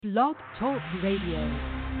Blog Talk Radio.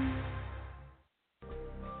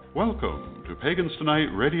 Welcome to Pagans Tonight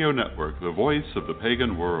Radio Network, the voice of the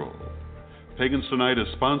pagan world. Pagans Tonight is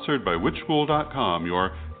sponsored by witchschool.com,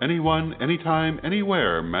 your anyone, anytime,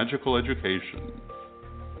 anywhere magical education.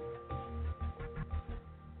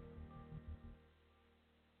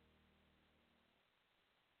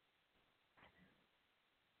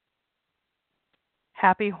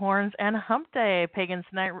 Happy Horns and Hump Day, Pagans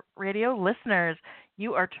Tonight Radio listeners.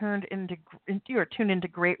 You are tuned into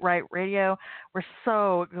Great Right Radio. We're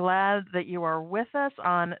so glad that you are with us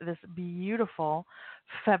on this beautiful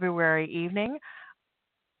February evening.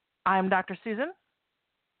 I'm Dr. Susan.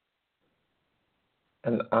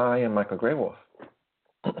 And I am Michael Greywolf.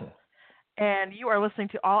 And you are listening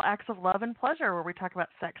to All Acts of Love and Pleasure, where we talk about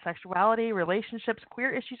sex, sexuality, relationships,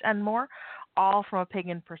 queer issues, and more, all from a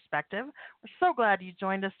pagan perspective. We're so glad you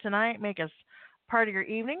joined us tonight. Make us part of your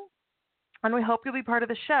evening, and we hope you'll be part of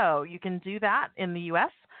the show. You can do that in the U.S.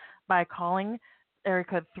 by calling area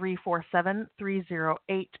code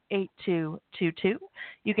 347-308-8222.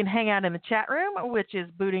 You can hang out in the chat room, which is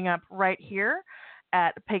booting up right here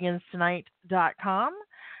at paganstonight.com.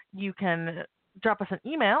 You can drop us an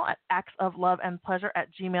email at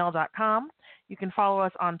actsofloveandpleasure@gmail.com. You can follow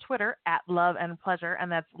us on Twitter at Love and Pleasure, and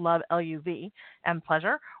that's Love, L-U-V, and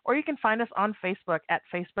Pleasure. Or you can find us on Facebook at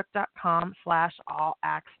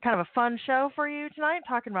facebook.com/allacts. Kind of a fun show for you tonight,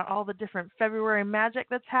 talking about all the different February magic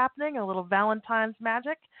that's happening, a little Valentine's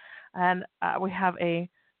magic. And we have a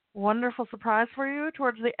wonderful surprise for you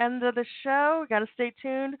towards the end of the show. You got to stay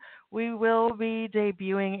tuned. We will be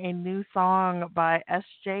debuting a new song by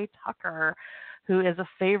S.J. Tucker, who is a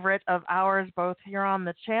favorite of ours both here on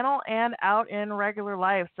the channel and out in regular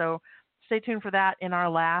life. So stay tuned for that in our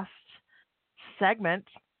last segment.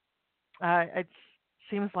 It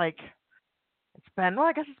seems like it's been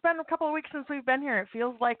a couple of weeks since we've been here. It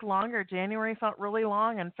feels like longer. January felt really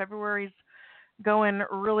long, and February's going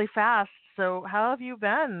really fast. So how have you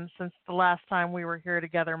been since the last time we were here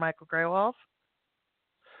together, Michael Greywolf?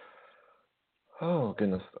 Oh,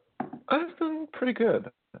 goodness. I've been pretty good.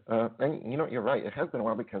 And you know, you're right. It has been a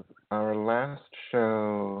while because our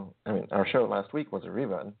show last week was a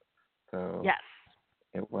rerun. So yes,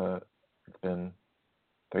 it's been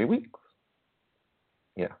 3 weeks.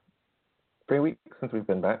 Yeah, 3 weeks since we've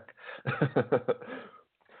been back.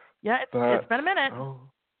 Yeah, it's been a minute. Oh,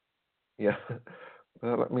 yeah.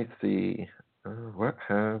 Well, let me see. What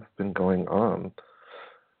has been going on?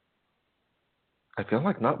 I feel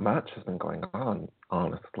like not much has been going on,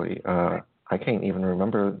 honestly. I can't even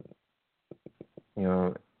remember,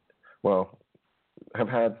 have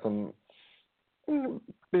had some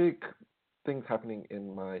big things happening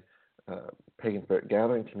in my Pagan Spirit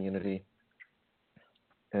Gathering community.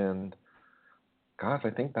 And, gosh, I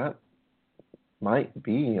think that might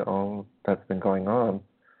be all that's been going on.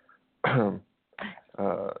 Yeah,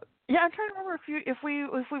 I'm trying to remember if we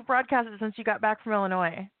broadcasted since you got back from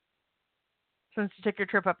Illinois, since you took your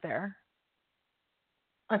trip up there.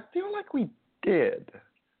 I feel like we did.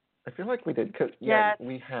 Cause we did because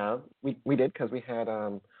we had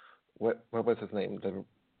what was his name? We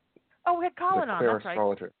had Colin on. That's right.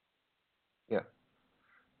 Astrologer. Yeah,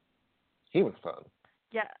 he was fun.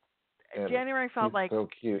 Yeah, and January felt like so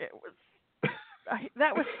cute. It was.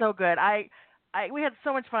 That was so good. We had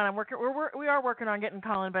so much fun. We are working on getting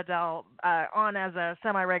Colin Bedell on as a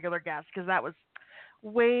semi-regular guest because that was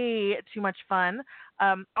way too much fun.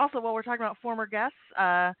 Also, while we're talking about former guests,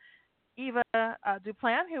 Eva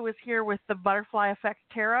Duplan, who was here with the Butterfly Effect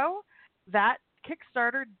Tarot, that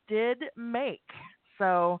Kickstarter did make.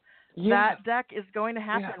 So that deck is going to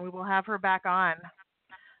happen. Yeah. We will have her back on.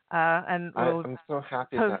 I'm so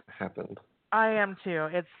happy that happened. I am too.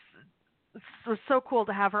 It was so cool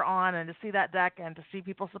to have her on and to see that deck and to see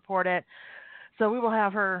people support it. So we will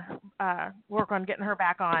have her work on getting her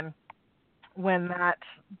back on when that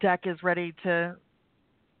deck is ready to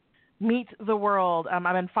meet the world. I've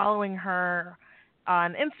been following her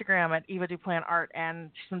on Instagram at Eva Duplan Art,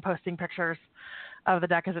 and she's been posting pictures of the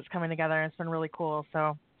deck as it's coming together, and it's been really cool.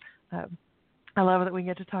 So I love that we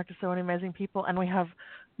get to talk to so many amazing people, and we have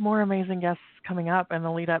more amazing guests coming up in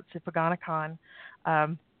the lead up to PaganaCon.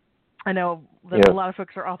 I know that a lot of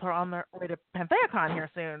folks are also on their way to PantheaCon here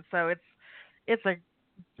soon, so it's a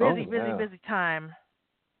busy time.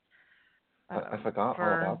 I forgot all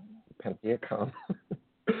about PantheaCon.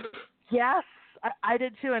 Yes, I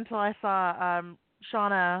did too until I saw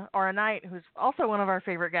Shauna Aura Knight, who's also one of our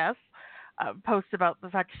favorite guests, post about the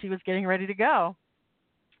fact she was getting ready to go.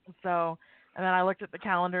 So, and then I looked at the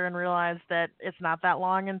calendar and realized that it's not that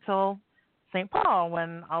long until St. Paul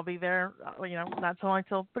when I'll be there, not so long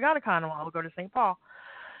until PaganaCon when I'll go to St. Paul.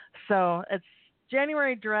 So it's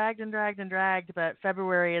January dragged and dragged and dragged, but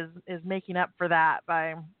February is making up for that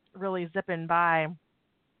by really zipping by.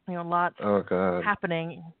 Lots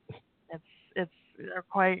happening. It's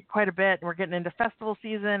quite a bit. We're getting into festival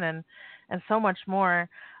season and so much more.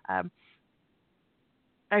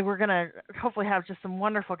 We're gonna hopefully have just some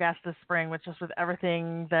wonderful guests this spring, with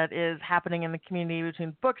everything that is happening in the community,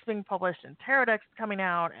 between books being published and tarot decks coming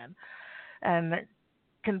out and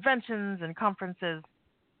conventions and conferences.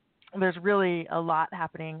 There's really a lot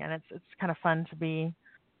happening, and it's kind of fun to be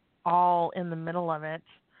all in the middle of it.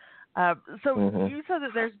 So you said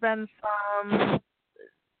that there's been some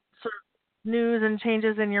sort of news and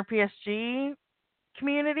changes in your PSG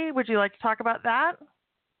community. Would you like to talk about that?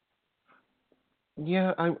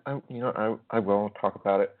 Yeah, I will talk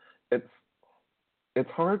about it. It's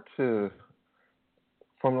hard to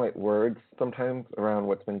formulate words sometimes around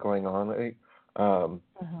what's been going on lately.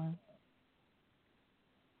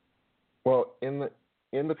 Well, in the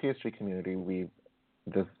PSG community, we've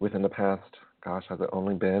just within the past, gosh, has it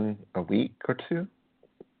only been a week or two?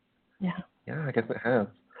 Yeah, I guess it has.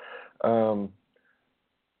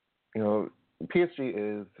 PSG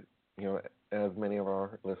is, as many of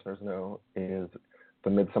our listeners know, is the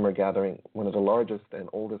Midsummer Gathering, one of the largest and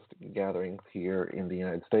oldest gatherings here in the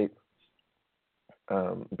United States,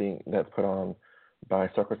 that's put on by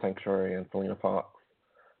Circle Sanctuary and Selena Fox.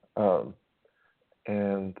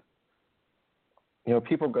 And,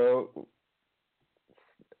 people go...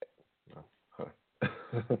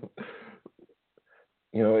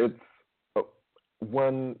 it's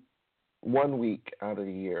one week out of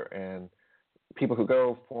the year, and people who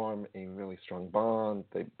go form a really strong bond.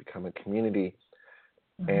 They become a community,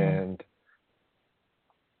 and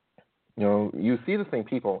you see the same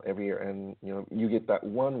people every year, and you get that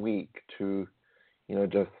 1 week to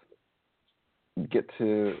just get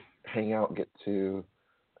to hang out, get to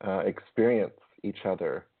experience each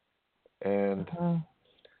other, and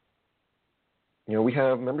we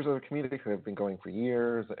have members of the community who have been going for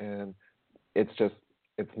years, and it's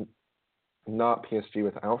not PSG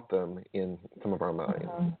without them in some of our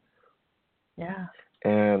minds. Yeah.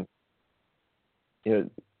 And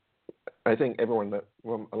I think a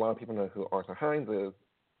lot of people know who Arthur Hines is,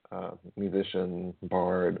 musician,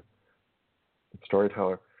 bard,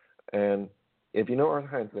 storyteller. And if you know Arthur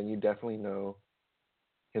Hines, then you definitely know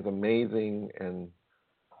his amazing and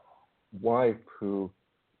wife, who,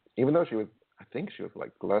 even though I think she was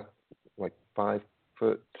less, 5'2"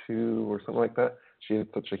 or something like that, she had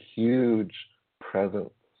such a huge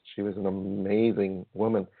presence. She was an amazing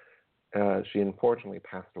woman. She unfortunately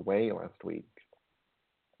passed away last week.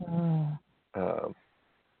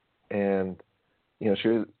 And she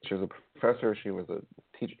was a professor. She was a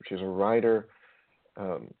teacher. She was a writer.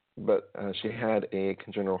 But she had a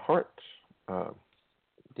congenital heart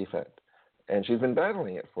defect, and she's been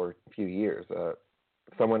battling it for a few years.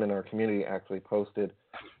 Someone in our community actually posted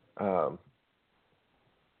a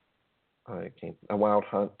Wild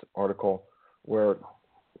Hunt article where,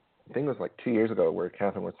 I think it was 2 years ago, where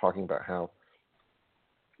Catherine was talking about how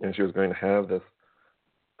she was going to have this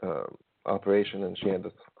operation, and she had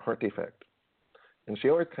this heart defect. And she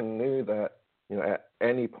always kind of knew that, at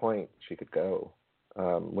any point she could go,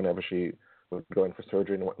 whenever she would go in for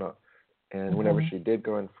surgery and whatnot. And whenever she did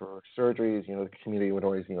go in for surgeries, the community would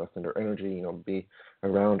always, send her energy, be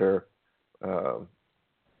around her.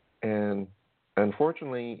 And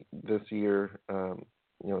unfortunately, this year,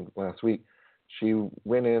 last week, she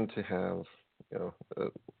went in to have,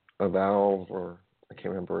 a valve, or I can't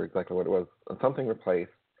remember exactly what it was, something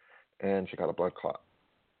replaced, and she got a blood clot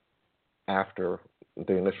after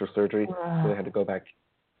the initial surgery. So they had to go back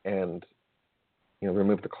and,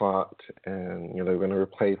 remove the clot, and, they were going to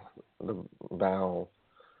replace the valve.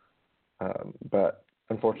 But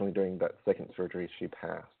unfortunately, during that second surgery, she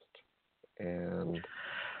passed. And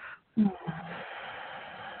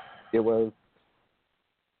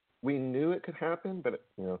we knew it could happen, but,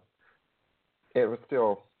 it was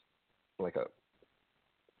still like a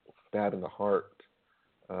stab in the heart.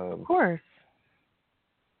 Of course.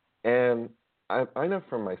 And I know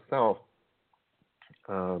for myself,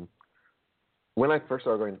 when I first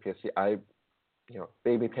started going to PSG,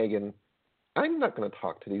 baby pagan, I'm not going to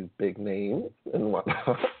talk to these big names and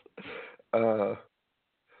whatnot.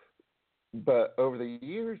 But over the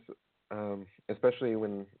years, especially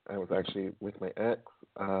when I was actually with my ex,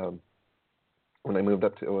 when I moved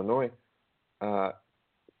up to Illinois,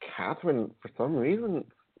 Catherine, for some reason,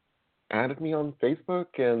 added me on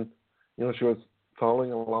Facebook, and she was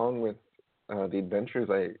following along with the adventures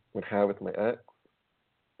I would have with my ex.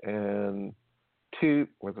 And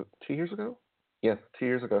was it 2 years ago? Yes, 2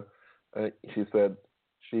 years ago. She said,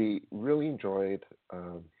 she really enjoyed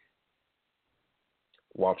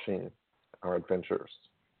watching our adventures.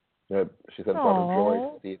 She said brought her joy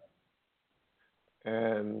to see it.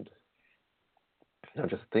 And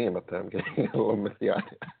just thinking about that, I'm getting a little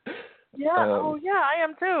misty-eyed. Yeah. I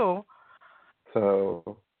am too.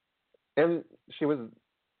 So, and she was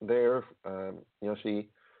there.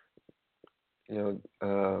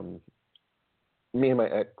 Me and my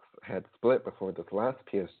ex had split before this last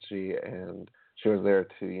PSG, and she was there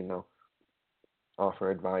to,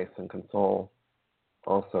 offer advice and console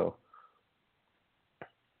also.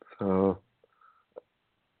 So,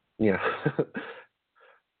 yeah.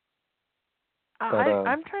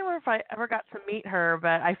 I'm trying to remember if I ever got to meet her,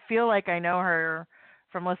 but I feel like I know her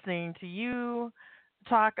from listening to you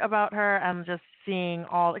talk about her and just seeing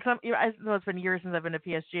all. Because I know it's been years since I've been to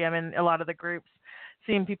PSG. I'm in a lot of the groups,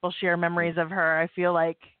 seeing people share memories of her. I feel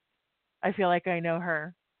like I know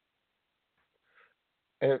her.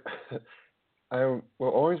 And I will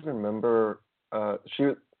always remember she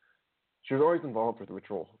was always involved with the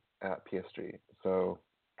ritual at PSG. So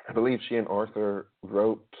I believe she and Arthur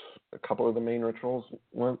wrote a couple of the main rituals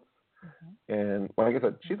once. Mm-hmm. And like I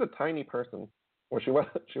said, she's a tiny person. Well, she was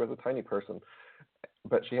a tiny person,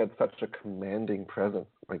 but she had such a commanding presence.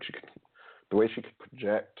 Like the way she could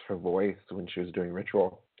project her voice when she was doing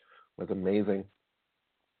ritual was amazing.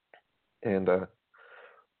 And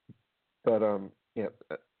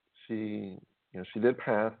she did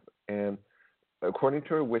pass, and according to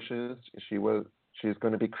her wishes, she's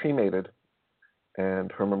going to be cremated,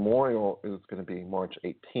 and her memorial is going to be March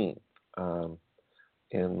 18th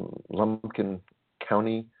in Lumpkin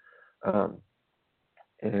County,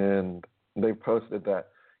 and they posted that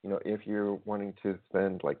if you're wanting to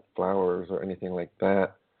send like flowers or anything like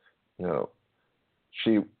that,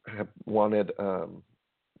 she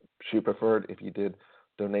preferred if you did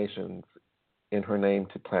donations in her name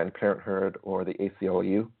to Planned Parenthood or the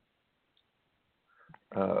ACLU.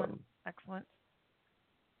 Excellent.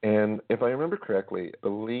 And if I remember correctly, I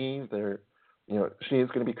believe she is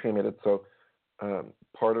going to be cremated. So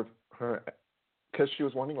part of her, because she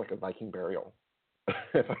was wanting like a Viking burial,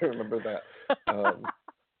 if I remember that.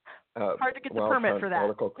 Hard to get the permit for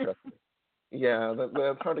that. Yeah,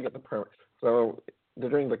 that's hard to get the permit. So they're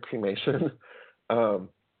doing the cremation,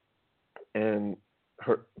 and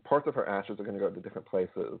parts of her ashes are going to go to different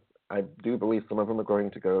places. I do believe some of them are going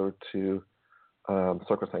to go to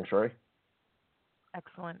Circle Sanctuary.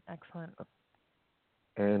 Excellent.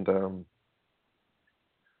 And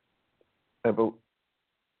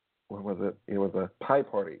what was it? It was a pie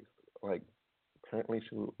party. Like, apparently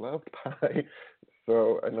she loved pie.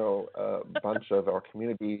 So I know a bunch of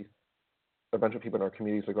people in our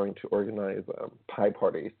communities are going to organize pie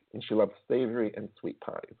parties, and she loves savory and sweet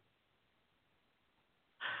pies.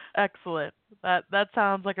 Excellent. That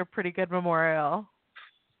sounds like a pretty good memorial.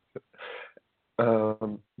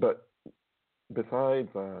 But besides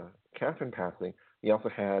Catherine passing, we also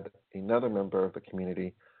had another member of the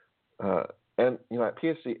community, and at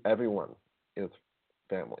PSG everyone is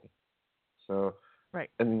family. So right.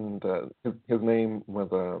 And his name was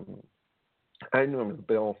I knew him as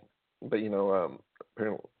Bill, but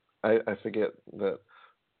apparently I forget that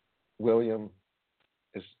William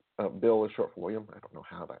is Bill is short for William. I don't know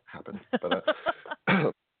how that happened, but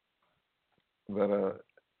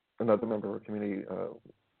another member of our community,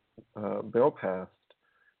 Bill, passed,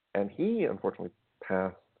 and he unfortunately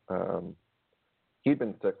passed. He'd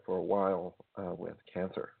been sick for a while with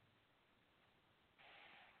cancer,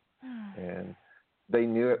 and they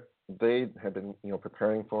knew it. They had been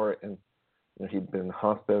preparing for it, and he'd been in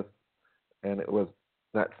hospice, and it was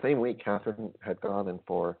that same week Catherine had gone in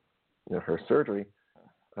for her surgery.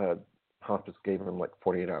 Hospice gave him like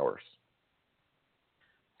 48 hours.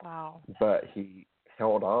 Wow. But he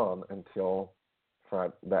held on until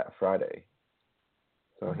that Friday.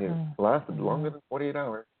 So he lasted longer than 48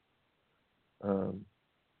 hours.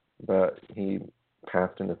 But he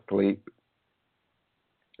passed in his sleep.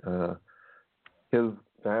 His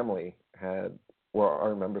family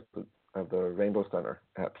are members of the Rainbow Center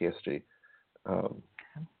at PSG.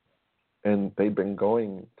 And they've been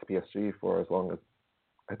going to PSG for as long as,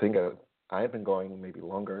 I think I've been going, maybe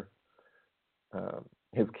longer.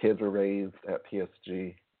 His kids were raised at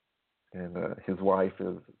PSG, and his wife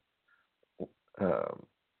is,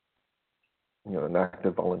 an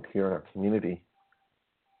active volunteer in our community.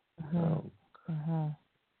 Oh,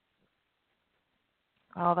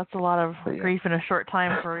 that's a lot of grief in a short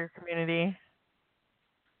time for your community.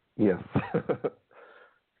 Yes.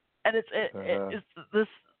 And it's this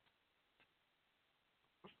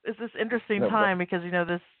interesting time because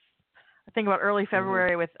this I think about early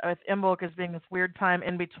February with Imbolc as being this weird time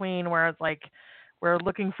in between where it's like we're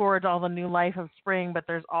looking forward to all the new life of spring, but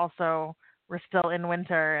there's also we're still in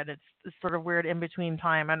winter, and it's this sort of weird in between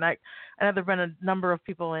time. And I know there've been a number of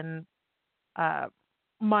people in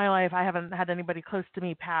my life. I haven't had anybody close to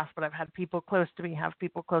me pass, but I've had people close to me have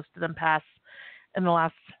people close to them pass in the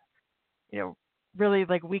last, really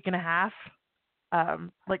like week and a half.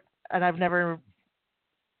 And I've never.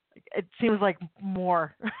 It seems like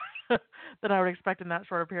more than I would expect in that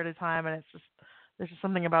short period of time, and there's just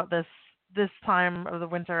something about this time of the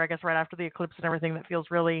winter, I guess, right after the eclipse and everything, that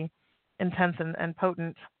feels really intense and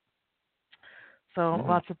potent. So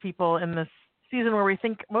lots of people in this season where we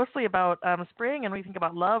think mostly about spring and we think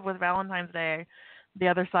about love with Valentine's Day. The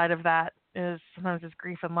other side of that is sometimes just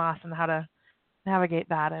grief and loss, and how to navigate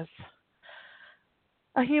that is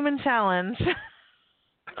a human challenge.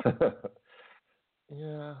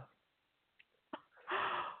 Yeah.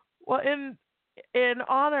 Well, in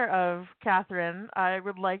honor of Catherine, I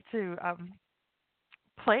would like to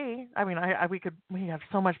play. I mean, we have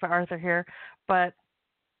so much by Arthur here, but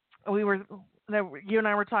you and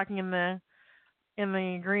I were talking in the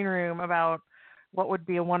green room about what would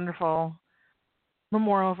be a wonderful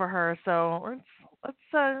memorial for her. So let's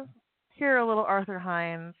hear a little Arthur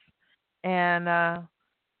Hines, and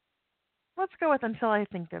let's go with Until I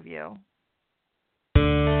Think of You.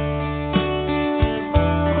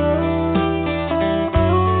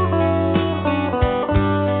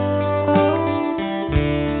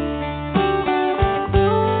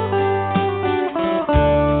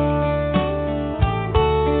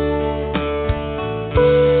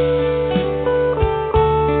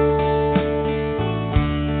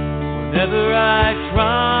 Whenever I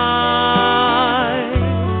try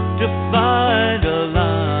to find a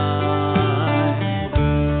line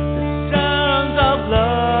that sounds of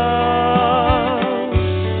love,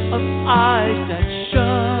 of eyes that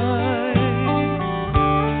shine,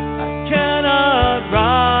 I cannot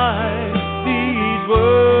write these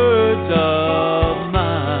words of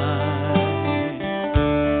mine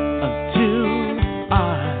until I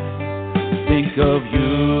think of you.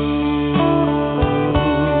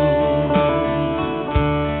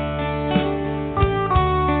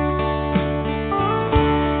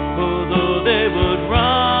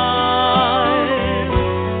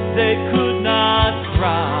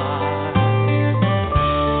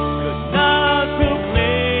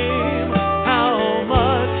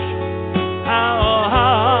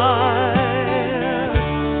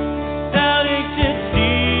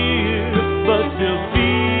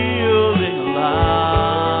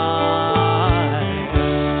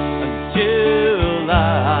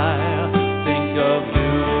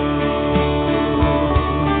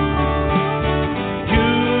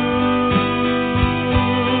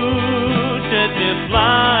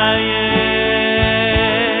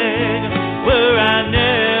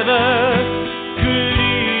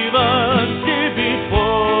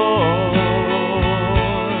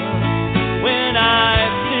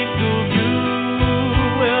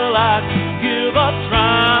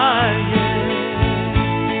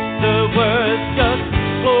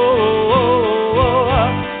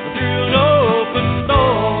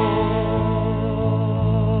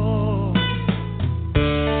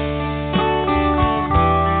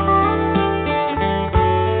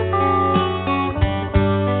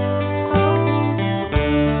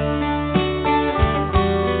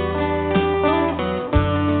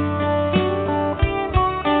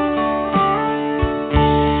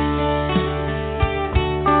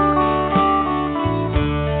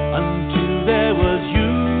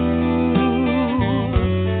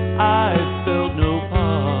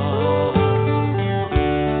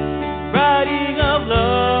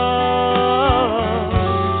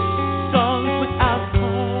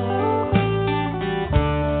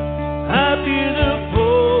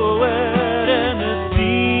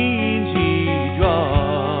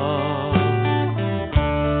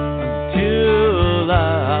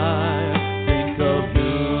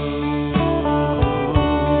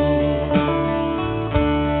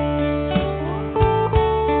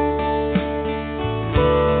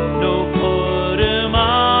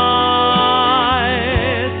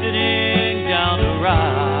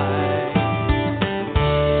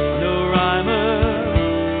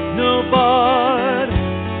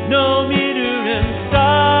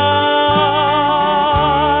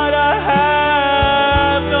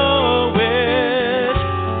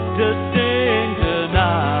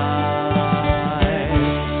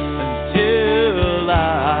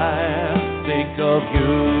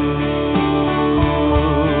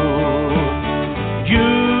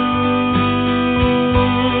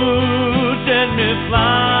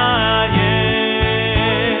 Flying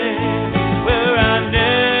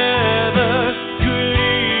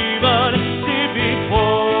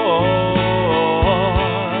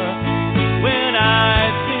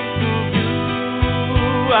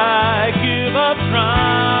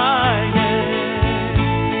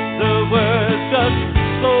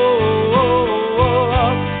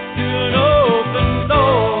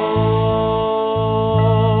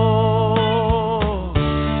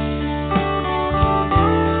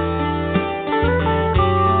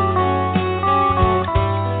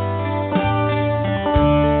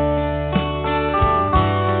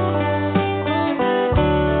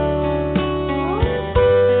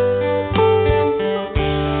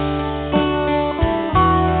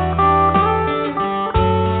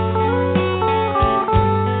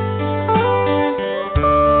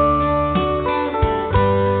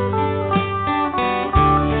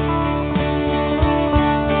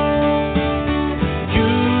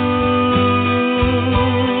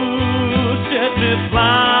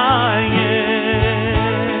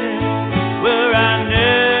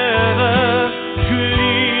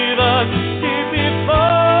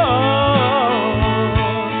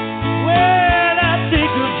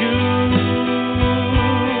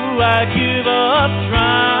I give up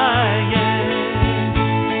trying.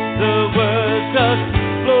 The words just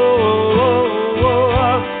flow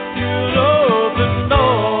through an open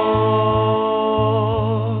door.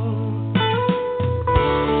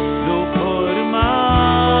 No poet am I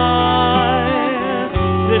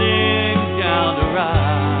sitting down to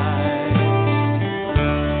write.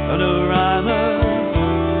 No rhymer,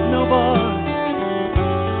 no bar,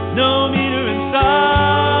 no meter inside.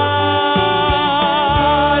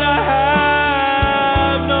 I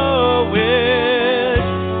have no wish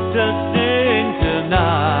to sing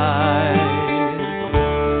tonight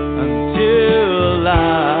until I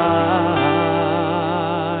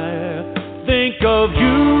think of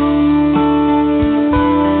you.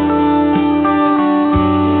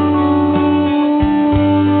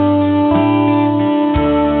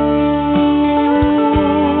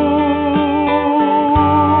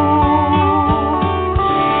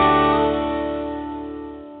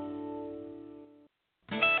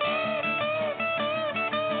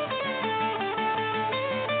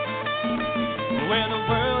 Where the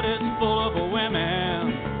world is full of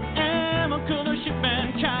women and a color ship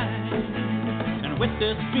and kind. And with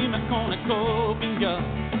this dream of cornucopia,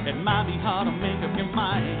 it might be hard to make up your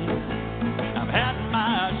mind. I've had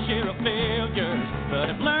my share of failures, but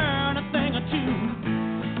I've learned a thing or two.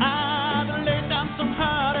 I've laid down some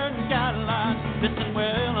hard-earned guidelines. Listen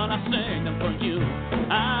well, and I sing them for you.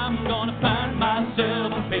 I'm gonna find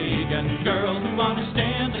myself a pagan girl who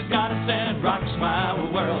understands the goddess and rocks my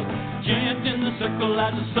world. Chant in the circle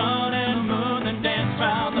as the sun and moon, and dance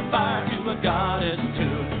round the fire to a goddess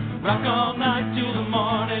tune. Rock all night till the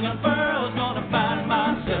morning, and Pearl's gonna find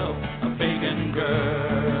myself a pagan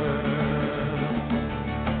girl.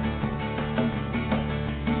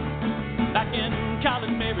 Back in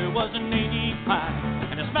college, Mary was an 85,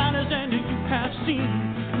 and as fine as any you have seen.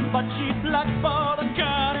 But she blackballed a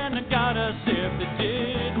god and the goddess if they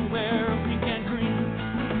did wear pink and green.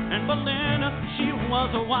 And Belinda, she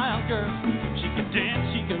was a wild girl. She could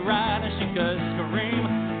dance, she could ride, and she could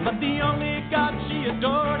scream. But the only god she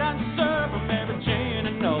adored and served were Mary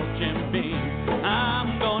Jane and old Jim Beam.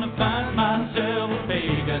 I'm gonna find myself a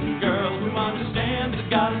pagan girl who understands the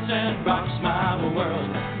goddess and rocks my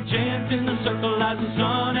world. Chant in the circle as the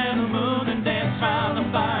sun and the moon, and dance round the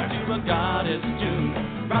fire to a goddess tune.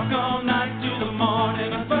 Rock all night till the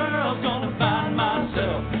morning, and Pearl's gonna find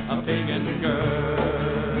myself a pagan girl.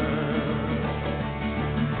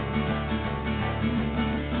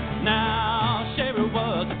 Now, Sherry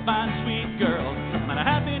was a fine, sweet girl, and her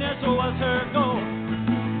happiness was her goal.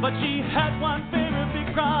 But she had one very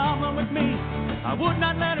big problem with me. I would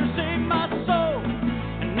not let her save my soul.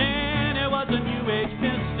 And then there was a new age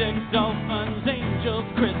mystic, dolphins, angels,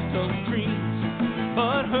 crystals, dreams.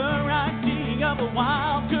 But her idea of a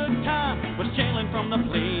wild good time was channeling from the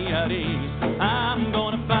Pleiades. I'm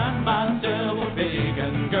gonna find myself a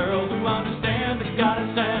pagan girl who understands the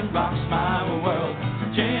goddess and rocks my world.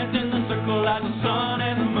 Chant in the circle as the sun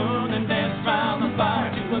and the moon, and dance round the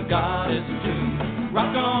fire to a goddess tune.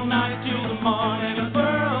 Rock all night till the morning, and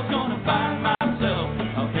Pearl's gonna find myself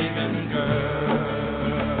a pagan girl.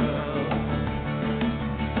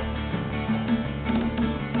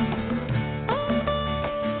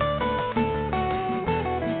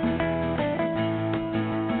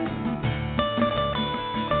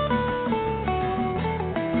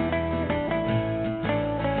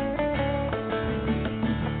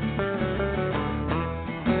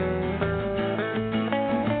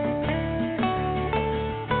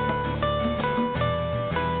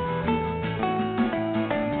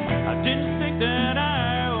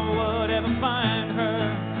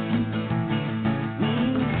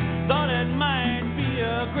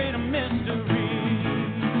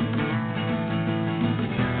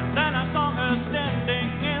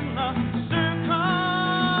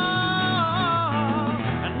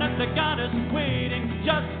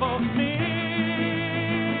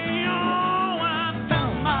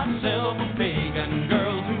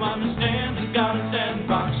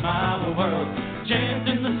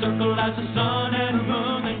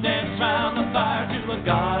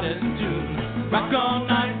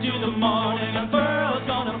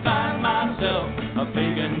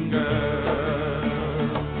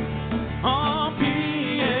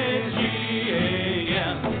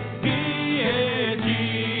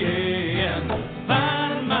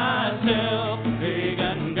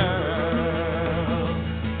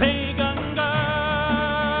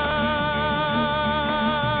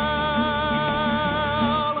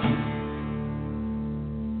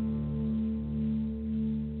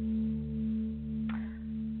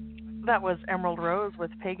 That was Emerald Rose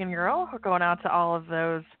with Pagan Girl. We're going out to all of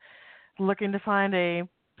those looking to find a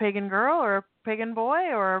pagan girl or a pagan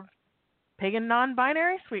boy or a pagan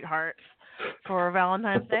non-binary sweetheart for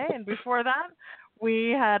Valentine's Day. And before that, we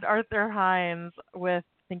had Arthur Hines with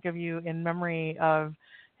Think of You in memory of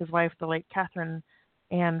his wife, the late Catherine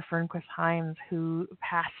Ann Fernquist Hines, who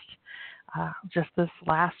passed just this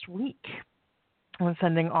last week. I'm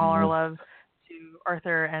sending all our love to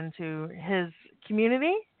Arthur and to his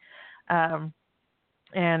community. And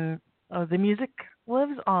the music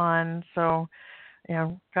lives on, so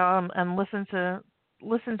go and listen to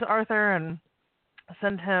Arthur and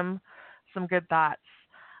send him some good thoughts.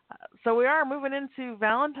 So we are moving into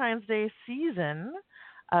Valentine's Day season.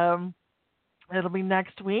 It'll be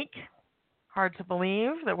next week. Hard to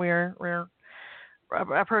believe that we're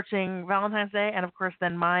approaching Valentine's Day, and of course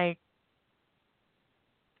then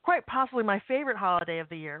quite possibly my favorite holiday of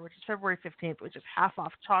the year, which is February 15th, which is half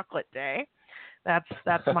off chocolate day. That's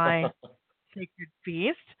my sacred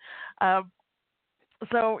feast.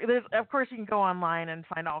 So there's, of course, you can go online and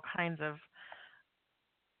find all kinds of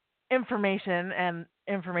information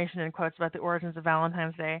in quotes about the origins of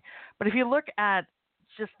Valentine's Day. But if you look at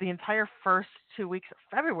just the entire first 2 weeks of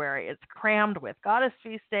February, it's crammed with goddess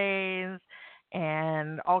feast days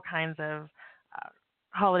and all kinds of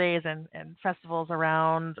holidays and festivals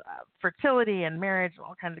around fertility and marriage and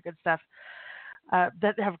all kinds of good stuff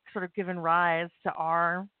that have sort of given rise to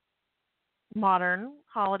our modern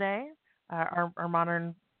holiday, our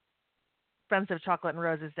modern Friends of Chocolate and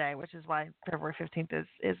Roses Day, which is why February 15th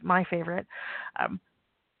is my favorite.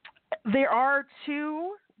 There are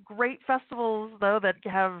two great festivals, though, that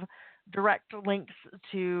have direct links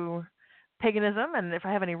to paganism, and if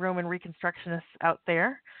I have any Roman Reconstructionists out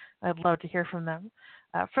there, I'd love to hear from them.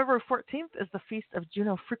 February 14th is the Feast of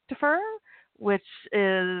Juno Fructifer, which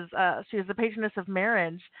is, she is the patroness of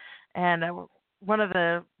marriage, and one of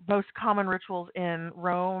the most common rituals in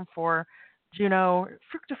Rome for Juno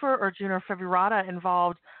Fructifer or Juno Februata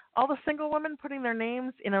involved all the single women putting their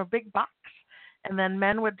names in a big box, and then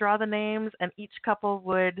men would draw the names, and each couple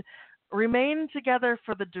would remain together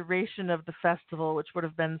for the duration of the festival, which would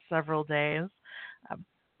have been several days,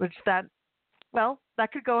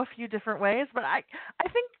 that could go a few different ways, but I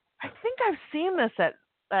think I've seen this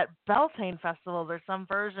at Beltane Festival. There's some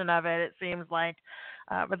version of it, it seems like,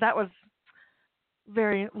 but that was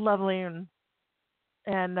very lovely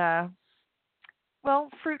and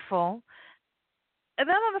fruitful. And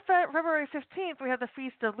then on the February 15th, we have the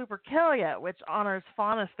Feast of Lupercalia, which honors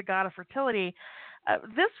Faunus, the god of fertility.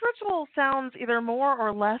 This ritual sounds either more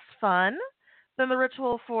or less fun than the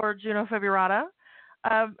ritual for Juno Februata.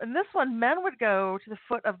 In this one, men would go to the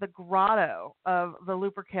foot of the grotto of the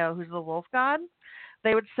Lupercal, who's the wolf god.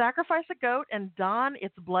 They would sacrifice a goat and don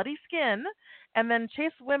its bloody skin, and then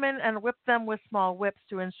chase women and whip them with small whips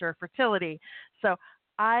to ensure fertility. So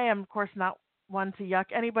I am, of course, not one to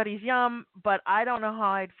yuck anybody's yum, but I don't know how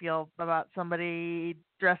I'd feel about somebody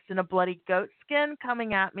dressed in a bloody goat skin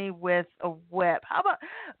coming at me with a whip. How about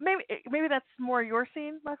maybe that's more your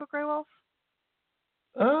scene, Michael Graywolf?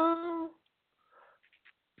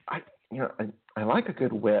 I like a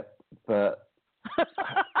good whip, but I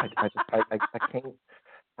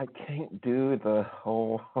can't do the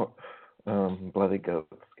whole bloody goat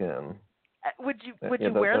skin. Would you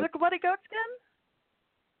wear the bloody goat skin?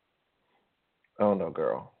 Oh no,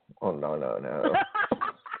 girl! Oh no!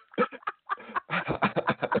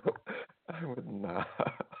 I would not.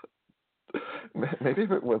 Maybe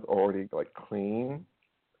if it was already like clean.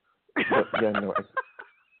 But yeah, no.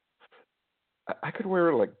 I could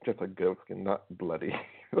wear like just a goat skin, not bloody.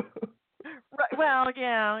 Right. Well,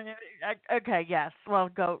 yeah. Okay. Yes. Well,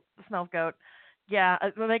 goat smells goat. Yeah,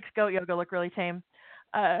 it makes goat yoga look really tame.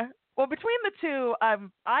 Well, between the two,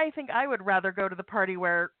 I think I would rather go to the party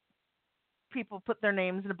where people put their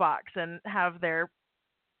names in a box and have their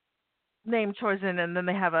name chosen, and then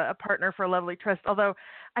they have a partner for a lovely tryst. Although,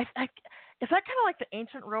 is that kind of like the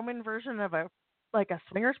ancient Roman version of a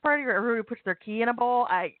swingers party where everybody puts their key in a bowl?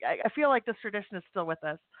 I feel like this tradition is still with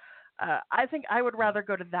us. I think I would rather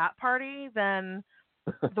go to that party than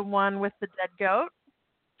the one with the dead goat.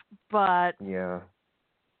 But yeah,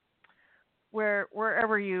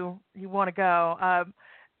 wherever you want to go.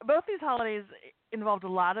 Both these holidays involved a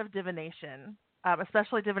lot of divination,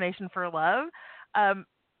 especially divination for love.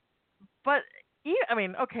 But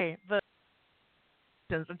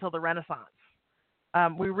until the Renaissance,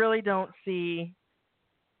 we really don't see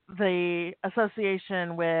the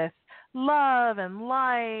association with love and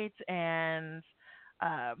light and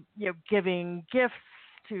giving gifts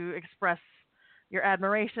to express your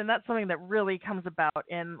admiration. That's something that really comes about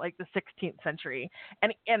in like the 16th century,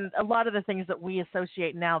 and a lot of the things that we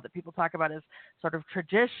associate now that people talk about as sort of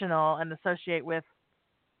traditional and associate with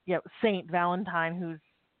Saint Valentine,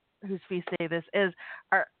 whose feast day this is,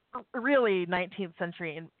 are really 19th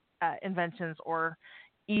century inventions, or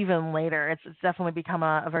even later. It's definitely become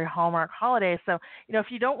a very hallmark holiday. So,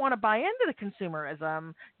 if you don't want to buy into the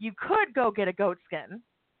consumerism, you could go get a goat skin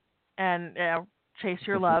and chase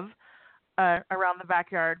your love around the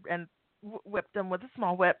backyard and whip them with a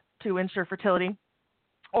small whip to ensure fertility,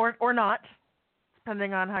 or not,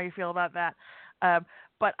 depending on how you feel about that.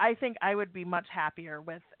 But I think I would be much happier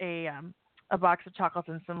with a box of chocolates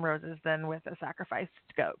and some roses than with a sacrificed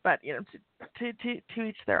goat. But to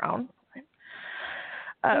each their own.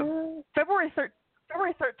 February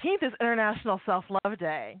 13th is International Self-Love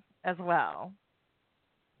Day as well.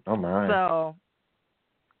 Oh my! So,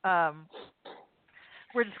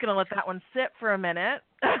 we're just gonna let that one sit for a minute.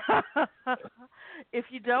 If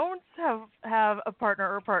you don't have a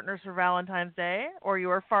partner or partners for Valentine's Day, or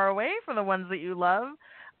you are far away from the ones that you love,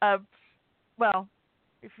 well,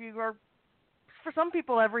 if you are, for some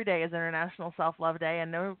people, every day is International Self-Love Day,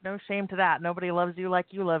 and no shame to that. Nobody loves you like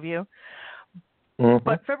you love you. Mm-hmm.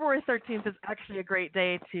 But February 13th is actually a great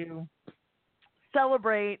day to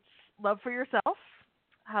celebrate love for yourself,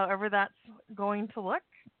 however that's going to look,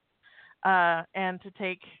 and to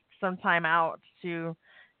take some time out to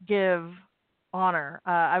give honor.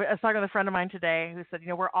 I was talking with a friend of mine today who said,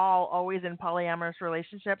 we're all always in polyamorous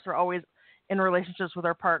relationships. We're always in relationships with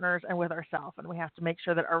our partners and with ourselves, and we have to make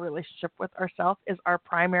sure that our relationship with ourselves is our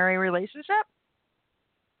primary relationship.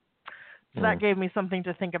 So that gave me something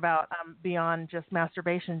to think about beyond just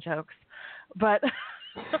masturbation jokes. But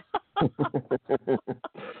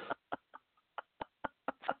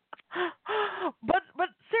but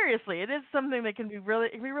seriously, it is something that can be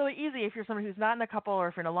really easy if you're somebody who's not in a couple, or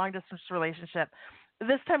if you're in a long distance relationship.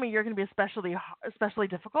 This time of year can be especially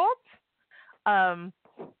difficult,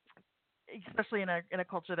 especially in a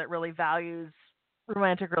culture that really values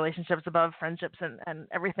romantic relationships above friendships and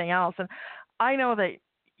everything else. And I know that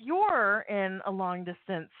you're in a long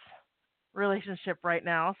distance relationship right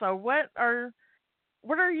now. So what are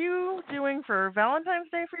you doing for Valentine's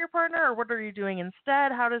Day for your partner, or what are you doing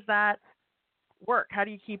instead? How does that work? How do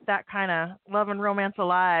you keep that kind of love and romance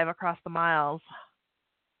alive across the miles?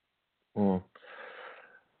 Well,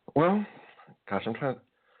 gosh, I'm trying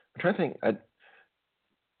to think. I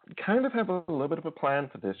kind of have a little bit of a plan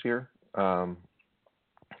for this year. I'm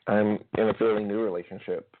in a fairly new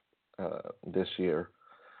relationship this year,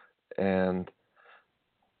 and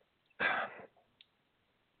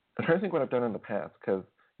I'm trying to think what I've done in the past, because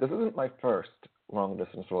this isn't my first long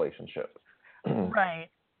distance relationship. Right.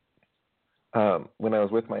 When I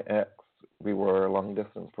was with my ex, we were long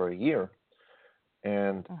distance for a year,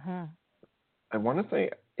 and I want to say,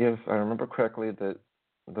 if I remember correctly, that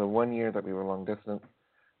the 1 year that we were long distance,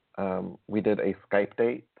 we did a Skype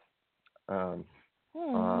date on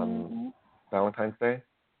Valentine's Day,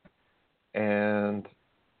 and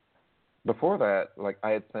before that, I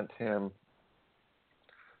had sent him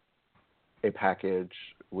a package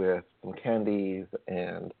with some candies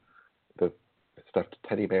and the stuffed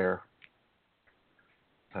teddy bear.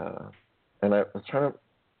 And I'm trying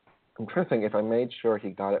to think if I made sure he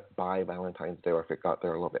got it by Valentine's Day, or if it got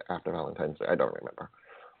there a little bit after Valentine's Day. I don't remember.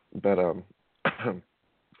 But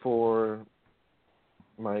for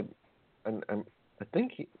my, I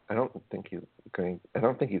don't think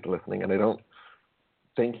he's listening, and I don't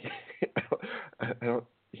think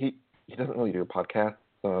he doesn't really do a podcast.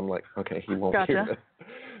 So I'm like, okay, he won't hear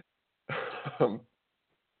this.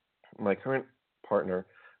 My current partner,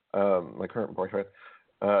 my current boyfriend,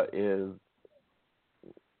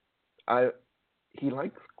 he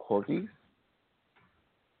likes corgis.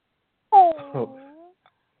 Oh.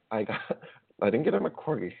 I didn't get him a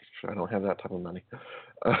corgi. I don't have that type of money.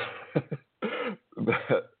 But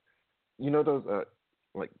those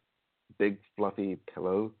big fluffy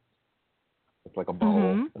pillows. It's like a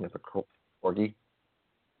ball, and it's a corgi.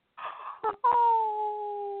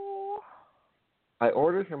 Oh. I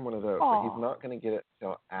ordered him one of those, but he's not going to get it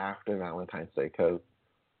until after Valentine's Day, because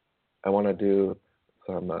I want to do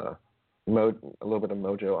some a little bit of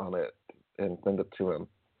mojo on it and send it to him.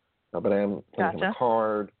 But I am sending him a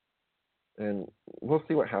card, and we'll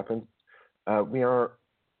see what happens. We are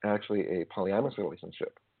actually a polyamorous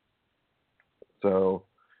relationship, so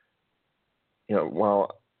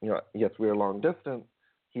while yes, we are long distance,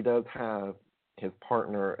 he does have his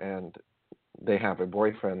partner, and they have a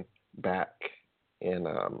boyfriend back in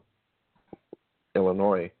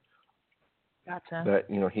Illinois. Gotcha. That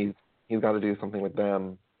he's got to do something with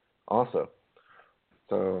them also.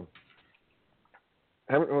 So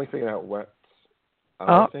I haven't really figured out what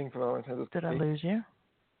our thing for Valentine's Day. Did I lose you?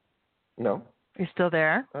 No. You still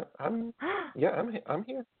there? I'm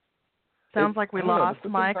here. Sounds like we lost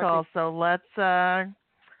Michael. So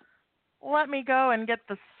let me go and get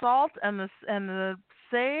the salt and the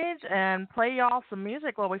sage and play y'all some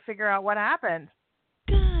music while we figure out what happened.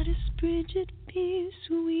 Goddess Bridget, peace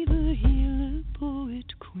weaver, healer,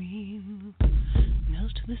 poet, queen,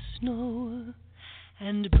 melt the snow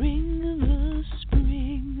and bring the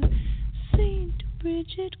spring. Saint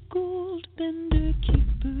Bridget, gold bender,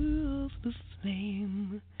 keeper of the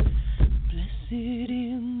flame, blessed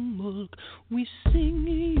Imbolc, we sing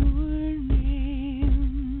your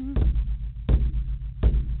name.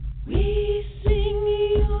 We sing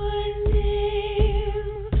your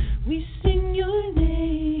name. We sing your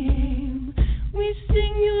name. We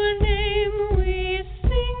sing your name. We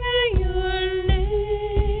sing your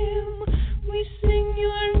name. We sing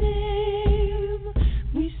your name.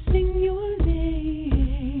 We sing your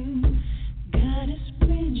name. Goddess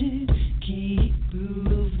Bridget, keeper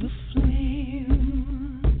of the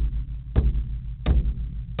flame.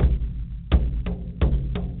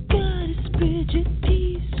 Goddess Bridget,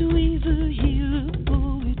 peace weaver, healer,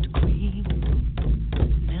 poet, queen,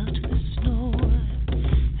 melt the snow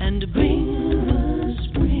and bring the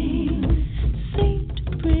spring. Saint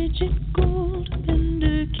Bridget, gold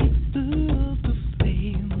bender, keeper of the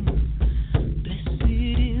flame, blessed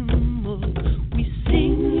Imbolc, we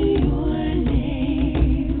sing your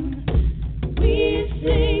name. We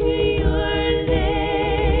sing your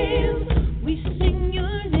name. We sing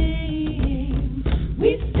your name. We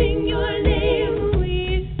sing your name. We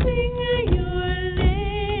sing your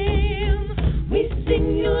name. We sing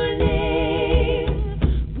your name.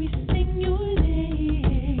 We sing your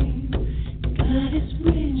name. Goddess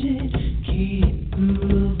Bridget, keeper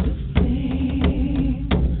of the flame.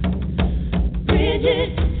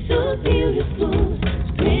 Bridget, so beautiful.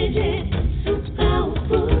 Bridget, so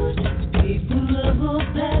powerful. People of all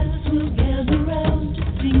paths will gather round to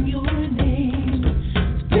sing your name.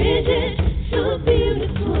 Bridget, so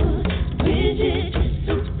beautiful. Bridget,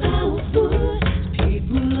 so powerful.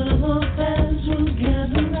 People of all paths will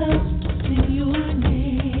gather round to sing your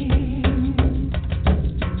name.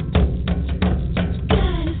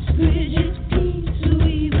 Goddess Bridget, peace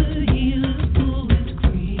weaver, healer, poet,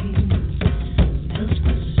 queen, melt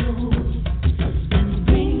the soul and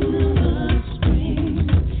bring the spring.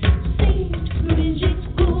 Saint Bridget,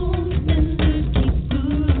 gold bender, keeper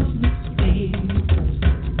of the flame,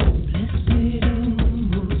 blessed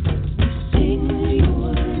Imbolc, we sing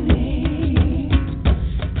your name.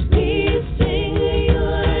 We sing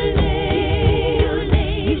your name.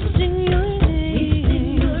 We sing your name.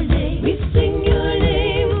 We sing your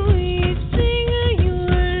name. We sing your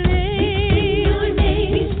name.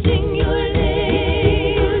 We sing your name.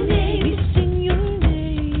 We sing your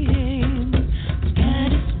name.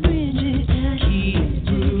 Goddess Bridget,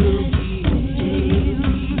 keeper of the flame.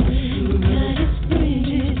 Goddess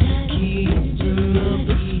Bridget, keeper of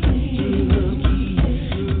the flame.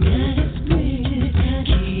 Goddess Bridget,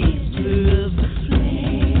 keeper of the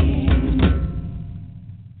flame.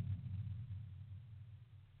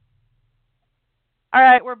 All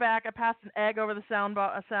right, we're back. I passed an egg over the sound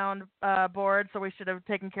board, so we should have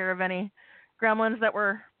taken care of any gremlins that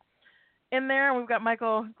were in there. And we've got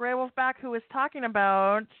Michael Graywolf back, who is talking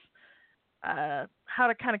about how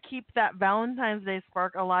to kind of keep that Valentine's Day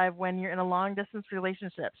spark alive when you're in a long-distance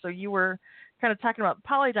relationship. So you were kind of talking about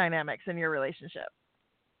polydynamics in your relationship.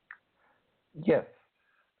 Yes,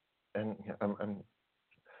 and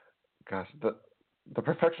gosh, the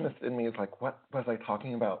perfectionist in me is like, what was I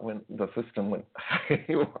talking about when the system went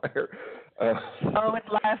haywire? Oh, it's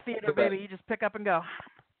live theater, but baby. You just pick up and go.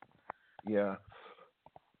 yeah,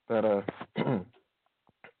 but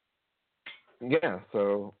yeah.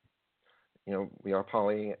 So we are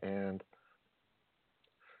poly, and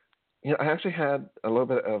I actually had a little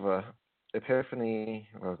bit of a epiphany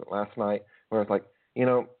last night where I was like,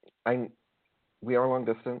 we are long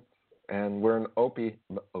distance, and we're an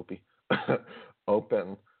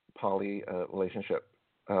open poly relationship.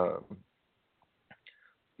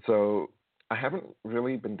 So I haven't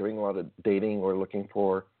really been doing a lot of dating or looking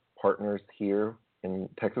for partners here in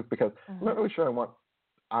Texas because I'm not really sure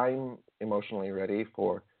I'm emotionally ready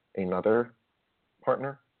for another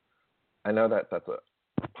partner. I know that that's a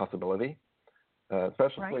possibility,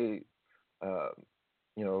 especially,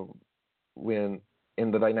 when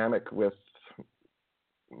in the dynamic with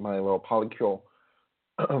my little polycule,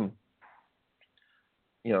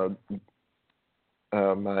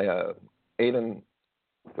 my Aiden,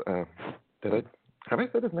 have I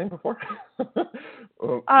said his name before?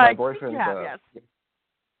 My boyfriend. Yes.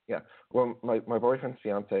 Yeah. Well, my boyfriend's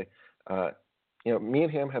fiance, me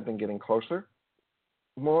and him have been getting closer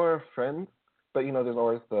more friends, but there's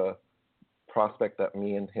always the prospect that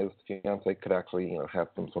me and his fiance could actually have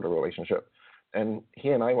some sort of relationship. And he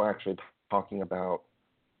and I were actually talking about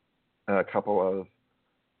a couple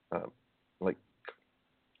of like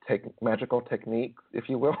magical techniques, if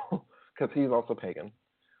you will, because he's also pagan.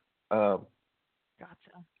 Gotcha.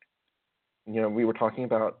 We were talking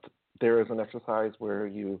about there is an exercise where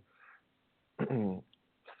you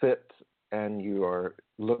sit and you are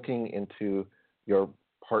looking into your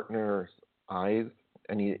partner's eyes,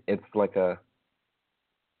 and it's like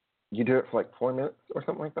you do it for like 4 minutes or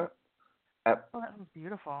something like that. That was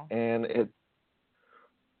beautiful. And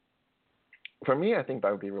for me, I think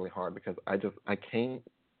that would be really hard because I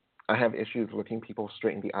have issues looking people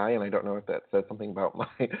straight in the eye, and I don't know if that says something about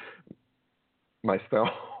myself.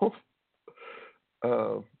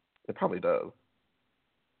 It probably does.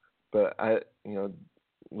 But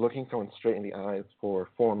looking someone straight in the eyes for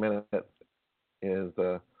 4 minutes is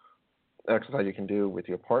an exercise you can do with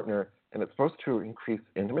your partner, and it's supposed to increase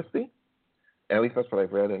intimacy. At least that's what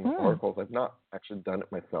I've read in articles. I've not actually done it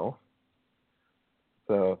myself.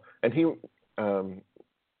 So, and he,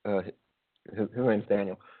 his name's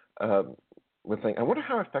Daniel, was saying, I wonder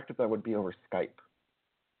how effective that would be over Skype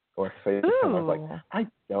or FaceTime. I was like, I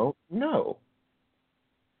don't know.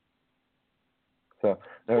 So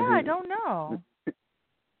I don't know.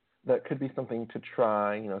 That could be something to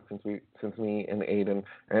try, since me and Aiden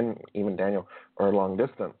and even Daniel are long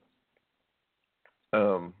distance.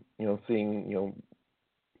 Seeing,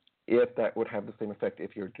 if that would have the same effect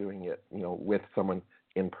if you're doing it, with someone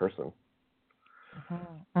in person.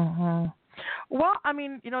 Mm-hmm. Well, I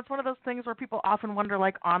mean, it's one of those things where people often wonder,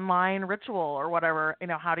 like online ritual or whatever.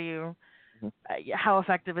 How do you, how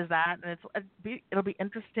effective is that? And it'll be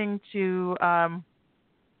interesting to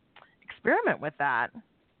experiment with that.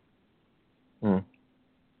 Because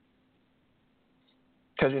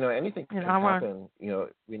anything can happen.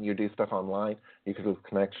 When you do stuff online, you could lose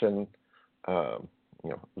connection.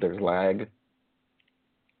 There's lag.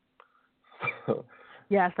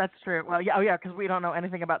 Yes, that's true. Well, yeah, because we don't know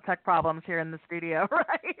anything about tech problems here in the studio,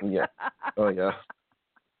 right? Yeah. Oh, yeah.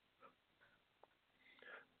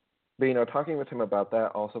 But talking with him about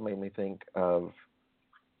that also made me think of,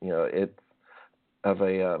 it's of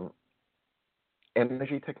a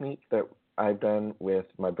energy technique that I've done with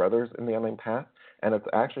my brothers in the online path, and it's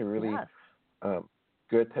actually really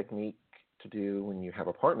good technique to do when you have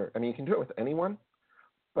a partner. I mean, you can do it with anyone,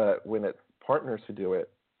 but when it's partners who do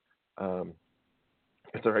it,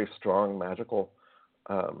 it's a very strong magical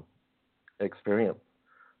experience.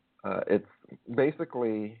 It's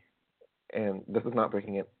basically, and this is not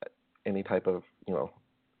breaking any type of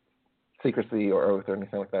secrecy or oath or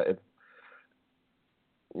anything like that. It's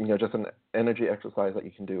just an energy exercise that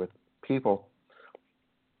you can do with people,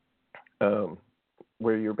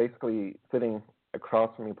 where you're basically sitting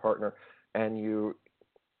across from your partner, and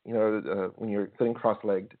when you're sitting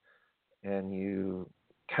cross-legged, and you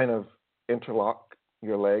kind of interlock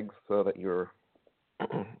your legs so that you're,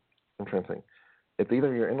 I'm trying to think, it's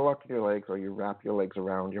either you're interlocked with your legs or you wrap your legs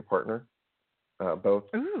around your partner, both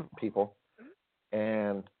people,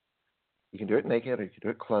 and you can do it naked or you can do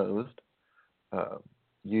it closed.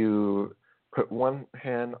 You put one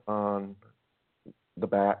hand on the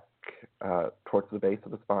back towards the base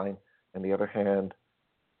of the spine, and the other hand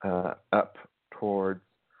up towards,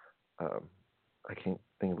 I can't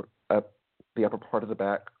think of it, up the upper part of the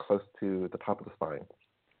back close to the top of the spine.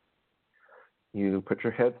 You put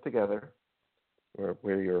your heads together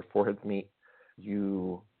where your foreheads meet.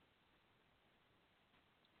 You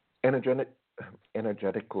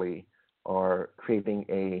energetically are creating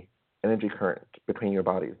a energy current between your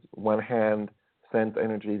bodies. One hand sends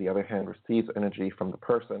energy, the other hand receives energy from the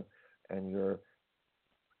person, and you're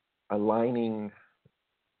aligning,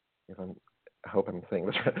 I hope I'm saying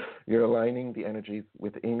this right, you're aligning the energies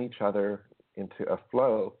within each other into a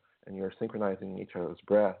flow, and you're synchronizing each other's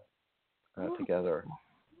breath together.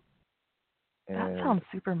 That sounds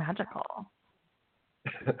super magical.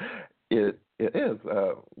 It is.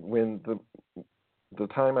 When the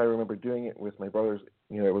time I remember doing it with my brothers,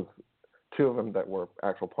 it was two of them that were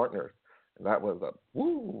actual partners, and that was a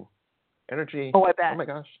energy. Oh, I bet. Oh my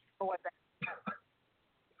gosh. Oh, I bet.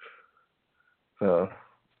 So.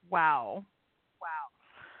 Wow. I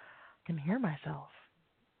can hear myself.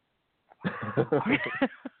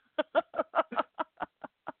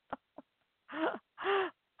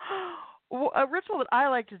 Well, a ritual that I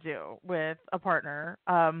like to do with a partner,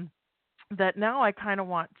 that now I kind of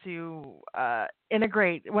want to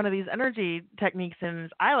integrate one of these energy techniques in.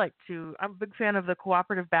 I'm a big fan of the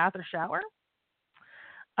cooperative bath or shower.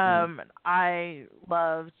 I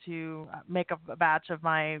love to make a batch of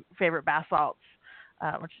my favorite bath salts,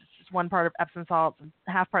 which is just one part of Epsom salts and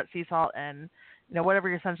half part sea salt, and whatever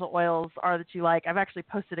your essential oils are that you like. I've actually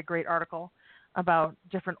posted a great article about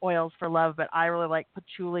different oils for love, but I really like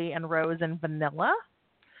patchouli and rose and vanilla,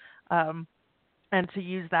 and to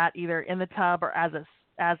use that either in the tub or as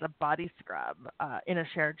a body scrub in a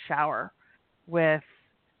shared shower with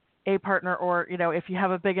a partner, or if you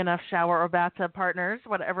have a big enough shower or bathtub partners,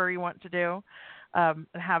 whatever you want to do,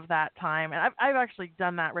 have that time. And I've actually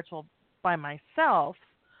done that ritual by myself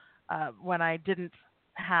when I didn't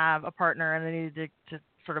have a partner and I needed to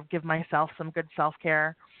sort of give myself some good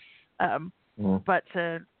self-care. But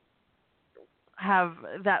to have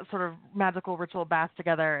that sort of magical ritual bath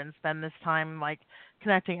together and spend this time like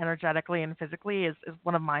connecting energetically and physically is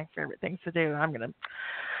one of my favorite things to do. I'm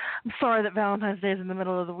sorry that Valentine's Day is in the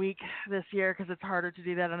middle of the week this year, because it's harder to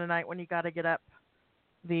do that on a night when you got to get up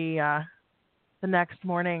the next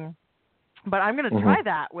morning. But I'm going to try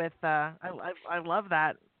that with. I love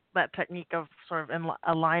that technique of sort of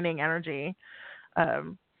aligning energy,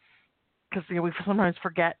 because we sometimes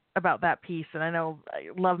forget about that piece. And I know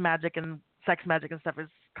love magic and sex magic and stuff is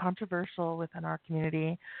controversial within our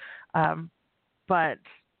community, but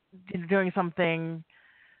doing something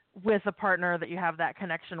with a partner that you have that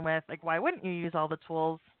connection with, like, why wouldn't you use all the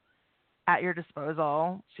tools at your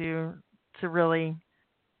disposal to really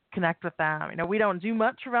connect with them? We don't do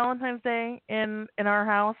much for Valentine's Day in our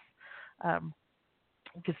house,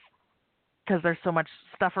 because there's so much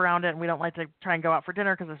stuff around it, and we don't like to try and go out for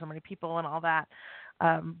dinner because there's so many people and all that.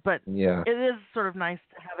 But it is sort of nice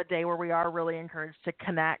to have a day where we are really encouraged to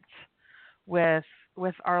connect with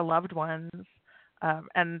our loved ones.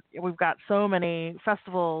 And we've got so many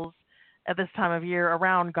festivals at this time of year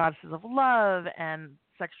around goddesses of love and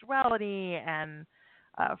sexuality and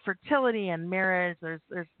fertility and marriage.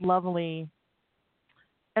 There's lovely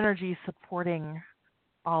energy supporting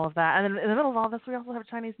all of that. And in the middle of all this, we also have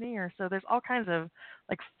Chinese New Year. So there's all kinds of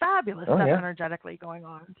like fabulous stuff energetically going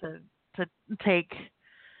on to take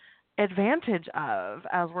advantage of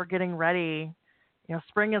as we're getting ready.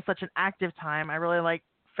 Spring is such an active time. I really like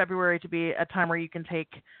February to be a time where you can take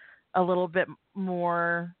a little bit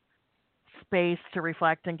more space to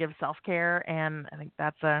reflect and give self-care. And I think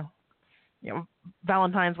that's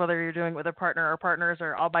Valentine's, whether you're doing it with a partner or partners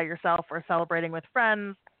or all by yourself or celebrating with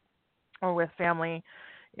friends or with family,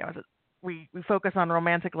 we focus on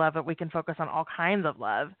romantic love, but we can focus on all kinds of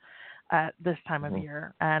love at this time of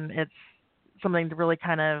year. And it's something to really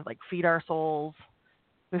kind of like feed our souls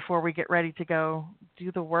before we get ready to go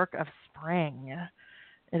do the work of spring.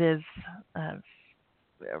 It is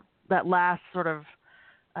that last sort of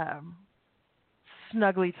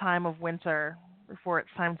snuggly time of winter before it's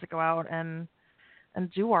time to go out and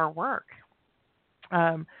do our work.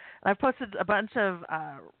 I've posted a bunch of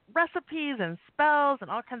recipes and spells and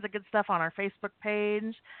all kinds of good stuff on our Facebook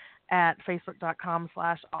page at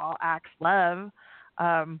facebook.com/allaxlove.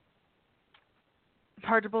 It's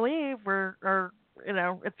hard to believe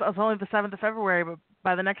it's only the 7th of February, but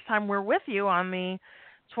by the next time we're with you on the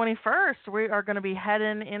 21st, we are going to be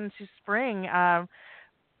heading into spring.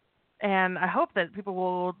 And I hope that people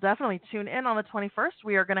will definitely tune in on the 21st.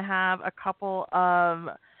 We are going to have a couple of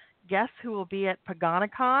guests who will be at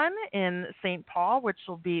PaganaCon in St. Paul,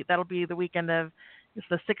 that'll be the weekend of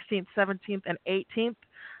the 16th, 17th, and 18th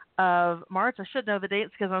of March. I should know the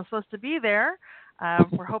dates because I'm supposed to be there.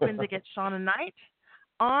 We're hoping to get Shauna Knight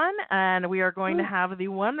on, and we are going to have the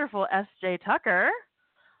wonderful S.J. Tucker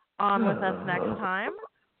on with us next time.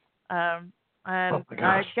 And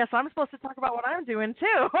I guess I'm supposed to talk about what I'm doing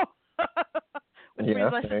too, which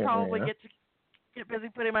means I should probably get busy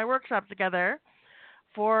putting my workshop together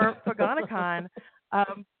for PaganaCon.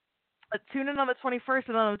 But tune in on the 21st,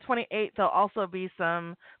 and on the 28th there'll also be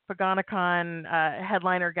some PaganaCon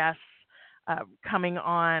headliner guests coming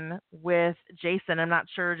on with Jason. I'm not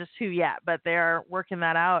sure just who yet, but they're working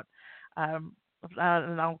that out. And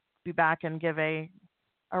I'll be back and give a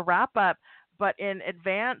wrap up. But in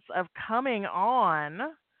advance of coming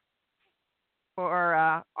on for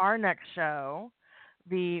our next show,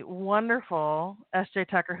 the wonderful S.J.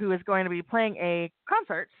 Tucker, who is going to be playing a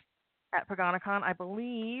concert at PaganaCon, I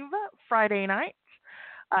believe, Friday night,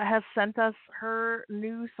 has sent us her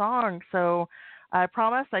new song. So I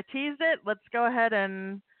promised, I teased it. Let's go ahead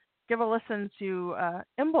and give a listen to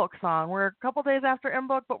Imbolc song. We're a couple days after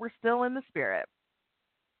Imbolc, but we're still in the spirit.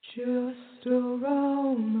 Just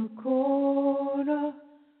around the corner,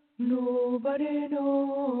 nobody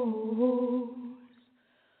knows.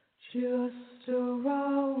 Just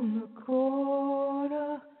around the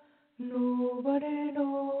corner, nobody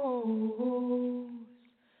knows.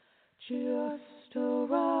 just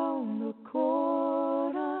around the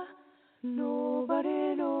corner.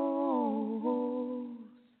 Nobody knows.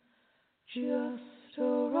 Just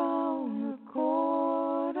around the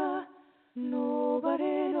corner.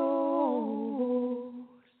 Nobody knows.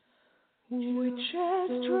 Witches,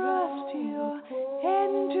 trust your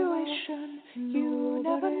intuition. You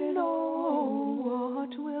never know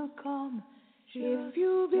what will come. If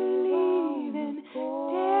you believe in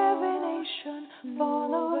divination,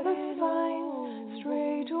 follow the signs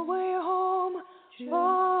straight away home.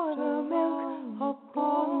 For the milk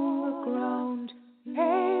upon the ground,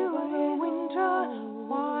 hail the winter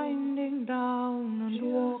winding down, and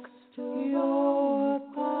walk your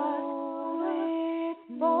path with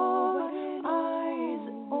both eyes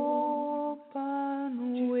open.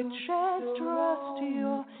 Witches, trust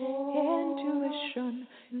your intuition.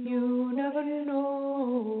 You never know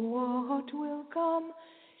what will come.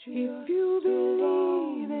 If you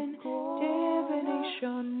believe in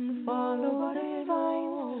divination, follow the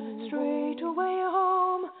signs straight away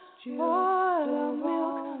home. For the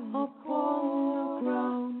milk upon the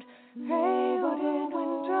ground, hail the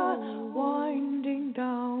winter winding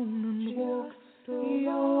down, and walk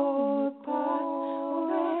your path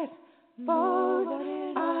with both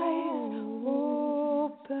eyes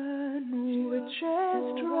open. Witches,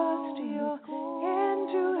 trust your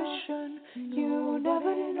intuition. You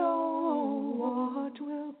never know what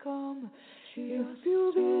will come. If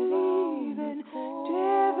you believe in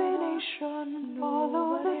divination, follow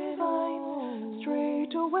the signs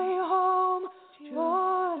straight away home.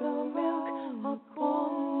 For the milk upon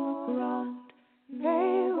the ground,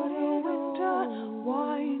 hail the winter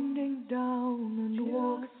winding down, and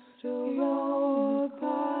walk your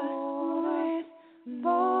path with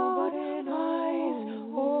both eyes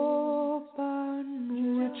open.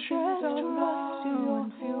 Witches, trust your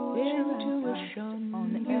intuition.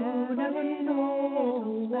 You never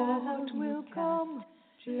know what will come.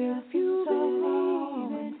 If you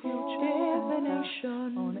believe in divination,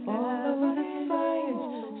 follow the signs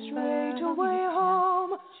straight away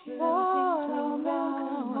home. For the milk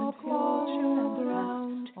upon the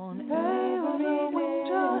ground, hail the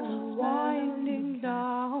winter winding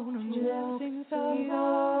down, and walk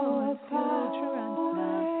your path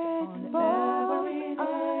with both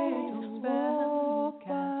eyes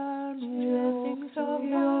open. Blessings of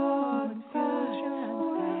your path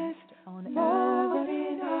with both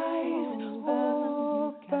eyes open.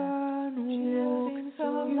 Blessings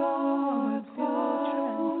of your path with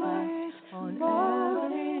both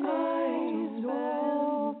eyes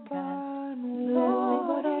open. Blessings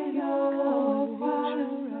of your path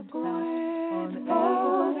with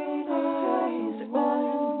both eyes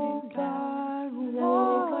open.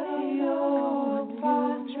 Lord, your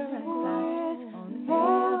path with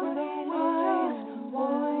both eyes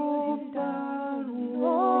open.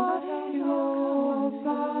 Lord, your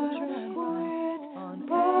path with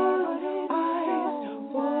both eyes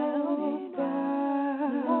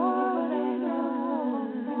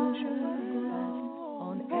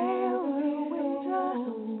open. Hail the winter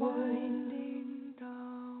winding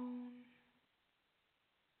down.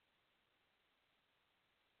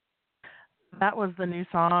 That was the new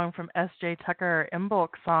song from S.J. Tucker, Imbolc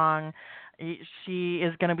song. She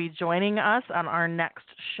is going to be joining us on our next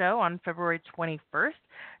show on February 21st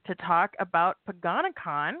to talk about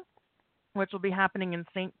PaganaCon, which will be happening in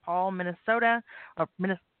St. Paul, Minnesota, or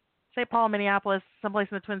St. Paul, Minneapolis, someplace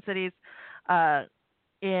in the Twin Cities.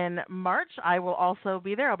 In March, I will also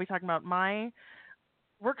be there. I'll be talking about my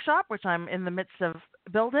workshop, which I'm in the midst of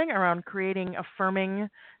building around creating affirming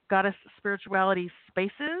goddess spirituality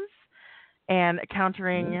spaces and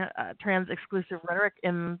countering trans-exclusive rhetoric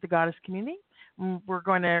in the goddess community. We're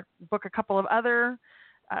going to book a couple of other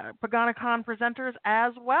PaganaCon presenters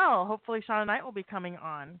as well. Hopefully Shauna Knight will be coming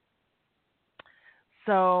on.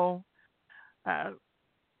 So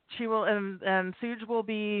she will, and Suj will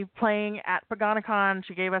be playing at PaganaCon.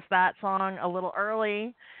 She gave us that song a little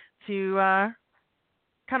early to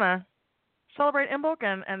kind of celebrate Imbolc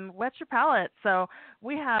and wet your palate. So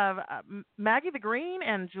we have Maggie the Green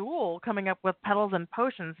and Jewel coming up with Petals and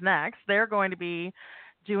Potions next. They're going to be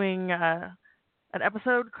doing an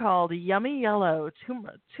episode called YummyYellow,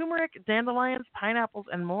 turmeric, dandelions, pineapples,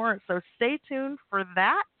 and more. So stay tuned for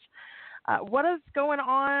that. What is going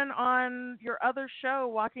on your other show,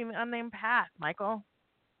 Walking the Unnamed Path, Michael?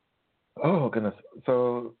 Oh, goodness.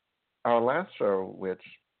 So our last show, which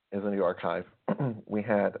is in the archive, we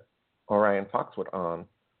had Orion Foxwood on,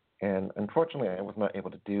 and unfortunately I was not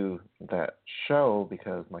able to do that show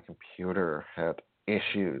because my computer had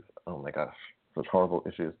issues. Oh my gosh, such horrible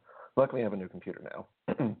issues. Luckily I have a new computer now.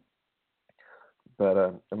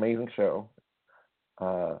 but amazing show.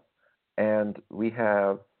 And we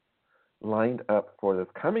have lined up for this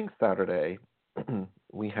coming Saturday.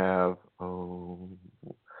 We have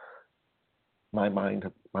my mind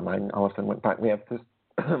all of a sudden went back. We have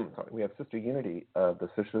we have Sister Unity of the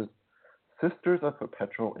Sisters of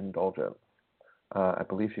Perpetual Indulgence. I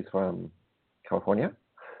believe she's from California.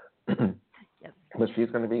 Yes. But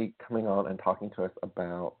she's going to be coming on and talking to us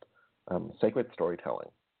about sacred storytelling,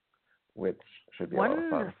 which should be a lot of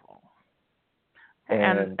fun. Wonderful.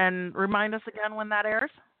 And remind us again when that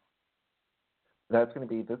airs. That's going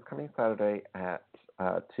to be this coming Saturday at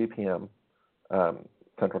 2 p.m.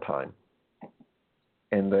 Central Time.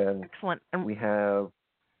 And then Excellent. we have,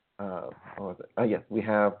 we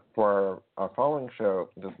have for our following show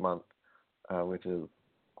this month, which is,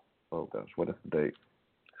 what is the date?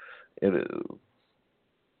 It is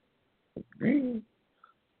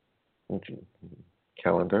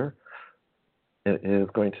calendar. It is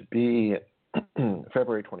going to be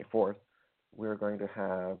February 24th. We're going to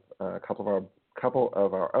have a couple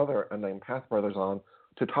of our other unnamed Path brothers on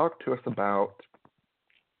to talk to us about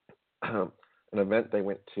an event they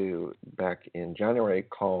went to back in January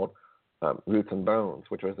called Roots and Bones,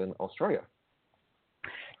 which was in Australia.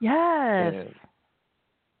 Yes. And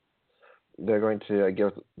they're going to give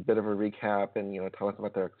us a bit of a recap and tell us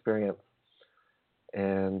about their experience.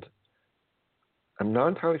 And I'm not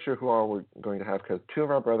entirely sure who all we're going to have because two of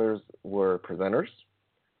our brothers were presenters,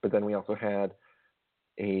 but then we also had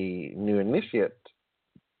a new initiate,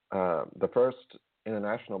 the first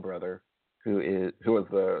international brother who was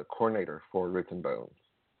the coordinator for Roots and Bones.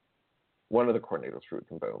 One of the coordinators for Roots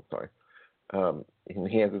and Bones, sorry. And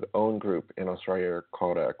he has his own group in Australia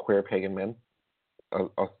called Queer Pagan Men.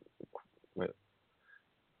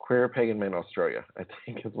 Queer Pagan Men Australia, I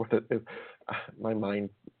think is what it is. My mind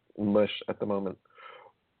mush at the moment.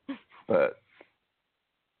 But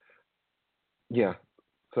yeah,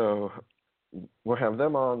 so we'll have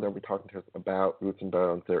them on. They'll be talking to us about Roots and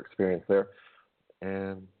Bones, their experience there.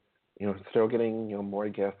 And, still getting, more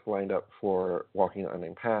guests lined up for Walking the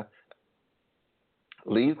Unnamed Path.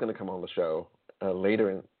 Lee's going to come on the show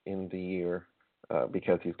later in the year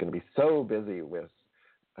because he's going to be so busy with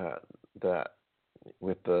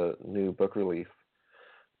the new book release.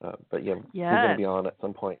 But yeah, he's going to be on at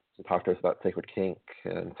some point to talk to us about sacred kink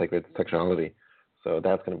and sacred sexuality. So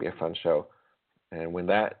that's going to be a fun show. And when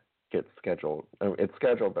that gets scheduled, it's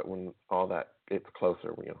scheduled, but when all that gets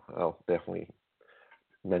closer, I'll definitely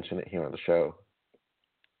mention it here on the show.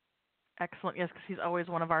 Excellent. Yes, because he's always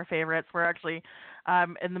one of our favorites. We're actually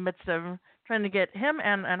in the midst of trying to get him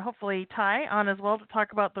and hopefully Ty on as well to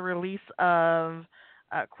talk about the release of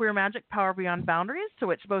Queer Magic, Power Beyond Boundaries, to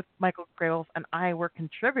which both Michael Graves and I were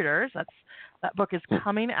contributors. That book is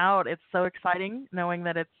coming out. It's so exciting knowing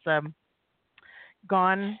that it's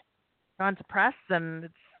gone to press, and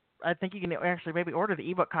I think you can actually maybe order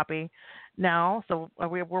the ebook copy now. So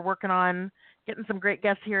we're working on getting some great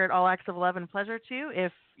guests here at All Acts of Love and Pleasure too.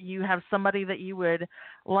 If you have somebody that you would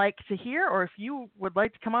like to hear, or if you would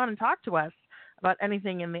like to come on and talk to us about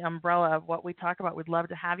anything in the umbrella of what we talk about, we'd love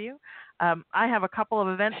to have you. I have a couple of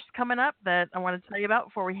events coming up that I want to tell you about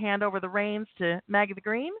before we hand over the reins to Maggie the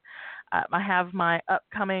Green. I have my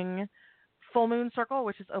upcoming Full Moon Circle,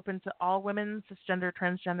 which is open to all women, cisgender,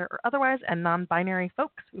 transgender, or otherwise, and non-binary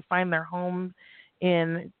folks who find their homes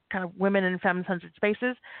in kind of women and femme-centered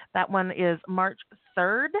spaces. That one is March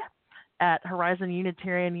 3rd at Horizon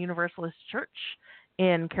Unitarian Universalist Church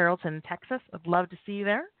in Carrollton, Texas. I'd love to see you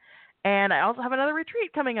there. And I also have another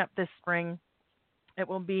retreat coming up this spring. It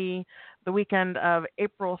will be the weekend of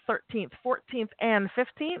April 13th, 14th, and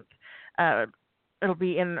 15th. It'll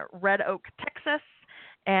be in Red Oak, Texas.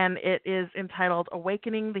 And it is entitled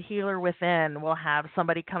 "Awakening the Healer Within." We'll have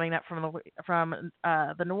somebody coming up from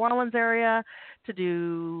the New Orleans area to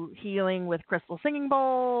do healing with crystal singing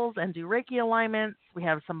bowls and do Reiki alignments. We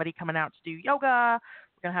have somebody coming out to do yoga.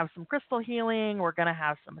 We're going to have some crystal healing. We're going to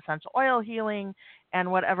have some essential oil healing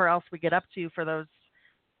and whatever else we get up to for those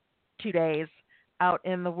 2 days out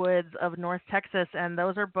in the woods of North Texas. And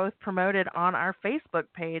those are both promoted on our Facebook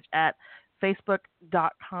page at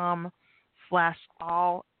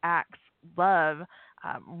facebook.com/allaxlove.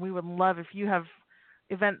 We would love if you have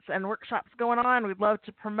events and workshops going on. We'd love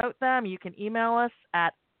to promote them. You can email us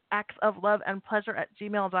at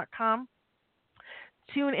actsofloveandpleasure@gmail.com.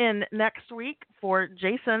 Tune in next week for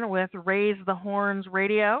Jason with Raise the Horns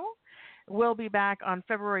Radio. We'll be back on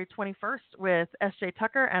February 21st with S.J.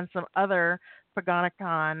 Tucker and some other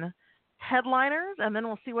Paganicon headliners, and then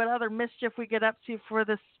we'll see what other mischief we get up to for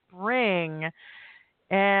the spring.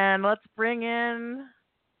 And let's bring in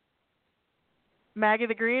Maggie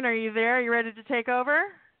the Green, are you there? Are you ready to take over?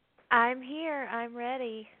 I'm here. I'm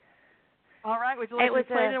ready. All right. Would you like to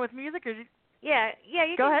play it in with music? Or Yeah,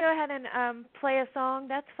 you go can ahead. go ahead and play a song.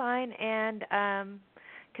 That's fine. And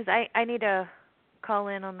because I need to call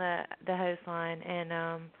in on the host line. And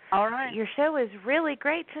all right. Your show was really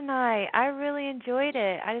great tonight. I really enjoyed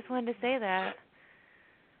it. I just wanted to say that.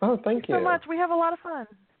 Oh, thank you so much. We have a lot of fun.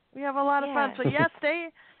 Yeah. So yes, stay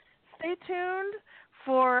tuned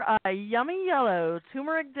for YummyYellow,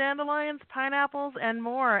 turmeric, dandelions, pineapples, and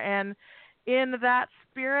more. And in that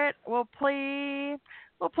spirit, we'll play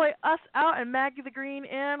us out and Maggie the Green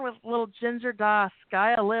in with little Ginger Doss.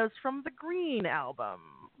 Gaia Lives from the Green album.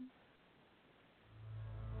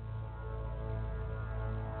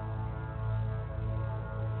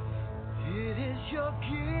 It is your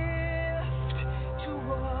gift to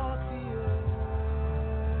walk the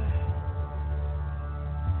earth.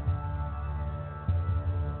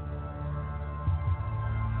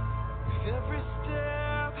 With every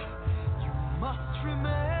step, you must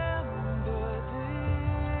remember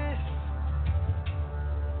this.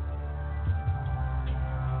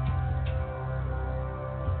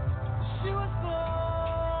 She was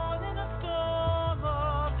born in a storm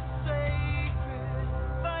of sacred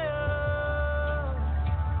fire.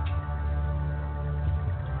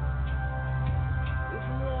 With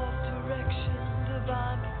love, direction,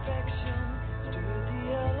 divine perfection, stir the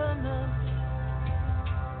elements.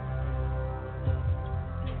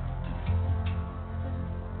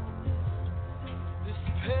 This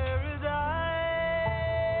paradise.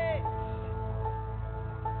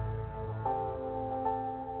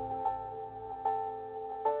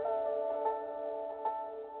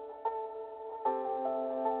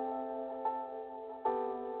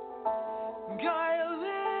 Gaia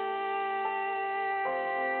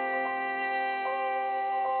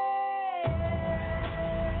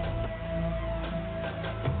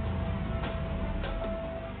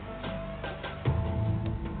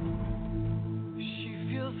She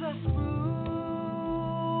feels us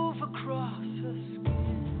move across her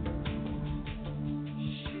skin.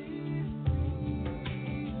 She's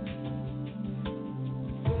free.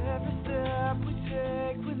 Every step we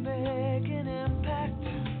take, we make an impact.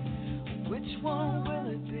 Which one will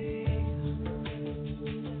it be?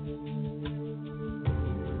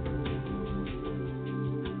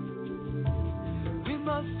 We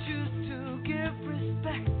must choose to give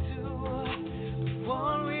respect to the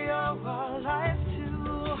one we owe our life to.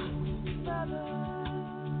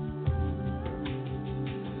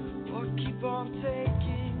 Or keep on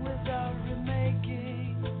taking without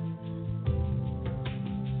remaking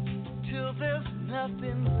till there's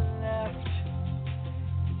nothing left.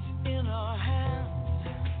 It's in our hands.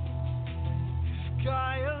 If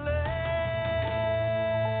Gaia lives.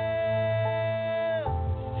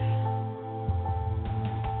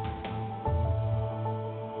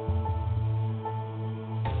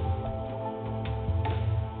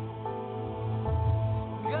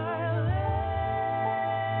 Gaia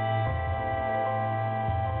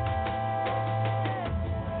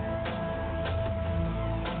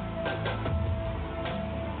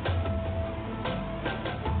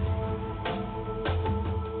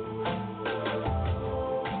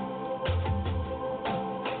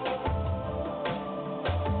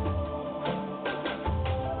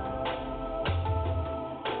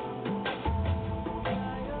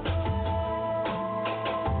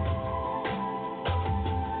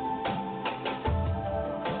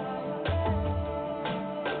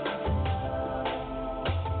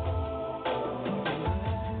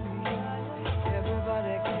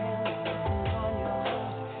Everybody can on your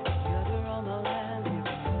heart, together on the land, give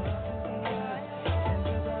love to the earth.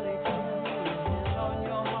 Everybody can hand on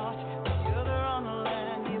your heart, together on the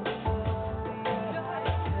land, give love to the earth.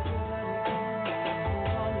 Everybody can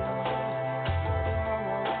hand on your heart, together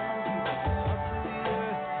on the land, give love to the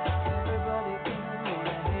earth. Everybody can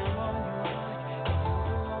hand on your heart,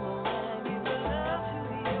 together on the land, give love to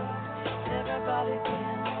the earth. Everybody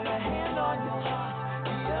can put a hand on your heart,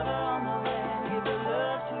 together on the land, give the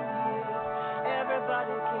love to the earth.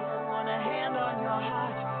 Everybody can want a hand on your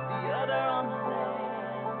heart, the other on the land.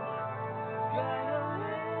 Gaia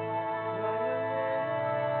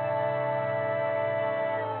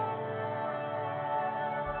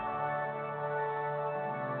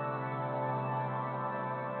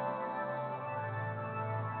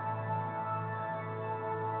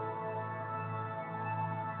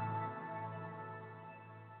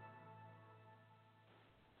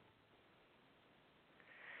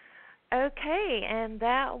Okay, and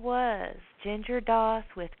that was Ginger Doss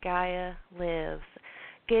with Gaia Lives.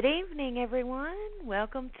 Good evening, everyone.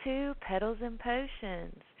 Welcome to Petals and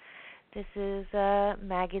Potions. This is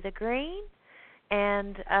Maggie the Green,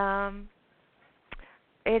 and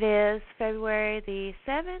it is February the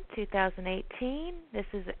 7th, 2018. This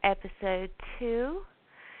is episode 2.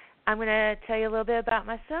 I'm going to tell you a little bit about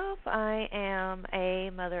myself. I am a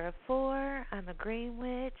mother of 4. I'm a green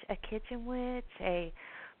witch, a kitchen witch, a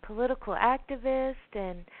political activist,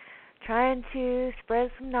 and trying to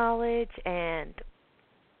spread some knowledge and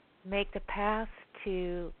make the path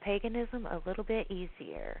to paganism a little bit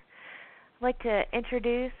easier. I'd like to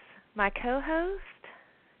introduce my co-host.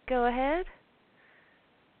 Go ahead.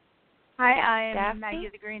 Hi, I am Daphne? Maggie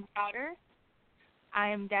the Green Powder. I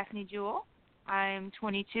am Daphne Jewel. I am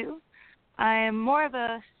 22. I am more of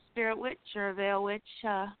a spirit witch or a veil witch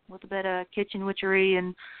with a bit of kitchen witchery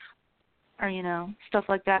and, stuff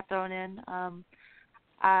like that thrown in.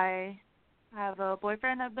 I have a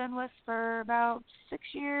boyfriend I've been with for about 6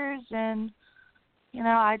 years, and,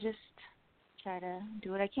 I just try to do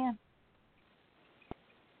what I can.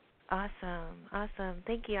 Awesome.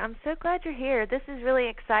 Thank you. I'm so glad you're here. This is really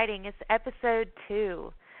exciting. It's episode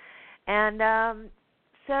 2. And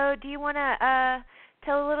so do you want to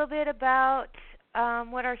tell a little bit about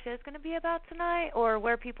what our show's going to be about tonight, or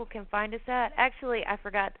where people can find us at? Actually, I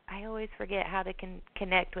forgot. I always forget how to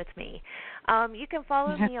connect with me. You can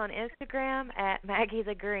follow me on Instagram at Maggie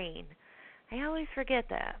the Green. I always forget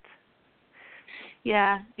that.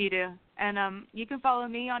 Yeah, you do. And you can follow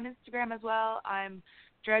me on Instagram as well. I'm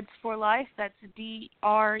Dreads for Life. That's DREADZ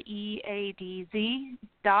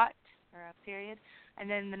dot, or a period, and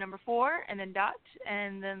then the number 4, and then dot,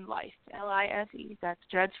 and then life, LIFE. That's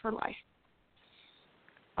Dreads for Life.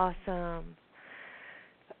 Awesome.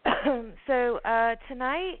 So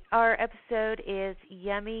tonight our episode is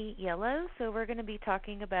YummyYellow. So we're going to be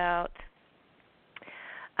talking about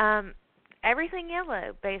everything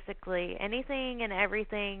yellow, basically. Anything and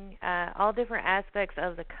everything, all different aspects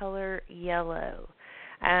of the color yellow.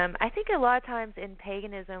 I think a lot of times in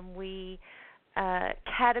paganism we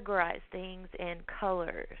categorize things in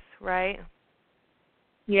colors, right?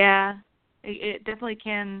 Yeah, it definitely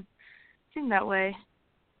can seem that way.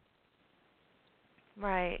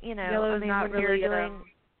 Right, Yellow is not when really you're doing...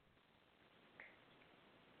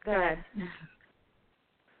 Go ahead.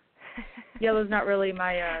 Yellow's not really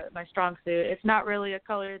my strong suit. It's not really a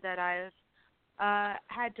color that I've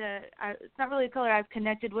it's not really a color I've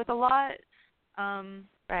connected with a lot.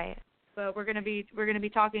 Right. But we're gonna be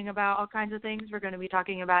talking about all kinds of things. We're gonna be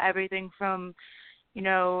talking about everything from,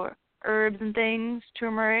 herbs and things,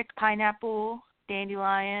 turmeric, pineapple,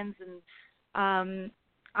 dandelions, and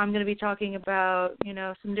I'm gonna be talking about,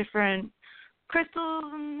 some different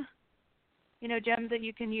crystals and, gems that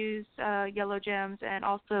you can use, yellow gems, and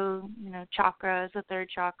also, chakras, the 3rd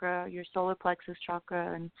chakra, your solar plexus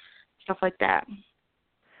chakra, and stuff like that.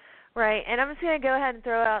 Right, and I'm just going to go ahead and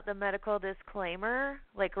throw out the medical disclaimer,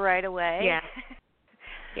 right away. Yeah.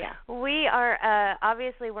 Yeah. We are,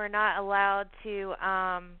 obviously, we're not allowed to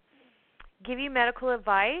give you medical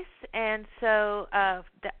advice, and so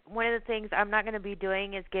one of the things I'm not going to be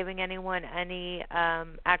doing is giving anyone any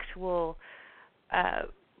actual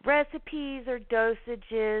recipes or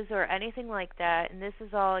dosages or anything like that, and this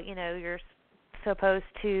is all, you're supposed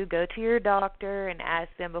to go to your doctor and ask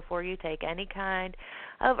them before you take any kind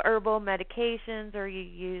of herbal medications or you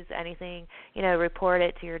use anything, report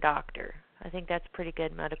it to your doctor. I think that's pretty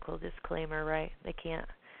good medical disclaimer, right? Nobody can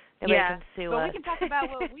sue us. But we can talk about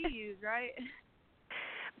what we use, right?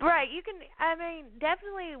 Right,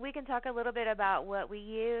 definitely we can talk a little bit about what we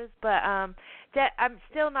use, but I'm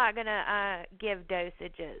still not going to give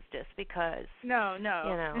dosages just because. No.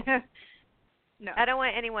 No. I don't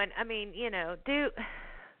want anyone,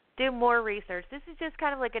 do more research. This is just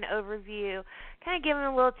kind of like an overview, kind of giving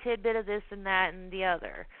a little tidbit of this and that and the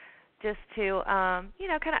other, just to, kind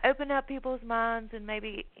of open up people's minds and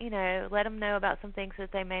maybe, let them know about some things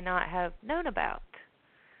that they may not have known about.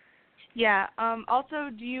 Yeah. Also,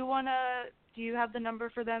 do you have the number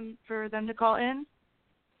for them to call in?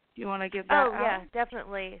 Do you want to give that out? Yeah,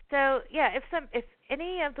 definitely. So, yeah, if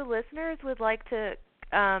any of the listeners would like to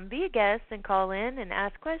be a guest and call in and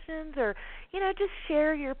ask questions, or just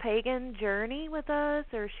share your pagan journey with us,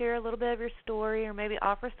 or share a little bit of your story, or maybe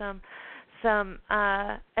offer some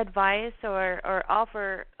advice, or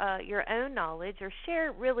offer your own knowledge, or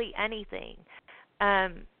share really anything.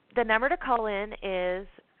 The number to call in is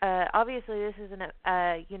obviously this is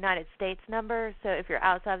a United States number, so if you're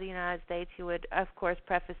outside the United States, you would of course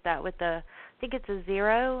preface that with I think it's a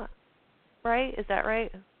 0, right? Is that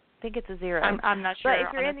right? I think it's a 0. I'm not sure. But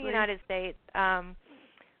if you're honestly. in the United States,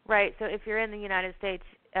 right? So if you're in the United States,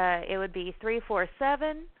 it would be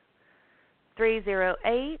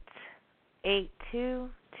 347-308-8222.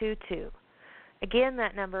 8222. Again,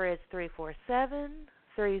 that number is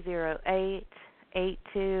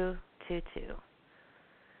 347-308-8222.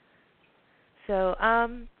 So, I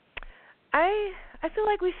feel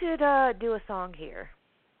like we should do a song here.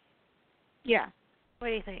 Yeah. What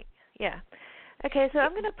do you think? Yeah. Okay, so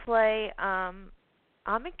I'm going to play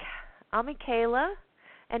Amikayla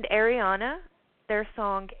and Ariana, their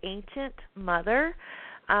song Ancient Mother.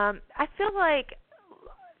 I feel like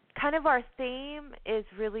kind of our theme is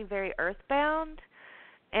really very earthbound,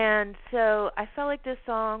 and so I felt like this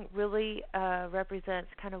song really represents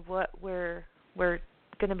kind of what we're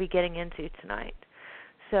going to be getting into tonight.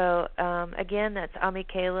 So, again, that's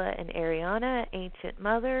Amikayla and Ariana, Ancient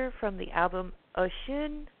Mother, from the album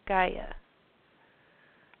Oshun Gaia.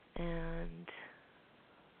 And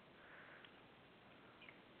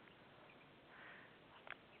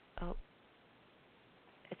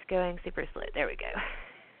it's going super slow. There we go.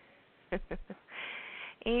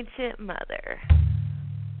 Ancient Mother.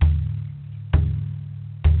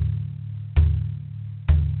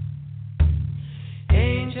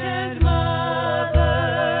 Ancient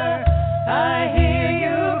Mother, I hear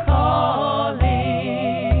you calling.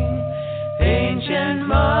 Ancient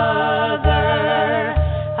Mother,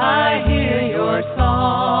 I hear your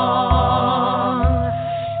song.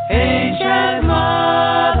 Ancient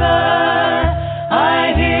Mother,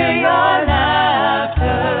 I hear your laughter.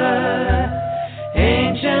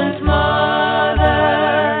 Ancient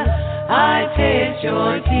Mother, I taste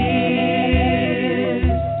your tears.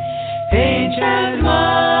 Ancient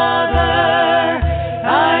Mother,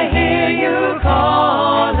 I hear you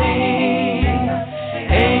calling.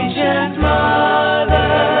 Ancient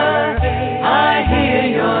Mother, I hear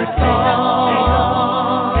your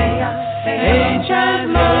song. Ancient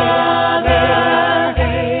Mother,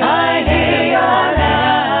 I hear your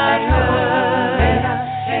laughter.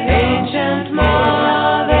 Ancient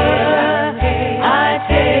Mother, I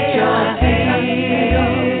take your tears.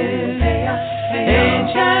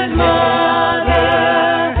 Ancient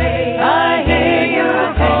Mother, I hear you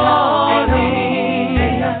calling.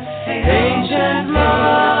 Ancient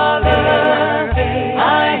Mother,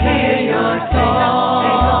 I hear your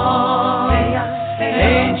song.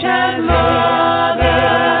 Ancient Mother,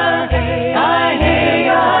 I hear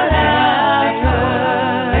your laughter.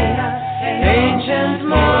 Ancient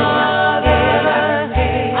Mother,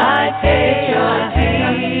 I take your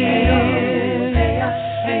tears.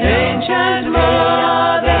 Ancient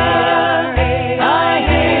Mother, I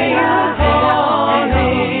hear you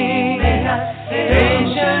calling.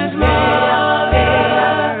 Ancient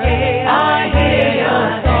Mother,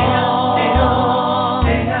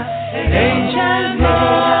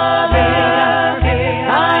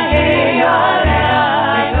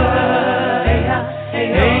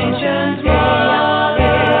 hear your song.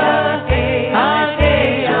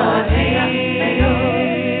 Ancient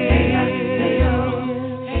Mother, I hear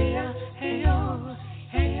your laughter.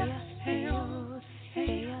 Ancient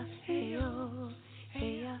Mother,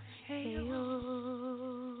 I take your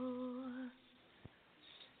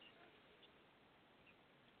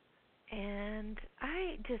And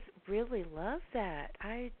I just really love that.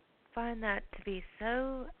 I find that to be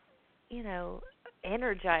so,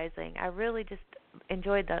 energizing. I really just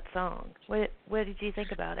enjoyed that song. What did you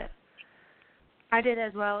think about it? I did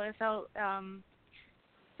as well. It felt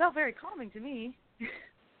very calming to me.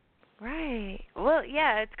 Right. Well,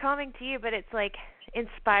 yeah, it's calming to you, but it's like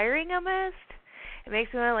inspiring almost. It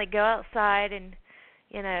makes me want to like go outside and,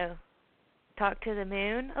 talk to the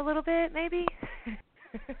moon a little bit, maybe.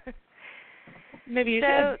 Maybe you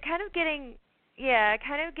So, should. kind of getting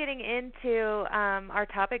into our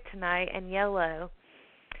topic tonight and yellow.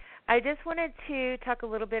 I just wanted to talk a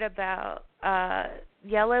little bit about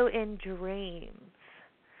yellow in dreams.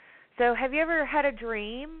 So, have you ever had a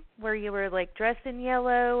dream where you were like dressed in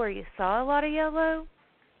yellow or you saw a lot of yellow?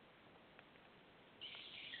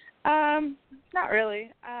 Not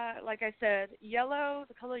really. Like I said, yellow,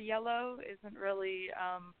 the color yellow isn't really,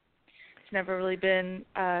 it's never really been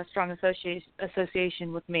a strong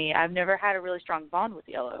association with me. I've never had a really strong bond with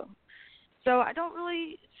yellow. So I don't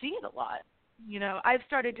really see it a lot. I've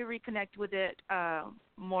started to reconnect with it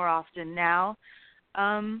more often now.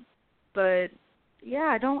 But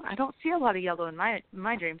yeah, I don't see a lot of yellow in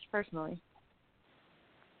my dreams personally.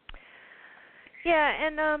 Yeah,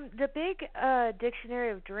 and the big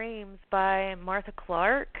Dictionary of Dreams by Martha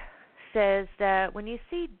Clark says that when you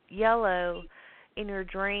see yellow in your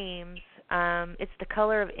dreams, it's the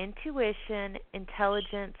color of intuition,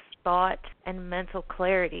 intelligence, thought, and mental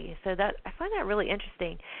clarity. So that I find that really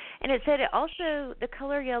interesting. And it said the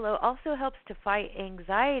color yellow also helps to fight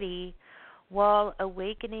anxiety while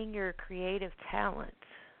awakening your creative talent.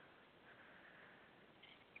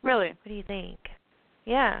 Really? What do you think?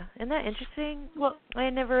 Yeah, isn't that interesting? Well, I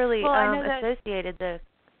never really I know that associated the.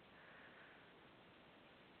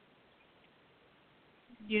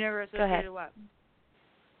 You never Go ahead. associated what?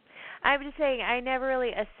 I'm just saying I never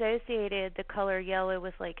really associated the color yellow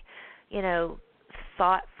with like, you know,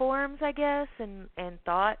 thought forms, I guess, and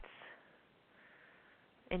thoughts,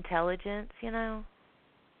 intelligence, you know.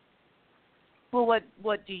 Well,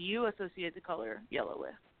 what do you associate the color yellow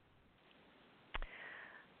with?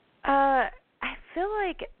 I feel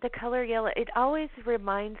like the color yellow, it always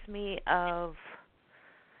reminds me of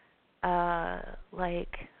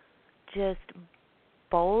like just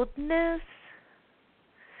boldness.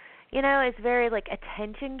 You know, it's very like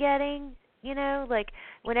attention getting, you know, like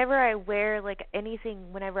whenever I wear anything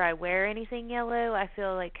yellow, I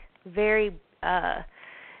feel like very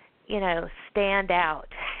you know, stand out.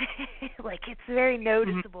 Like it's very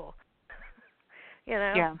noticeable. You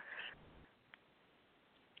know? Yeah.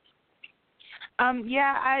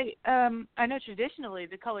 I know traditionally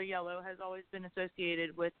the color yellow has always been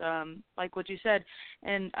associated with like what you said,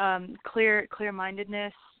 and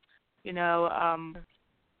clear-mindedness, you know,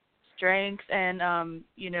 strength, and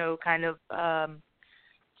you know, kind of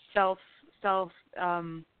self-esteem.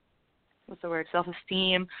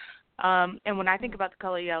 And when I think about the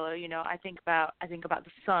color yellow, you know, I think about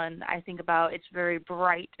the sun. I think about it's very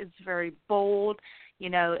bright, it's very bold. You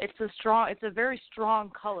know, it's a very strong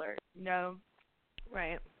color. You know.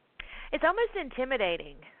 Right. It's almost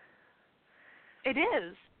intimidating. It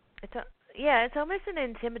is. It's almost an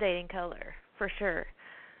intimidating color for sure.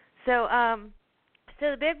 So,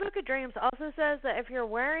 so the Big Book of Dreams also says that if you're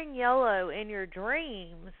wearing yellow in your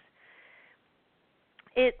dreams,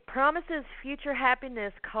 it promises future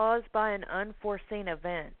happiness caused by an unforeseen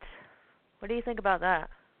event. What do you think about that?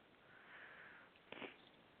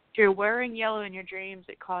 If you're wearing yellow in your dreams,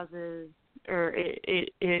 it causes, or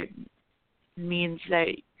it means that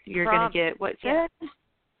you're going to get what? Yeah.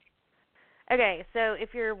 Okay, so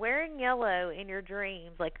if you're wearing yellow in your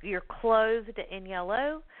dreams, like you're clothed in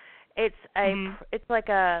yellow, it's it's like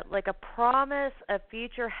a promise of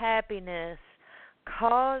future happiness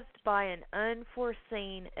caused by an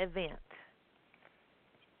unforeseen event.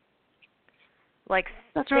 Like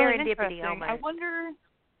that's really serendipity interesting. almost. I wonder.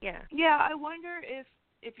 Yeah. Yeah, I wonder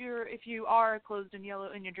if you are clothed in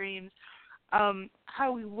yellow in your dreams.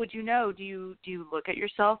 How would you know? Do you look at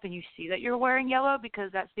yourself and you see that you're wearing yellow?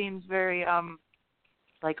 Because that seems very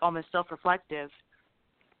like almost self-reflective.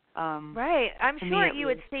 Right. I'm sure you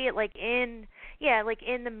would least. see it like in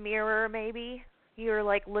the mirror maybe. You're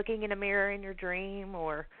like looking in a mirror in your dream,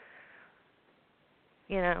 or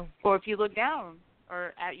you know. Or if you look down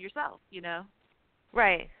or at yourself, you know.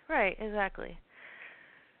 Right, exactly.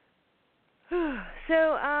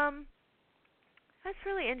 So, that's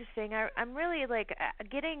really interesting. I'm really like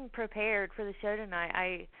getting prepared for the show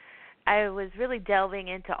tonight. I was really delving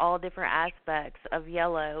into all different aspects of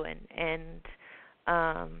yellow, and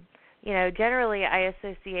you know, generally I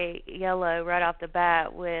associate yellow right off the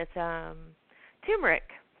bat with turmeric,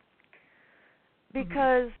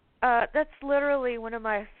 because that's literally one of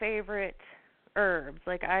my favorite herbs.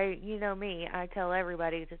 Like you know me, I tell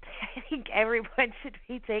everybody that I think everyone should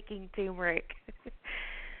be taking turmeric.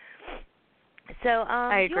 So,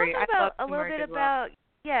 I agree. Do you want to talk I a little bit about?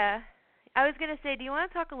 Yeah, I was gonna say, do you want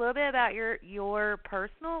to talk a little bit about your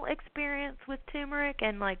personal experience with turmeric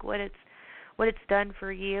and like what it's done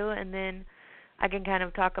for you, and then I can kind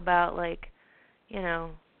of talk about like, you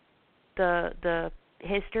know, the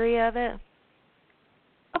history of it.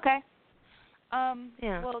 Okay.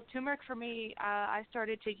 Yeah. Well, turmeric for me, I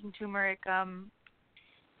started taking turmeric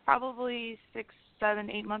probably 6, 7,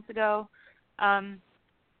 8 months ago.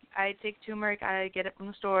 I take turmeric. I get it from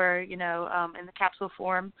the store, you know, in the capsule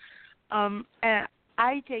form. And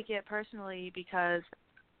I take it personally because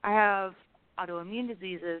I have autoimmune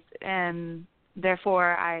diseases, and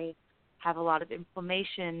therefore I have a lot of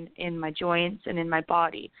inflammation in my joints and in my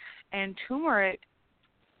body. And turmeric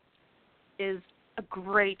is a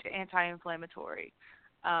great anti-inflammatory.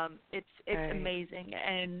 It's right. Amazing.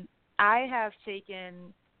 And I have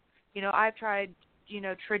taken, you know, I've tried, you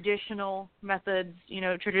know, traditional methods, you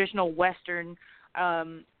know, traditional Western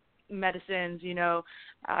medicines, you know.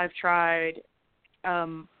 I've tried a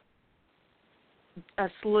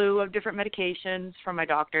slew of different medications from my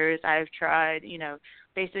doctors. I've tried, you know,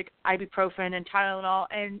 basic ibuprofen and Tylenol,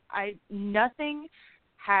 and nothing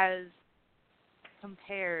has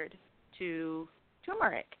compared to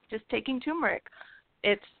turmeric. Just taking turmeric,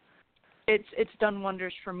 it's done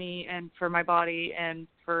wonders for me and for my body and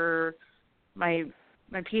for my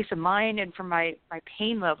peace of mind and for my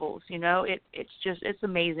pain levels. You know, it's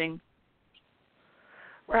amazing.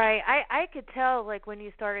 Right. I could tell, like, when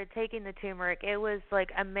you started taking the turmeric, it was,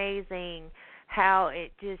 like, amazing how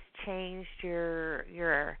it just changed your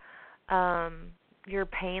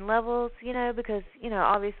pain levels, you know, because, you know,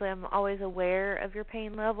 obviously I'm always aware of your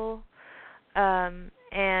pain level. And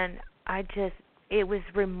it was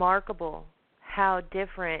remarkable how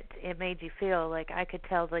different it made you feel. Like, I could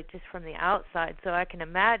tell, like, just from the outside, so I can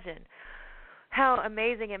imagine how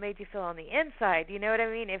amazing it made you feel on the inside. You know what I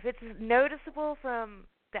mean? If it's noticeable from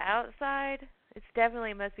the outside, it's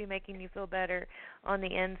definitely must be making you feel better on the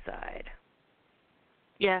inside.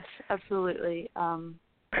 Yes, absolutely.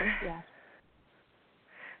 Yeah.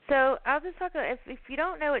 So I'll just talk about, if you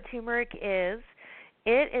don't know what turmeric is,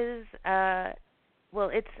 it is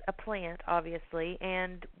it's a plant, obviously,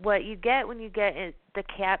 and what you get when you get it,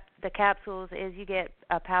 the capsules is you get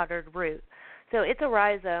a powdered root. So it's a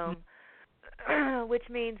rhizome, which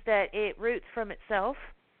means that it roots from itself,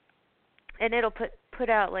 and it'll put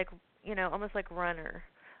out, like, you know, almost like runner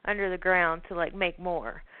under the ground to, like, make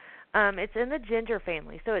more. It's in the ginger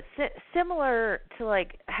family, so it's similar to,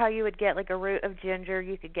 like, how you would get, like, a root of ginger.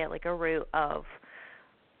 You could get, like, a root of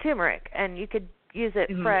turmeric, and you could use it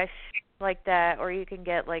fresh like that, or you can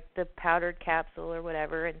get, like, the powdered capsule or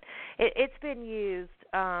whatever. And it's been used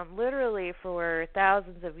literally for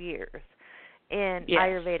thousands of years in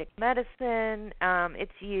Ayurvedic medicine.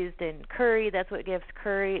 It's used in curry. That's what gives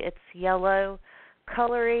curry its yellow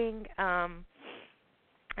coloring.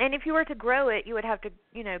 And if you were to grow it, you would have to,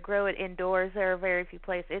 you know, grow it indoors. There are very few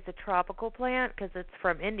places. It's a tropical plant because it's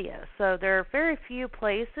from India. So there are very few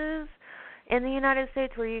places in the United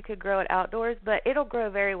States where you could grow it outdoors, but it'll grow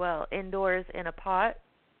very well indoors in a pot.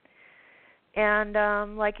 And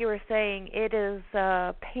like you were saying, it is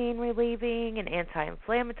pain relieving and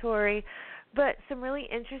anti-inflammatory. But some really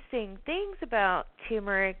interesting things about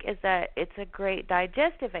turmeric is that it's a great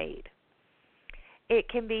digestive aid. It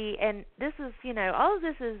can be, and this is, you know, all of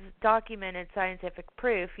this is documented scientific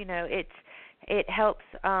proof. You know, it helps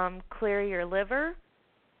clear your liver.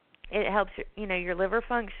 It helps your liver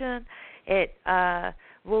function. It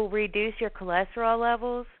will reduce your cholesterol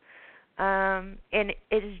levels, and it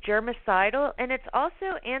is germicidal, and it's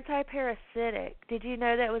also antiparasitic. Did you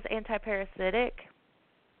know that it was antiparasitic?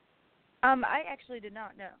 I actually did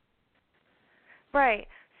not know. Right.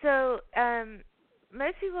 So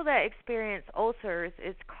most people that experience ulcers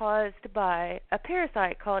is caused by a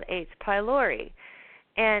parasite called H. pylori,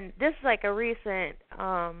 and this is like a recent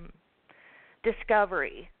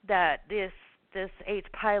discovery that this H.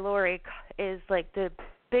 pylori is like the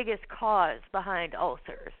biggest cause behind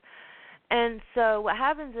ulcers. And so what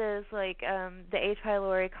happens is, like, the H.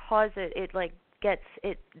 pylori causes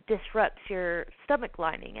it disrupts your stomach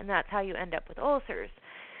lining, and that's how you end up with ulcers.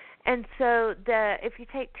 And so if you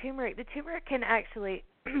take turmeric, the turmeric can actually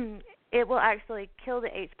it will actually kill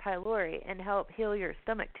the H. pylori and help heal your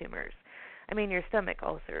stomach ulcers.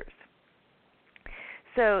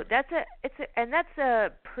 So that's a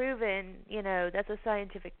proven, you know, that's a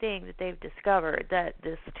scientific thing that they've discovered, that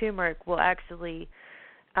this turmeric will actually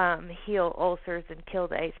heal ulcers and kill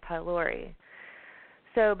the H. pylori.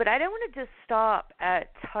 So, but I don't want to just stop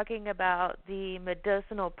at talking about the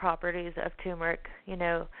medicinal properties of turmeric. You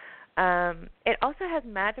know, it also has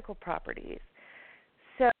magical properties.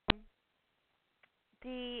 So,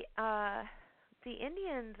 the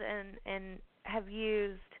Indians and have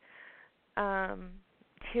used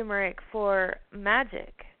turmeric for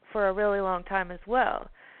magic for a really long time as well.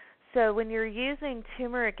 So when you're using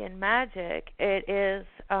turmeric in magic, it is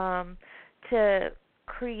to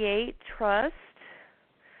create trust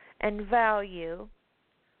and value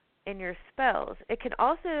in your spells. It can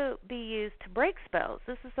also be used to break spells.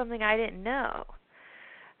 This is something I didn't know.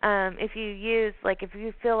 If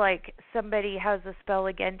you feel like somebody has a spell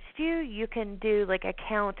against you, you can do like a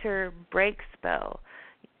counter break spell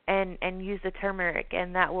and use the turmeric,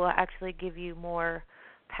 and that will actually give you more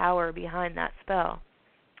power behind that spell.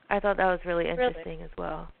 I thought that was really interesting as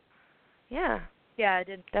well. Yeah. Yeah, I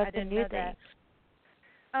didn't know thing. that.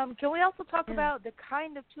 Can we also talk about the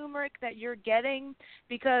kind of turmeric that you're getting?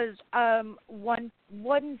 Because one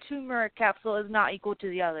turmeric capsule is not equal to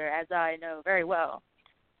the other, as I know very well.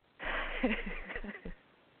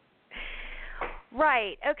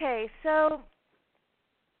 Right. Okay. So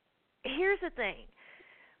here's the thing: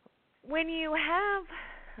 when you have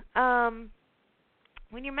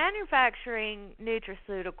when you're manufacturing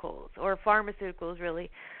nutraceuticals or pharmaceuticals,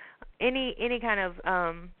 really, any kind of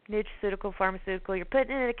nutraceutical, pharmaceutical, you're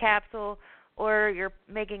putting it in a capsule or you're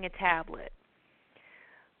making a tablet.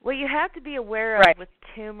 What you have to be aware of with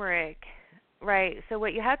turmeric, right? So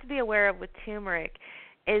what you have to be aware of with turmeric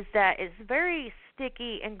is that it's very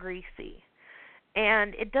sticky and greasy.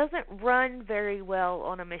 and it doesn't run very well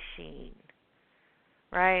on a machine,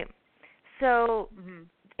 right? So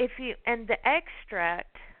and the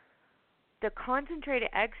extract, the concentrated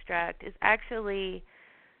extract is actually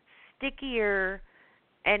stickier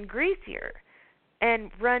and greasier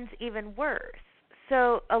and runs even worse.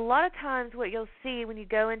 So a lot of times what you'll see when you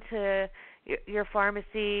go into your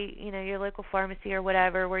pharmacy, your local pharmacy or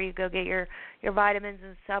whatever, where you go get your vitamins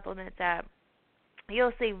and supplements at,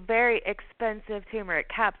 you'll see very expensive turmeric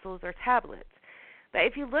capsules or tablets. But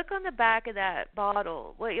if you look on the back of that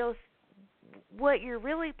bottle, what you're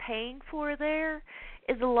really paying for there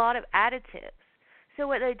is a lot of additives. So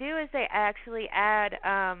what they do is they actually add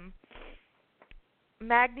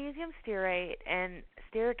magnesium stearate and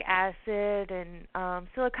stearic acid and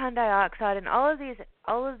silicon dioxide and all of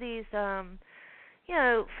these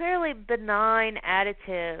fairly benign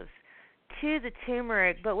additives to the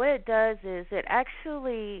turmeric. But what it does is it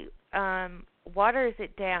actually waters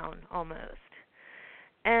it down almost.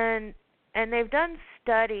 And they've done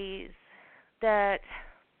studies that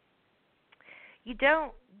you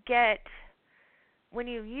don't get, when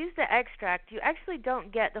you use the extract, you actually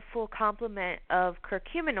don't get the full complement of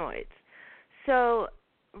curcuminoids. So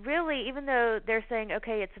really, even though they're saying,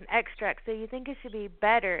 okay, it's an extract, so you think it should be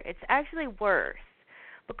better, it's actually worse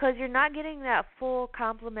because you're not getting that full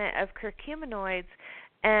complement of curcuminoids,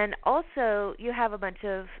 and also you have a bunch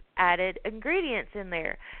of added ingredients in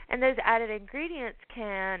there. And those added ingredients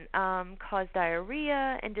can cause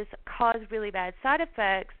diarrhea and just cause really bad side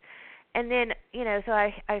effects. And then, so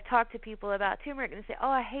I talk to people about turmeric and they say, oh,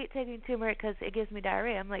 I hate taking turmeric because it gives me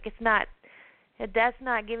diarrhea. I'm like, that's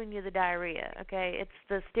not giving you the diarrhea, okay? It's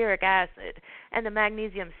the stearic acid and the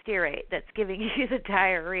magnesium stearate that's giving you the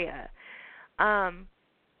diarrhea.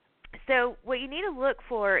 So what you need to look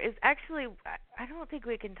for is actually, I don't think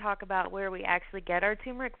we can talk about where we actually get our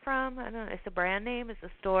turmeric from. I don't know, it's a brand name, it's a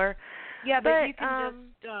store. Yeah, but you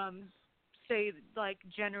can just say, like,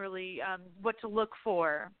 generally what to look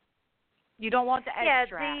for. You don't want the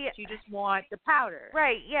extract. You just want the powder.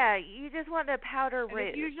 Right, yeah. You just want the powder root.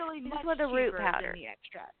 It's usually much cheaper than the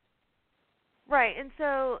extract. Right, and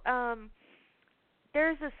so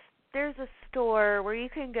there's a store where you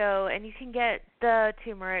can go and you can get the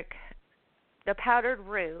turmeric, the powdered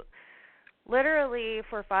root, literally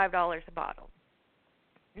for $5 a bottle.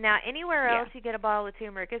 Now, anywhere else you get a bottle of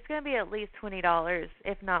turmeric, it's going to be at least $20,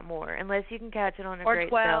 if not more, unless you can catch it on a great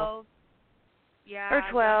sale. Yeah, or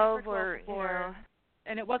 12, or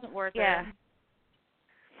and it wasn't worth it.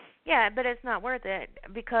 Yeah, but it's not worth it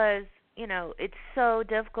because it's so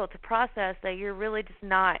difficult to process that you're really just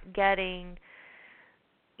not getting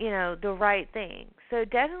the right thing. So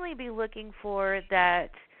definitely be looking for that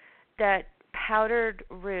powdered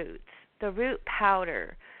root, the root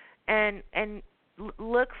powder, and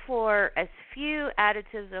look for as few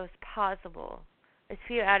additives as possible.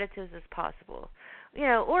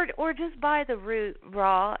 Or just buy the root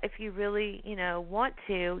raw if you really, want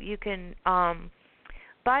to. You can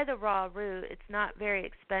buy the raw root. It's not very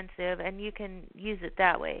expensive, and you can use it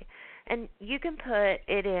that way. And you can put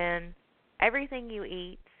it in everything you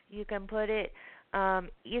eat. You can put it,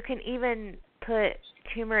 you can even put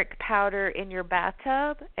turmeric powder in your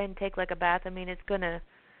bathtub and take like a bath. I mean, it's going to,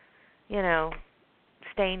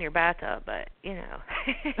 stain your bathtub, but,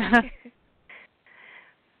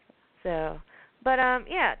 So... But,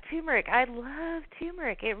 turmeric. I love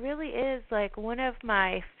turmeric. It really is, like, one of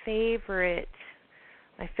my favorite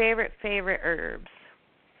herbs.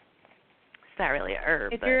 It's not really a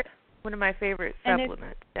herb, but one of my favorite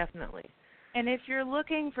supplements, definitely. And if you're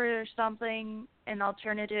looking for something, an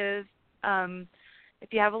alternative, if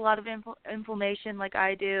you have a lot of inflammation like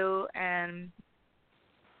I do, and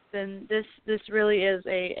then this really is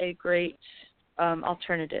a great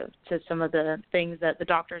alternative to some of the things that the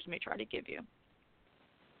doctors may try to give you.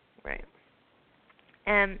 Right.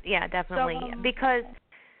 And yeah, definitely, because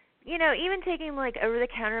even taking like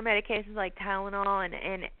over-the-counter medications like Tylenol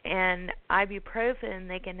and ibuprofen,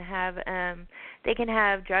 they can have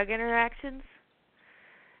drug interactions,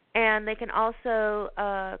 and they can also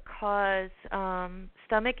cause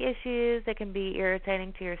stomach issues. They can be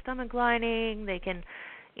irritating to your stomach lining. They can,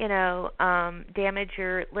 damage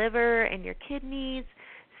your liver and your kidneys.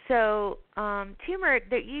 So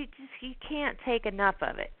turmeric, you can't take enough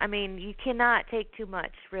of it. I mean, you cannot take too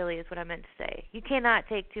much, really, is what I meant to say. You cannot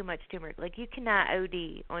take too much turmeric. Like, you cannot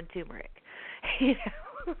OD on turmeric.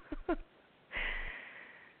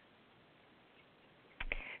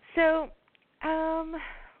 So,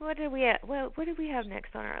 what do we have? Well, what do we have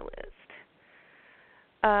next on our list?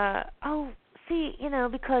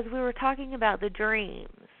 Because we were talking about the dreams,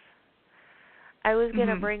 I was going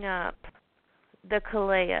to bring up the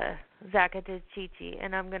Kalea Zakatachichi,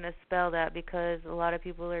 and I'm going to spell that because a lot of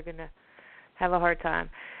people are going to have a hard time.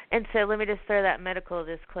 And so let me just throw that medical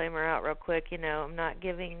disclaimer out real quick. You know, I'm not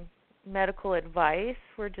giving medical advice.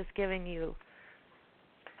 We're just giving you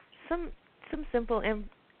some simple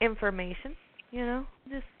information, you know,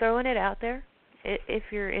 just throwing it out there if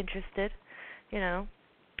you're interested, you know.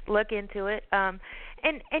 Look into it. And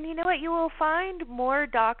you know what? You will find more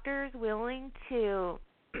doctors willing to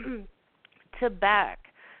to back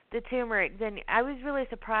the turmeric than I was really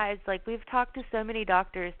surprised. Like, we've talked to so many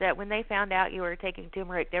doctors that when they found out you were taking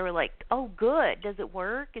turmeric, they were like, "Oh, good. Does it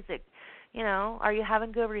work? Is it, you know, are you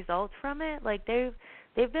having good results from it?" Like, they've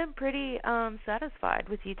been pretty satisfied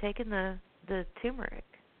with you taking the turmeric.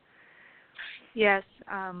 Yes,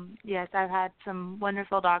 yes, I've had some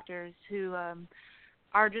wonderful doctors who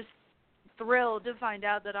are just thrilled to find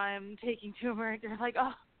out that I am taking turmeric. They're like,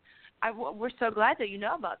 "Oh, we're so glad that you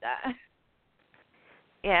know about that."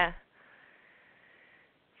 Yeah.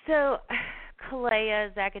 So,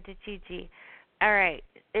 Kalea Zakatachichi. All right,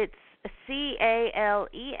 it's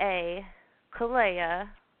Calea, Kalea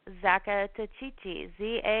Zakatachichi,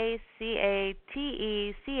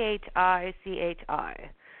 Zacatecichi.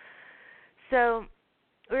 So,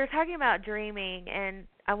 we were talking about dreaming, and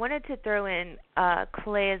I wanted to throw in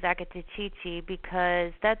Kalea Zakatachichi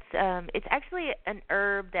because that's it's actually an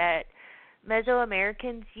herb that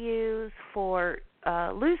Mesoamericans use for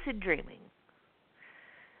lucid dreaming.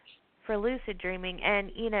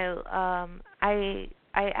 And you know, I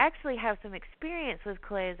actually have some experience with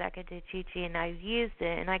Kalea Zakatachichi, and I've used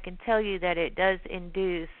it, and I can tell you that it does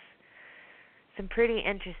induce some pretty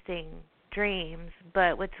interesting dreams.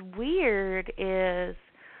 But what's weird is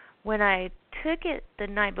when I took it the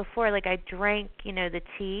night before, like I drank, you know, the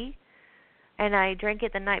tea, and I drank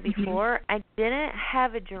it the night before, I didn't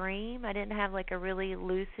have a dream. I didn't have like a really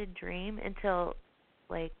lucid dream until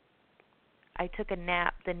like I took a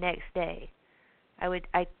nap the next day.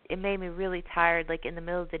 It made me really tired, like in the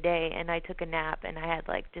middle of the day, and I took a nap, and I had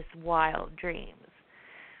like just wild dreams.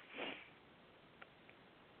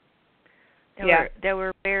 They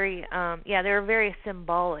were very they were very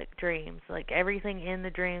symbolic dreams. Like everything in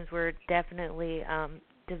the dreams were definitely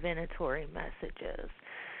divinatory messages.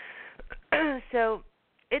 So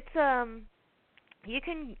it's you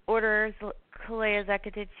can order Kalea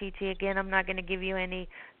Zakatachichi. Again, I'm not going to give you any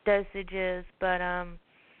dosages, but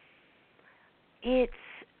it's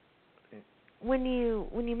when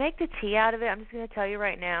you make the tea out of it, I'm just going to tell you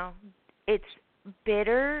right now, it's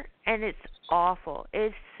bitter and it's awful.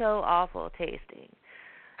 It's so awful tasting.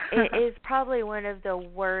 It is probably one of the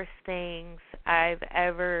worst things I've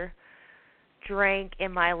ever drank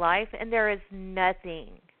in my life, and there is nothing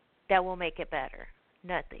that will make it better.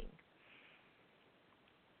 Nothing.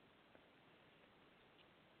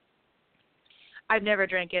 I've never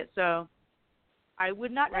drank it, so I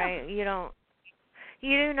would not know. Right, you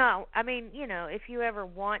do not. I mean, you know, if you ever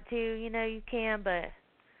want to, you know, you can, but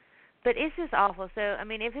it's just awful. So, I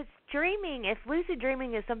mean, if lucid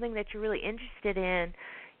dreaming is something that you're really interested in,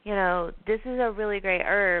 you know, this is a really great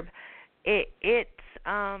herb. It's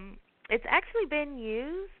actually been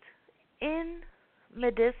used in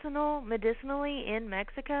medicinally in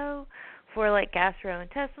Mexico for like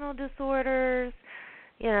gastrointestinal disorders.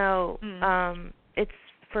 You know, it's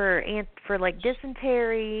for like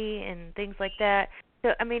dysentery and things like that.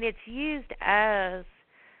 So, I mean, it's used as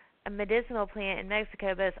a medicinal plant in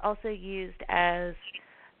Mexico, but it's also used as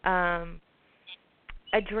a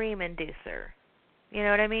dream inducer. You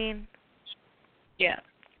know what I mean? Yeah.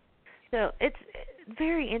 So it's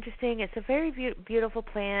very interesting. It's a very beautiful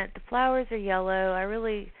plant. The flowers are yellow. I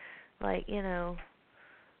really like, you know,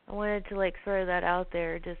 I wanted to like throw that out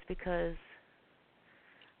there just because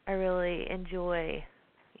I really enjoy,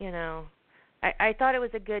 you know, I thought it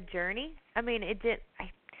was a good journey. I mean,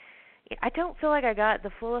 I don't feel like I got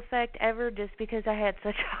the full effect ever just because I had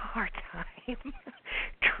such a hard time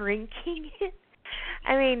drinking it.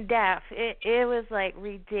 I mean, it was like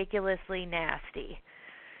ridiculously nasty.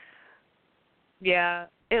 Yeah.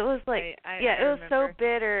 It was like, it was so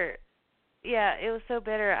bitter. Yeah, it was so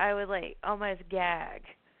bitter I would like almost gag.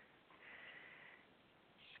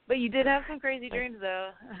 But you did have some crazy dreams,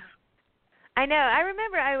 though. I know. I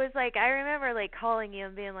remember calling you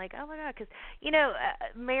and being like, "Oh my God," because you know,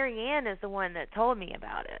 Marianne is the one that told me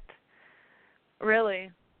about it.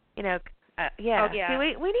 Really? You know, yeah. Oh, yeah. See,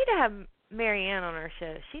 we need to have Marianne on our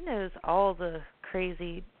show. She knows all the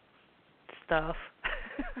crazy stuff.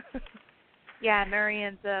 Yeah,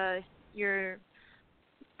 Marianne's your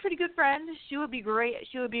pretty good friend. She would be great.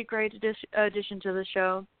 She would be a great addition to the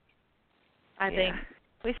show, I think.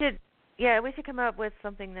 We should Yeah, we should come up with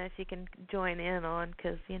something that she can join in on,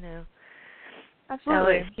 because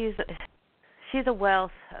Absolutely. She's a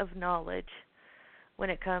wealth of knowledge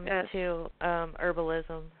when it comes Yes. to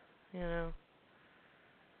herbalism.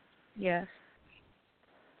 Yes.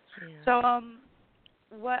 Yeah. So,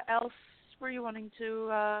 what else were you wanting to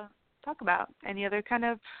talk about? Any other kind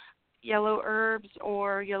of yellow herbs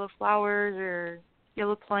or yellow flowers or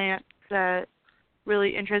yellow plants that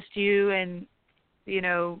really interest you and,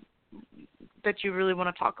 that you really want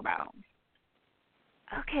to talk about?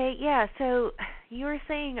 Okay, yeah, so you were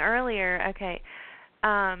saying earlier,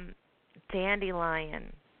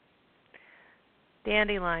 dandelion.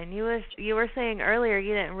 Dandelion. You were saying earlier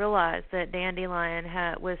you didn't realize that dandelion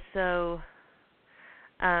was so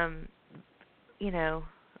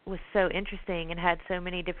was so interesting and had so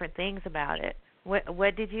many different things about it.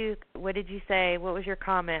 What did you say? What was your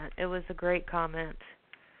comment? It was a great comment.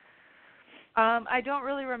 I don't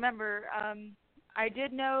really remember. I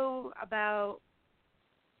did know about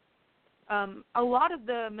a lot of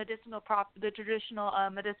the traditional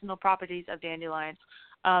medicinal properties of dandelions.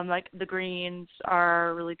 Like the greens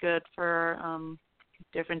are really good for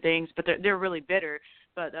different things, but they're really bitter.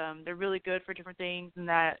 But they're really good for different things, and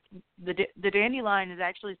that the dandelion is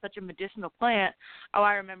actually such a medicinal plant. Oh,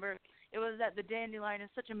 I remember. It was that the dandelion is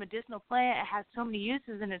such a medicinal plant. It has so many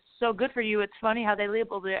uses, and it's so good for you. It's funny how they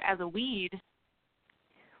labeled it as a weed.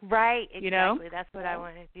 Right, exactly. That's what I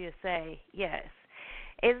wanted you to say. Yes.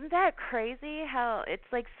 Isn't that crazy how it's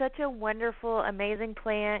like such a wonderful, amazing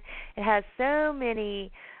plant? It has so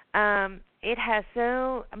many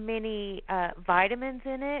vitamins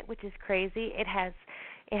in it, which is crazy. It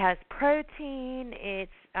has protein.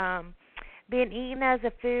 It's been eaten as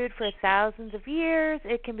a food for thousands of years.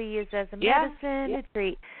 It can be used as a medicine to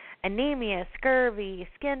treat anemia, scurvy,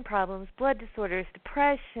 skin problems, blood disorders,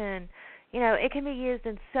 depression. It can be used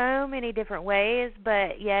in so many different ways,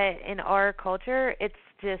 but yet in our culture, it's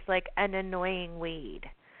just like an annoying weed.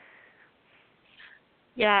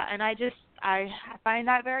 Yeah, and I find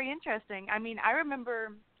that very interesting. I mean, I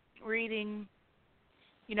remember reading,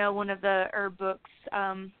 one of the herb books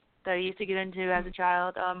that I used to get into as a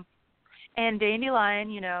child, and dandelion,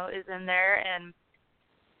 is in there, and,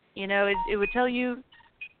 it would tell you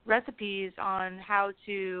recipes on how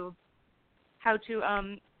to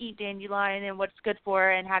eat dandelion and what it's good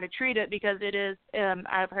for and how to treat it, because it is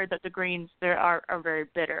I've heard that the greens there are very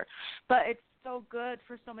bitter, but it's so good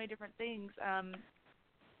for so many different things.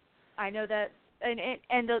 I know that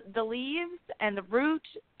and the leaves and the root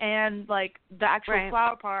and like the actual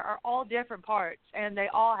flower part are all different parts, and they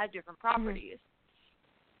all have different properties.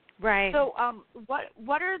 Right. So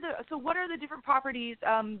what are the different properties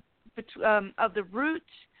of the root,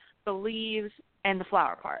 the leaves, and the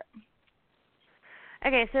flower part?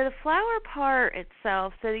 Okay, so the flower part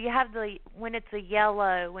itself, so you have when it's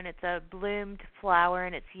a bloomed flower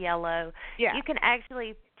and it's yellow, you can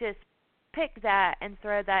actually just pick that and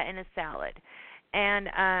throw that in a salad. And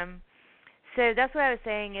so that's what I was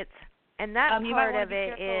saying. And that part of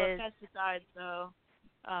it is pesticides, though.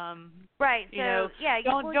 Right. So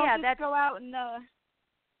don't just go out and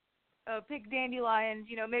pick dandelions.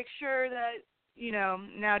 Make sure that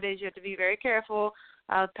nowadays you have to be very careful.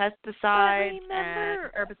 Pesticides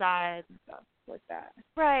and herbicides and stuff like that.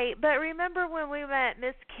 Right, but remember when we met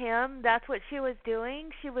Miss Kim, that's what she was doing?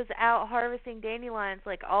 She was out harvesting dandelions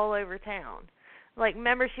like all over town. Like,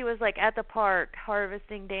 remember she was like at the park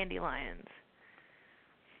harvesting dandelions.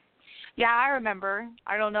 Yeah, I remember.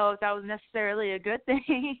 I don't know if that was necessarily a good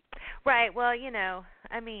thing. Right, well,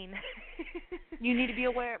 I mean. You need to be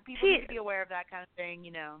aware, people need to be aware of that kind of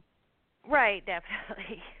thing, Right,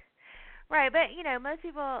 definitely. Right, but, most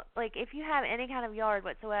people, like, if you have any kind of yard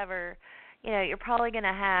whatsoever, you're probably going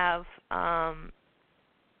to have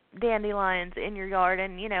dandelions in your yard.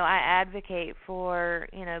 And, I advocate for,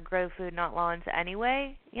 grow food, not lawns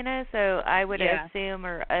anyway, so I would assume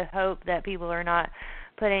or I hope that people are not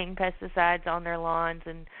putting pesticides on their lawns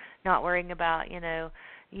and not worrying about,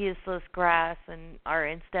 useless grass, and are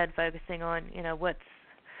instead focusing on,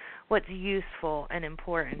 what's useful and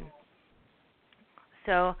important.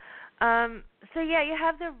 So, you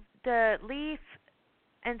have the leaf,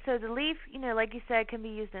 and so the leaf, like you said, can be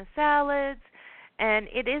used in salads, and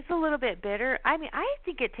it is a little bit bitter. I mean, I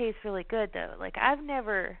think it tastes really good, though. Like, I've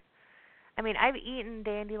eaten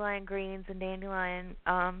dandelion greens and dandelion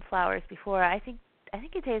flowers before. I think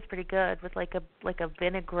it tastes pretty good with like a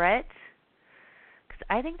vinaigrette, because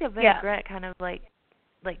I think the vinaigrette kind of like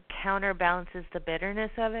counterbalances the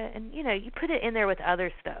bitterness of it, and you put it in there with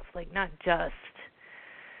other stuff, like not just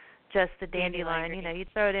the dandelion. You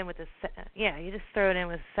throw it in with you just throw it in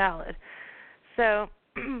with a salad. So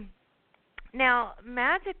Now,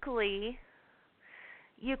 magically,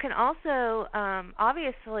 you can also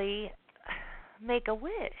obviously make a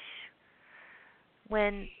wish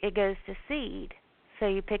when it goes to seed. So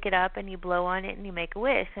you pick it up and you blow on it and you make a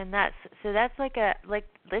wish, and that's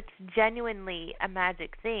it's genuinely a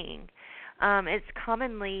magic thing. It's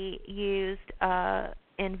commonly used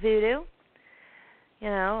in voodoo. You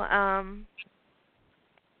know,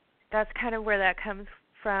 that's kind of where that comes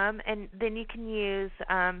from. And then you can use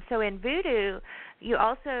so in voodoo, you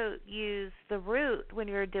also use the root when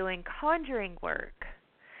you're doing conjuring work,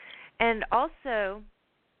 and also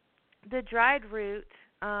the dried root.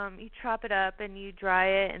 You chop it up and you dry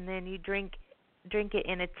it, and then you drink it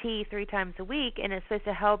in a tea 3 times a week, and it's supposed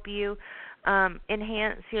to help you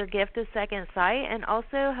enhance your gift of second sight and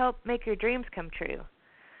also help make your dreams come true.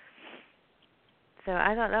 So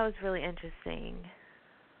I thought that was really interesting.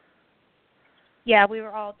 Yeah, we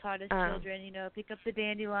were all taught as children, you know, pick up the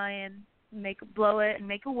dandelion, blow it, and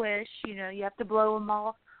make a wish. You know, you have to blow them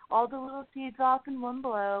all the little seeds off in one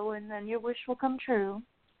blow, and then your wish will come true.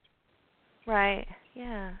 Right,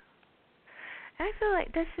 yeah. I feel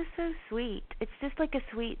like that's just so sweet. It's just like a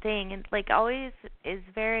sweet thing, and like always is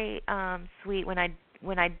very sweet when I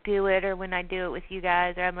do it, or when I do it with you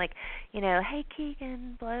guys, or I'm like, you know, hey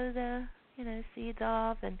Keegan, blow the seeds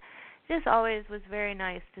off, and just always was very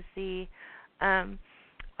nice to see.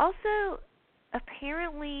 Also,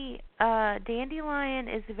 apparently, dandelion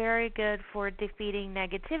is very good for defeating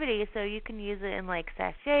negativity, so you can use it in like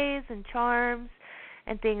sachets and charms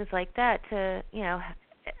and things like that to, you know,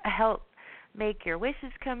 help make your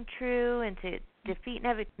wishes come true, and to defeat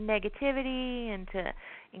negativity, and to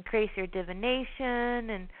increase your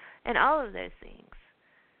divination, and all of those things.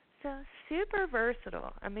 So super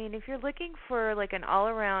versatile. I mean, if you're looking for like an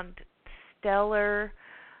all-around stellar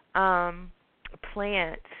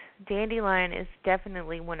plant, dandelion is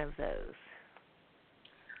definitely one of those.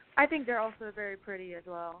 I think they're also very pretty as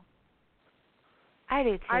well. I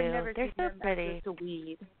do too. I've never They're seen so them pretty. as just a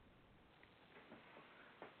weed.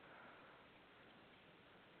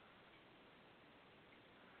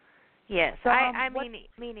 Yes, So, I mean,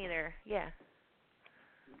 me neither. Yeah.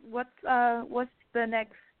 What's the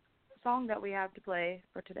next song that we have to play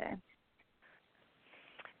for today?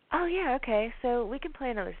 Oh yeah, okay. So we can play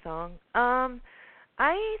another song. I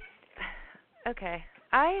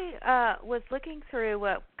was looking through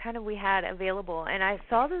what kind of we had available, and I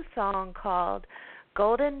saw this song called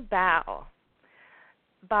Golden Bough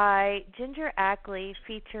by Ginger Ackley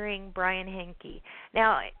featuring Brian Henke.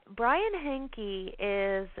 Now, Brian Henke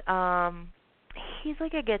is he's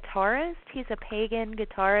like a guitarist. He's a pagan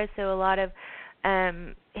guitarist, so a lot of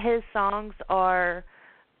his songs are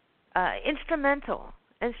instrumental.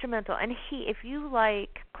 And if you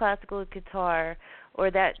like classical guitar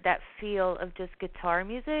or that feel of just guitar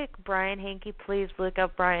music, Brian Henke, please look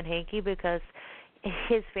up Brian Henke, because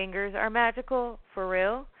his fingers are magical for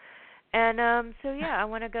real. And so yeah, I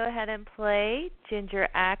want to go ahead and play Ginger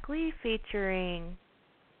Ackley featuring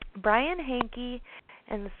Brian Henke,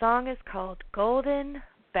 and the song is called Golden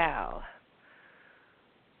Bough.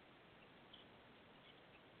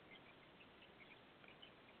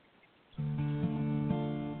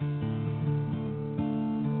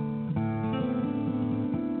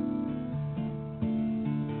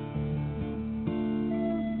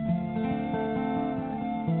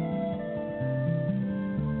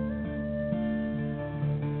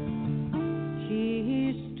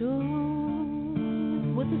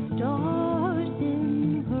 With the stars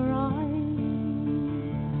in her eyes,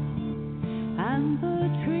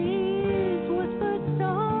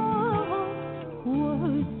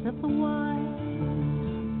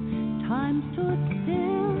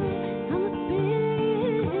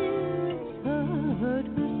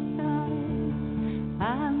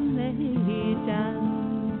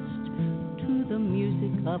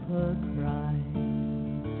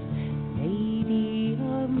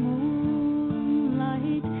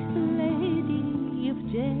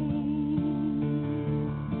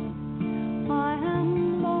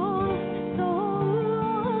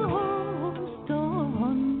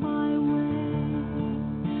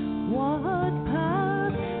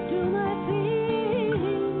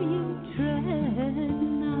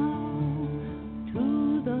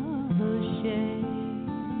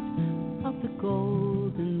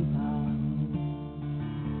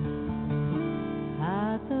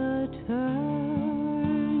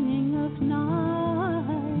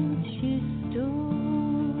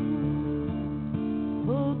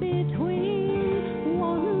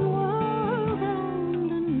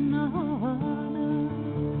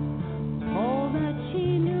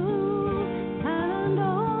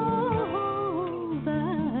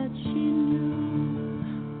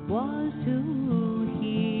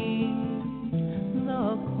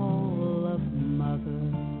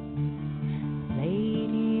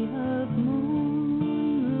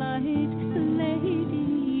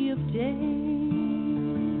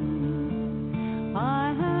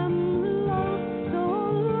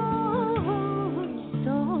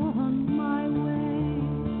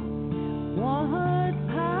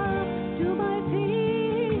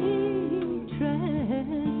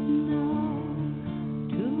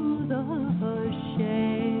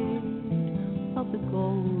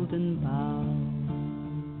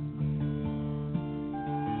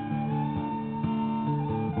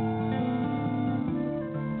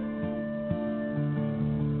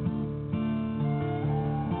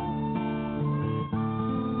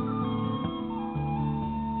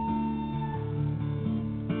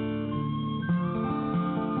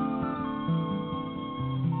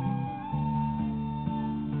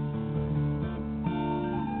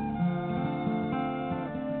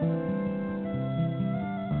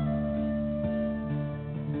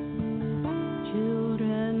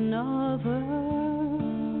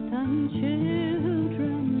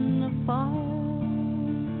 children of fire.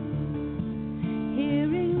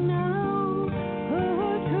 Hearing now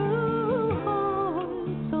her true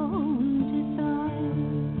heart's own desire.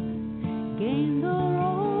 Gain the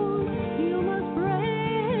road, you must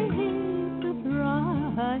break the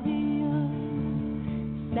briar.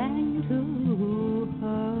 Sang to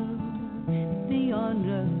her the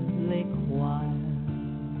honorly choir.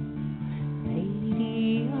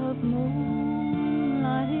 Lady of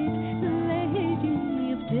moonlight,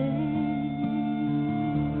 lady of day,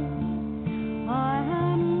 I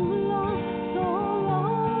am lost, so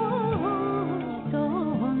lost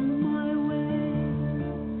on my way.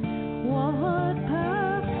 What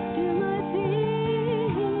path do my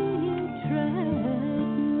feet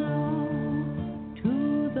tread now? To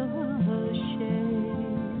the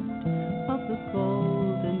shade of the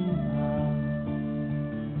golden bough.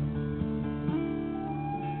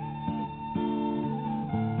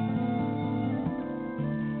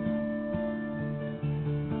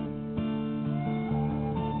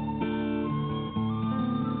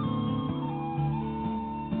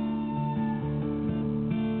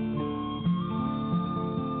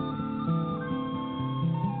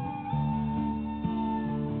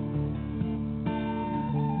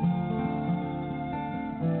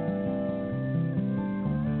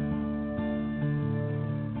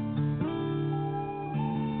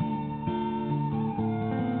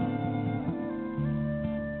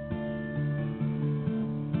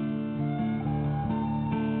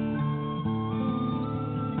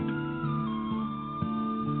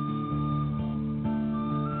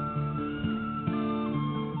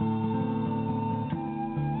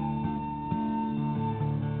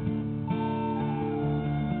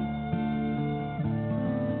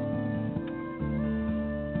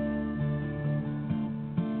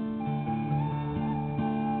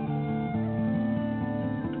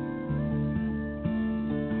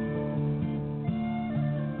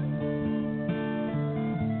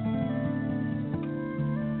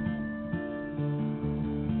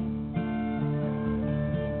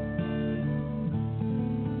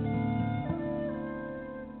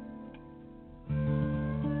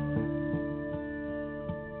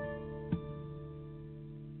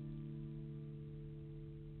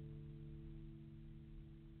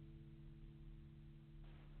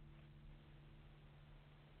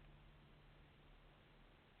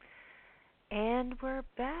 And we're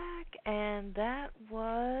back, and that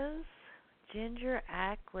was Ginger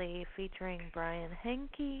Ackley featuring Brian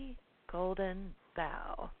Henke, Golden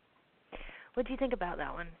Bough. What do you think about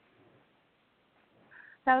that one?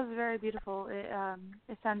 That was very beautiful.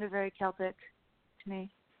 It sounded very Celtic to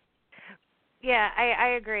me. Yeah, I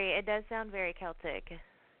agree. It does sound very Celtic,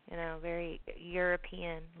 very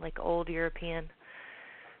European, like old European,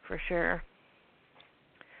 for sure.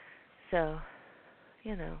 So,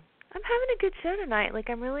 I'm having a good show tonight. Like,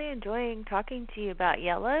 I'm really enjoying talking to you about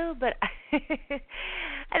yellow, but I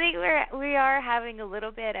think we are having a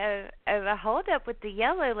little bit of a hold up with the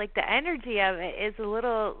yellow. Like, the energy of it is a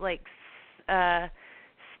little like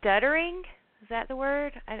stuttering. Is that the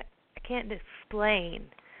word? I can't explain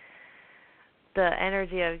the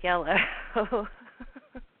energy of yellow.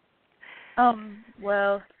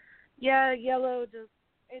 Well, yeah, yellow just,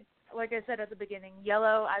 it's like I said at the beginning,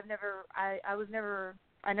 yellow, I never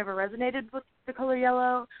resonated with the color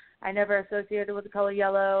yellow. I never associated with the color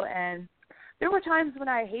yellow, and there were times when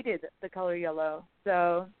I hated the color yellow.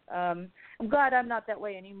 So I'm glad I'm not that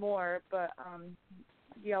way anymore, but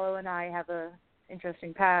yellow and I have a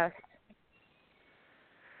interesting past.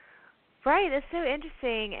 Right, that's so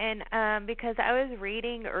interesting, and because I was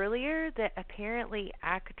reading earlier that apparently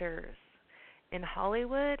actors in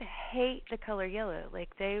Hollywood hate the color yellow.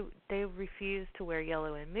 Like, they refuse to wear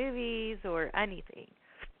yellow in movies or anything.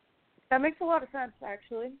 That makes a lot of sense,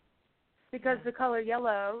 actually, because the color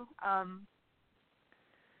yellow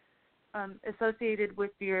associated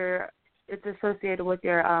with your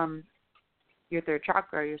third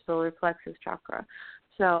chakra, your solar plexus chakra.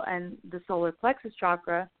 So, and the solar plexus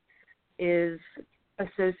chakra is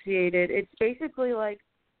associated. It's basically like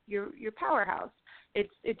your powerhouse.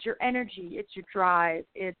 It's your energy. It's your drive.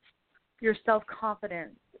 It's your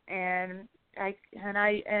self-confidence. And I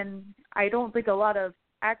don't think a lot of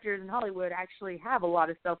actors in Hollywood actually have a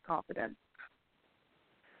lot of self-confidence,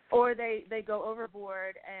 or they go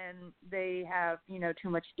overboard and they have too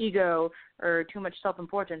much ego or too much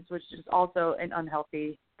self-importance, which is also an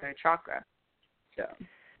unhealthy chakra. So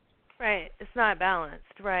right, it's not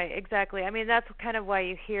balanced. Right, exactly. I mean, that's kind of why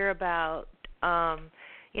you hear about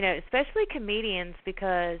especially comedians,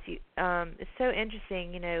 because it's so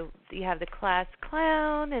interesting. You have the class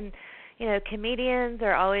clown, and comedians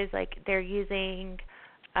are always like they're using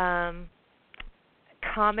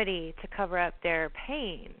comedy to cover up their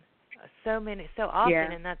pain so often,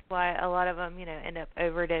 Yeah. and that's why a lot of them, end up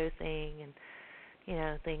overdosing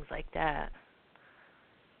and things like that.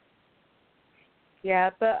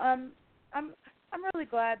 Yeah, but I'm really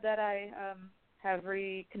glad that I have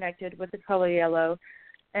reconnected with the color yellow,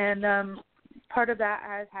 and part of that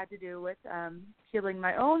has had to do with healing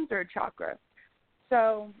my own third chakra.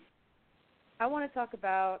 So I want to talk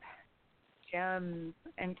about gems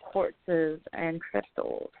and quartzes and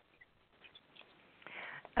crystals.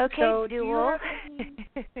 Okay, so Dual.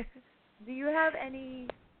 Do you have any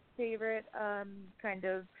favorite kind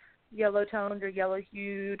of yellow toned or yellow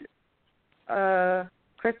hued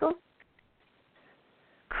crystals?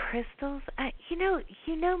 Crystals?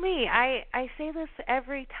 You know me. I say this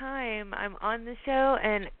every time I'm on the show,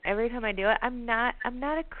 and every time I do it, I'm not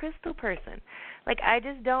a crystal person. Like, I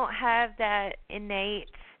just don't have that innate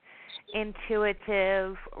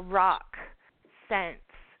intuitive rock sense.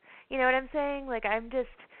 You know what I'm saying? Like, I'm just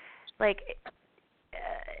like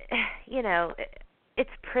it's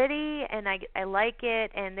pretty, and I like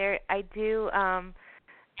it, and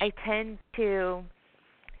I tend to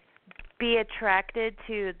be attracted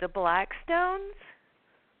to the black stones.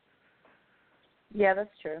 Yeah,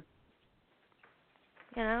 that's true.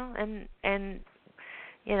 And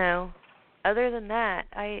other than that,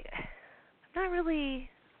 I'm not really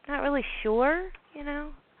sure.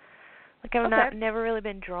 Like I've never really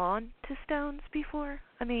been drawn to stones before.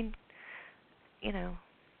 I mean,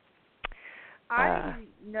 I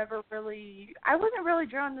wasn't really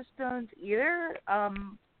drawn to stones either.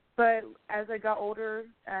 But as I got older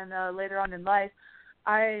and later on in life,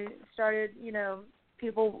 I started,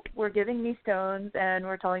 people were giving me stones and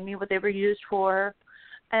were telling me what they were used for,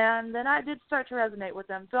 and then I did start to resonate with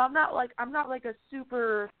them. So I'm not like a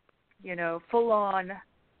super, full on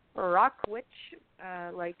rock witch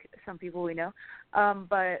like some people we know.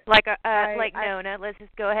 But like Nona, let's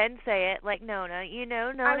just go ahead and say it. Like Nona,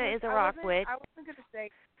 Nona is a rock witch.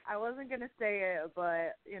 I wasn't gonna say it,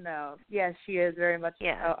 but yes, she is very much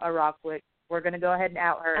a rock witch. We're gonna go ahead and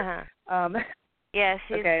out her. Yeah,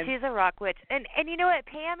 she's a rock witch, and you know what,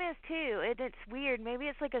 Pam is too. It's weird. Maybe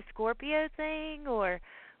it's like a Scorpio thing or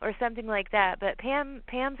something like that. But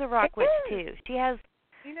Pam's a rock witch too. She has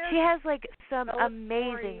like some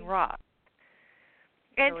amazing rock.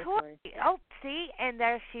 And Tori, see, and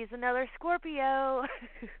there she's another Scorpio.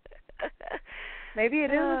 Maybe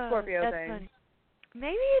it is a Scorpio thing. Funny.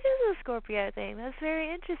 Maybe it is a Scorpio thing. That's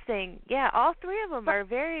very interesting. Yeah, all three of them are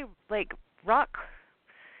very like rock,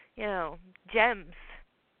 gems.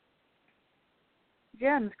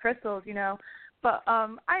 Gems, crystals, But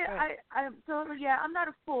I'm not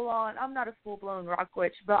a full blown rock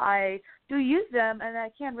witch, but I do use them, and I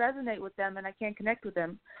can resonate with them, and I can connect with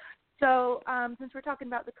them. So since we're talking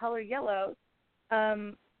about the color yellow,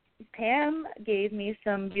 Pam gave me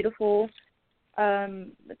some beautiful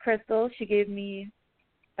crystals. She gave me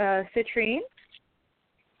citrine,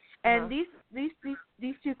 and these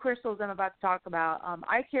two crystals I'm about to talk about,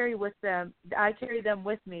 I carry them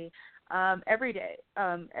with me every day.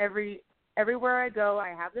 Everywhere I go, I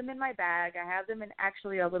have them in my bag. I have them in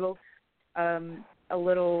actually a little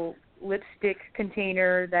lipstick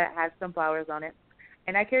container that has some flowers on it,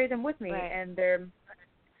 and I carry them with me. Right. And they're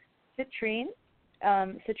citrine.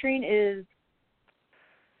 Citrine is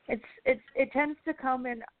it tends to come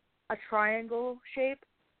in a triangle shape.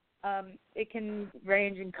 It can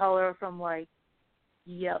range in color from like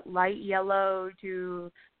light yellow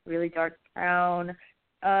to really dark brown.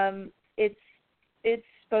 It's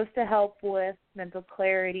supposed to help with mental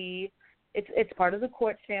clarity. It's part of the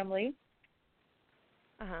quartz family.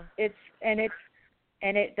 It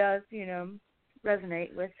does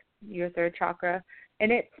resonate with your third chakra,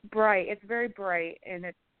 and it's bright. It's very bright, and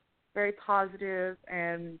it's very positive,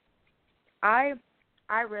 and I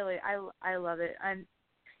love it. And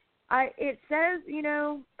it says,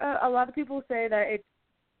 a lot of people say that it's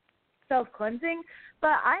self-cleansing,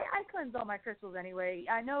 but I cleanse all my crystals anyway.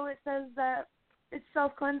 I know it says that it's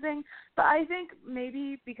self-cleansing, but I think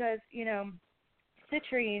maybe because,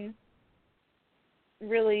 citrine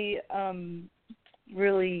really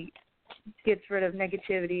gets rid of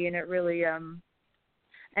negativity, and it really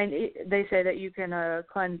they say that you can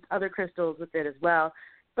cleanse other crystals with it as well.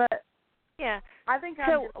 But yeah, I think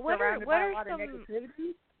I'm just surrounded by a lot of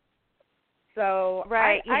negativity. So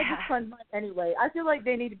I just cleanse mine anyway. I feel like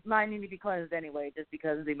mine need to be cleansed anyway, just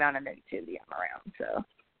because of the amount of negativity I'm around. So.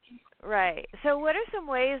 Right. So what are some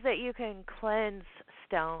ways that you can cleanse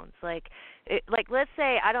stones? Like let's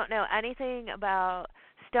say I don't know anything about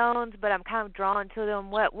stones, but I'm kind of drawn to them.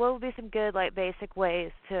 What would be some good, like, basic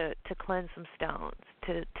ways to cleanse some stones,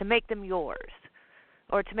 to make them yours,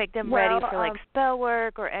 or to make them ready for, like, spell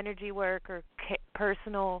work or energy work or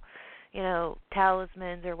personal,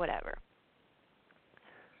 talismans or whatever?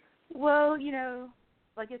 Well,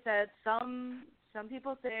 like I said, some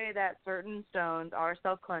people say that certain stones are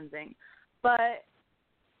self-cleansing, but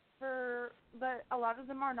a lot of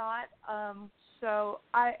them are not. So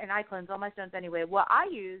I cleanse all my stones anyway. What I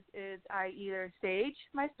use is I either sage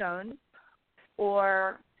my stones,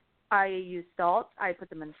 or I use salt. I put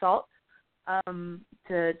them in salt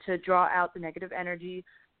to draw out the negative energy.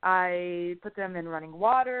 I put them in running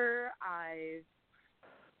water. I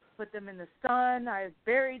put them in the sun. I've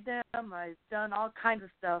buried them. I've done all kinds of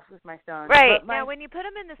stuff with my stones. Right. Now, when you put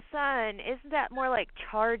them in the sun, isn't that more like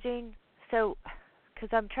charging? So, because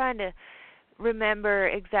I'm trying to remember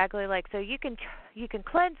exactly, like, so you can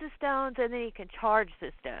cleanse the stones and then you can charge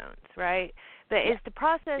the stones, right? But is the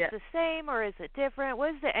process the same, or is it different?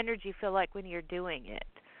 What does the energy feel like when you're doing it?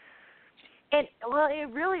 It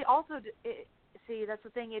really also, see, that's the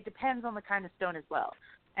thing. It depends on the kind of stone as well,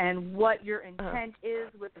 and what your intent is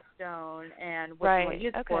with the stone and what you want to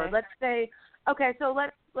use it for. Let's say, so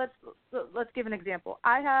let's give an example.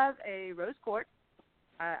 I have a rose quartz.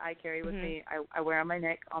 I carry with me. I wear on my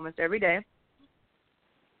neck almost every day.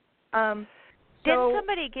 Didn't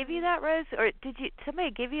somebody give you that rose, or did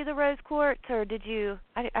somebody give you the rose quartz, or did you?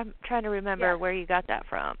 I'm trying to remember where you got that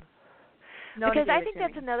from. Because I think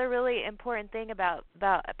that's another really important thing about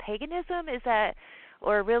paganism, is that,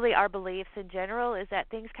 or really our beliefs in general, is that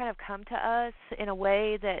things kind of come to us in a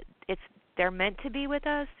way that they're meant to be with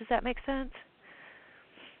us. Does that make sense?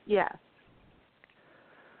 Yeah.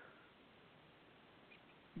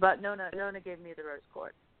 But Nona gave me the rose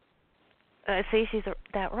quartz. See, she's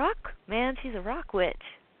that rock, man. She's a rock witch.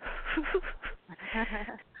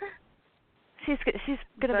 she's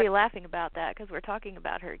going to be laughing about that because we're talking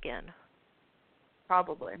about her again.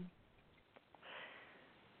 Probably.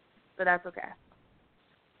 But that's okay.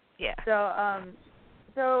 Yeah.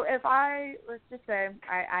 So if let's just say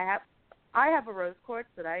I have a rose quartz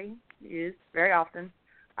that I use very often.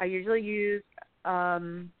 I usually use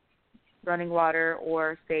running water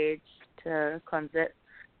or sage to cleanse it.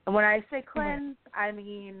 And when I say cleanse, I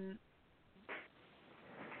mean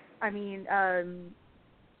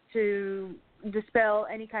to dispel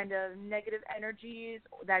any kind of negative energies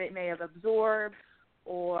that it may have absorbed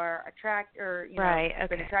or attract, or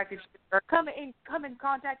been attracted to, or come in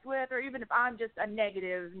contact with, or even if I'm just a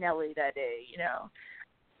negative Nelly that day,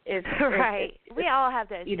 we all have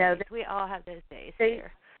those days. We all have those days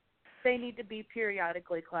here. They need to be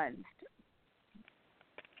periodically cleansed.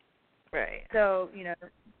 Right. So,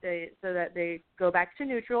 so that they go back to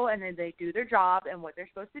neutral and then they do their job and what they're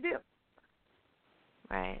supposed to do.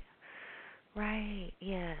 Right. Right.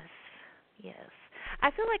 Yes. Yes. I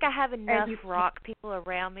feel like I have enough rock people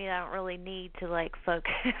around me that I don't really need to, like,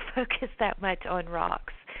 focus that much on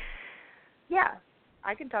rocks. Yeah.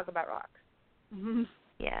 I can talk about rocks. Mm-hmm.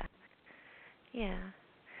 Yeah. Yeah.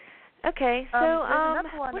 Okay. So, there's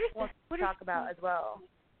another one what to talk about as well.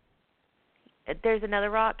 There's another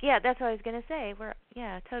rock. Yeah, that's what I was gonna say.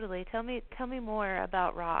 Totally. Tell me more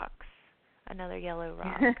about rocks. Another yellow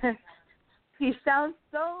rock. You sound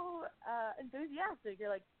so enthusiastic. You're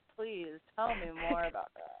like, please tell me more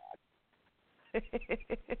about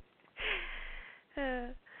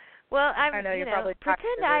that. Well, I know you're probably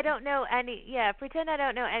pretend I don't know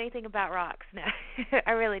anything about rocks. No,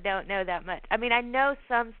 I really don't know that much. I mean, I know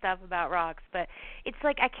some stuff about rocks, but it's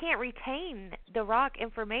like I can't retain the rock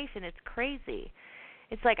information. It's crazy.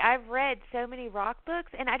 It's like I've read so many rock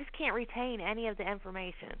books, and I just can't retain any of the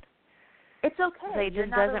information. It's okay. It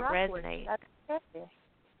just doesn't resonate. That's okay.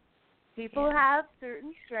 People have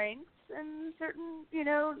certain strengths and certain,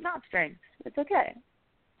 not strengths. It's okay.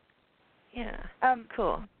 Yeah.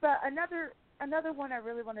 Cool. But another one I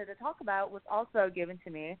really wanted to talk about was also given to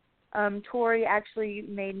me. Tori actually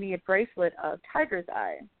made me a bracelet of tiger's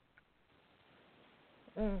eye.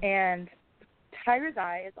 And tiger's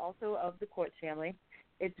eye is also of the quartz family.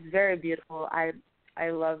 It's very beautiful. I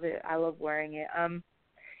love it. I love wearing it.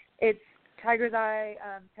 It's tiger's eye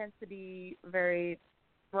tends to be very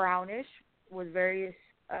brownish with various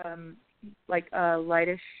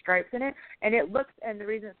lightish stripes in it, and the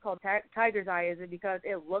reason it's called tiger's eye is because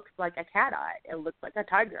it looks like a cat eye. It looks like a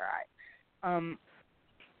tiger eye,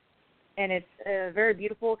 and it's very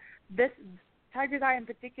beautiful. This tiger's eye in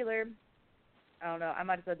particular, I don't know, I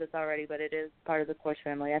might have said this already, but it is part of the quartz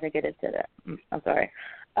family. I think it is today. I'm sorry.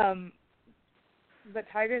 But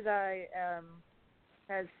tiger's eye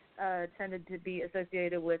has tended to be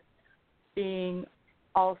associated with being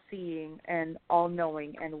all-seeing and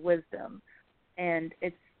all-knowing and wisdom. And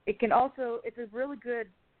it's a really good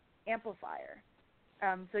amplifier.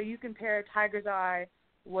 So you can pair Tiger's Eye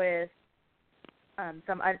with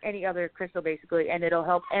any other crystal, basically, and it'll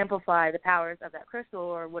help amplify the powers of that crystal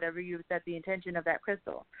or whatever you've set the intention of that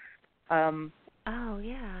crystal. Oh,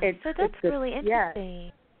 yeah. So that's really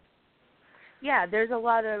interesting. Yeah, there's a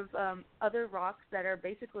lot of other rocks that are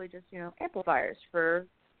basically just, amplifiers for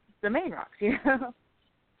the main rocks,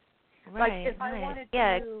 Right, like if I wanted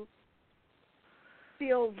to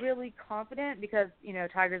feel really confident, because,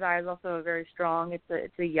 Tiger's Eye is also a very strong,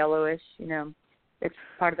 it's a yellowish, it's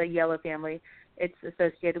part of the yellow family. It's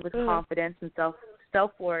associated with confidence and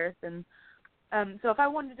self-worth. And so if I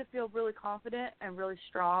wanted to feel really confident and really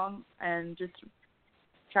strong and just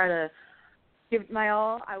try to give it my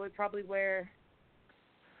all, I would probably wear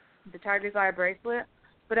the Tiger's Eye bracelet.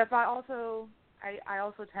 But if I also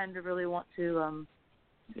tend to really want to,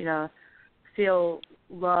 feel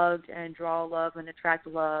loved and draw love and attract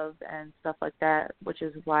love and stuff like that, which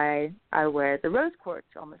is why I wear the rose quartz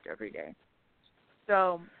almost every day.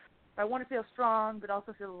 So if I want to feel strong but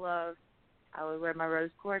also feel love, I would wear my rose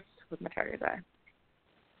quartz with my Tiger's Eye.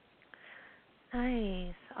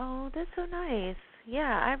 Nice. Oh, that's so nice.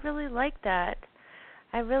 Yeah, I really like that.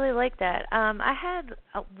 I had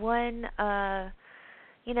one, I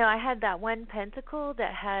had that one pentacle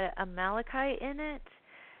that had a malachite in it,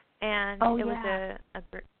 and it was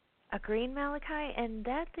a green malachite, and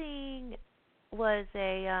that thing was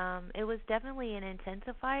it was definitely an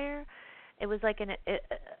intensifier. It was like an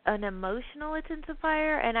emotional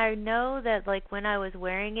intensifier, and I know that, like, when I was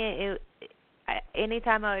wearing it,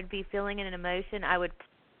 anytime I would be feeling an emotion, I would,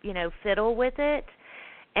 fiddle with it,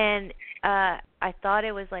 and I thought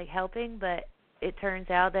it was, like, helping, but it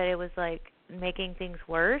turns out that it was, like, making things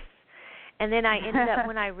worse. And then I ended up,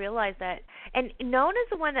 when I realized that, and Nona's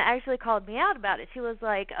the one that actually called me out about it. She was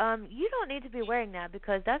like, you don't need to be wearing that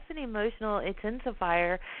because that's an emotional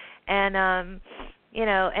intensifier. And, and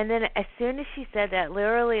then as soon as she said that,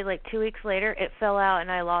 literally like 2 weeks later, it fell out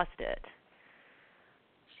and I lost it.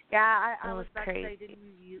 Yeah, I was about crazy. to say,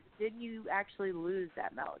 didn't you actually lose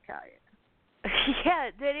that malachite? Yeah,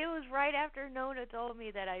 that it was right after Nona told me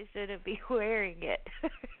that I shouldn't be wearing it.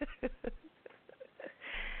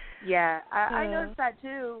 Yeah, I noticed that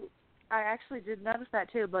too. I actually did notice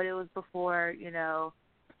that too, but it was before, it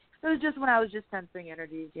was just when I was just sensing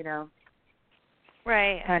energies,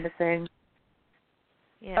 Right. kind of thing.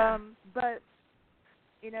 Yeah. But,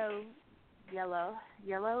 yellow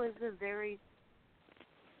is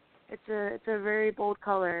it's a very bold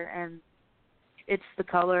color, and it's the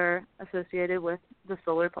color associated with the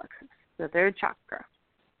solar plexus, the third chakra.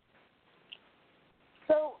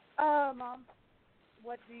 So, Mom,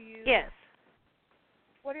 what do you? Yes.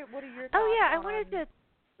 What are your thoughts? Oh yeah, I on wanted to.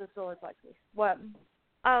 The solar plexus. What?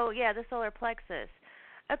 Oh yeah, the solar plexus.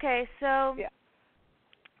 Okay, so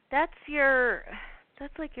that's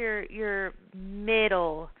like your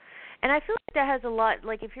middle, and I feel like that has a lot.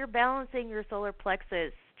 Like if you're balancing your solar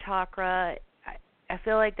plexus chakra, I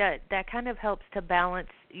feel like that kind of helps to balance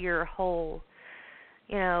your whole,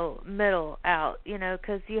 middle out.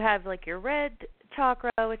 Because you have like your red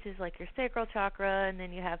chakra, which is like your sacral chakra, and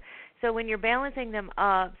then you have, so when you're balancing them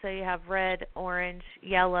up, so you have red, orange,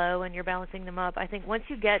 yellow, and you're balancing them up, I think once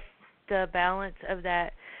you get the balance of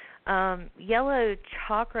that yellow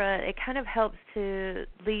chakra, it kind of helps to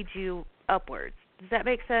lead you upwards. Does that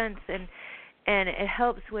make sense? And it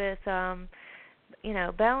helps with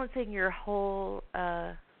balancing your whole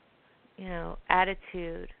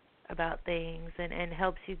attitude about things, and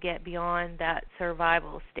helps you get beyond that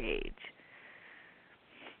survival stage.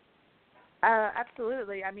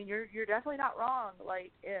 Absolutely. I mean, you're definitely not wrong.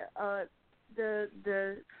 Like, a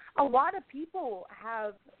lot of people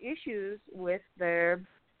have issues with their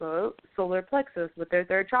solar plexus, with their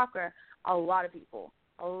third chakra. A lot of people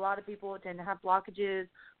tend to have blockages,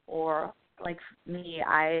 or like me,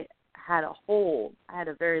 I had a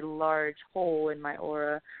very large hole in my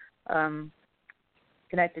aura,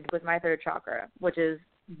 connected with my third chakra, which is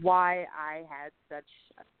why I had such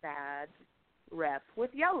a bad rep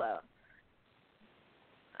with yellow.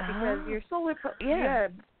 Because your solar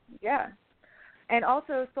and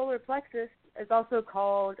also solar plexus is also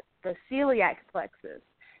called the celiac plexus.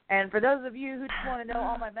 And for those of you who just want to know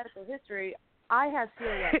all my medical history, I have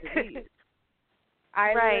celiac disease.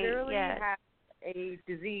 I literally have a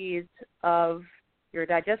disease of your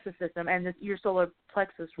digestive system, and your solar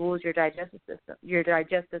plexus rules your digestive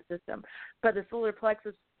system. But the solar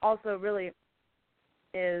plexus also really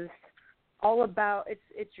is all about,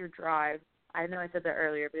 it's your drive. I know I said that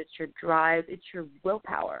earlier, but it's your drive, it's your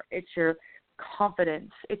willpower, it's your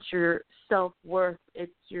confidence, it's your self-worth,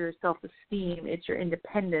 it's your self-esteem, it's your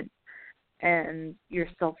independence, and your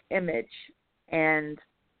self-image. And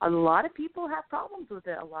a lot of people have problems with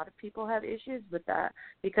it. A lot of people have issues with that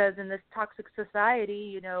because in this toxic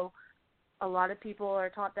society, a lot of people are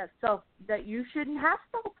taught that you shouldn't have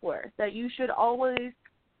self-worth, that you should always,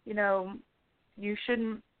 you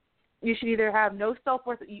should either have no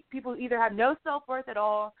self-worth. People either have no self-worth at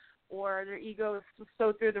all, or their ego is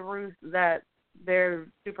so through the roof that they're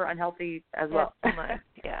super unhealthy as well. Too much.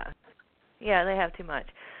 Yeah, they have too much.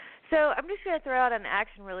 So I'm just going to throw out an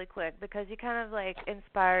action really quick because you kind of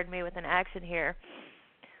inspired me with an action here.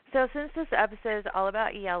 So since this episode is all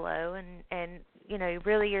about yellow and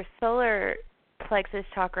really your solar plexus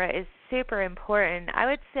chakra is super important, I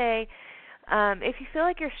would say if you feel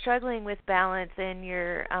like you're struggling with balance in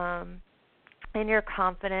your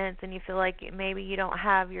confidence and you feel like maybe you don't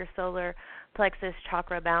have your solar plexus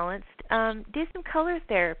chakra balanced, do some color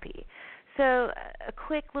therapy. So a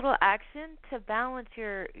quick little action to balance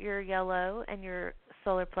your yellow and your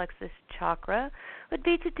solar plexus chakra would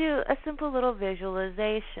be to do a simple little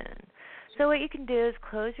visualization. So what you can do is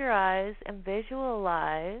close your eyes and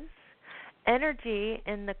visualize energy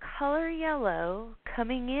in the color yellow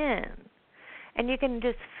coming in. And you can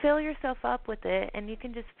just fill yourself up with it, and you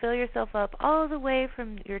can just fill yourself up all the way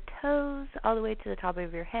from your toes all the way to the top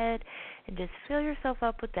of your head, and just fill yourself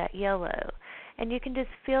up with that yellow. And you can just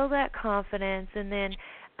feel that confidence, and then,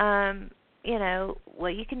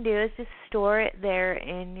 what you can do is just store it there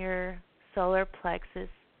in your solar plexus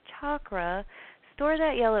chakra, store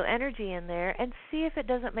that yellow energy in there, and see if it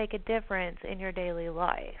doesn't make a difference in your daily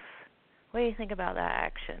life. What do you think about that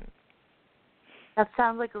action? That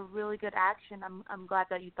sounds like a really good action. I'm glad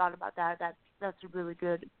that you thought about that. That's really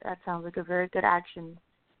good. That sounds like a very good action.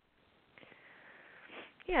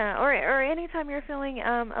 Yeah, or anytime you're feeling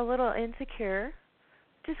a little insecure,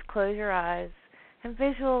 just close your eyes and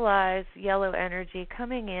visualize yellow energy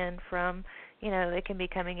coming in from, it can be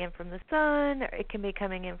coming in from the sun, or it can be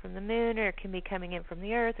coming in from the moon, or it can be coming in from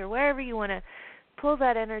the earth, or wherever you want to pull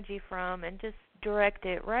that energy from, and just direct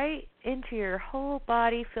it right into your whole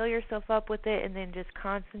body, fill yourself up with it, and then just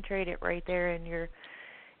concentrate it right there in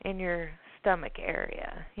your stomach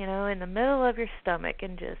area, in the middle of your stomach,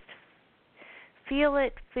 and just feel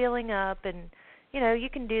it filling up. And you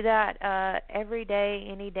can do that every day,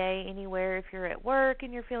 any day, anywhere. If you're at work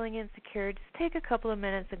and you're feeling insecure, just take a couple of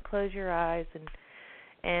minutes and close your eyes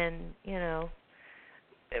and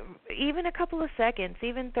even a couple of seconds,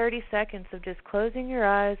 even 30 seconds of just closing your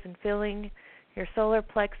eyes and filling your solar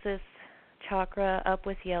plexus chakra up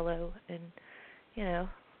with yellow, and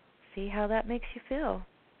see how that makes you feel.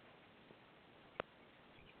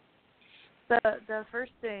 The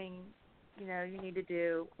first thing you need to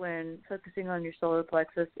do when focusing on your solar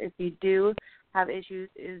plexus, if you do have issues,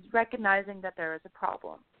 is recognizing that there is a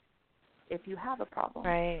problem. If you have a problem,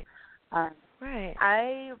 right.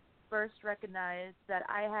 I first recognized that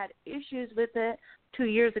I had issues with it 2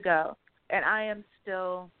 years ago, and I am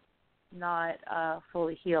still not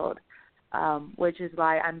fully healed, which is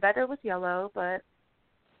why I'm better with yellow, but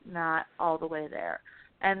not all the way there.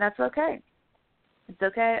 And that's okay. It's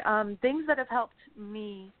okay. Things that have helped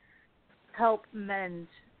me help mend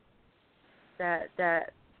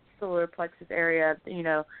that solar plexus area,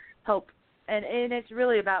 help. And it's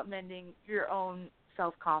really about mending your own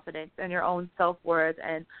self-confidence and your own self-worth,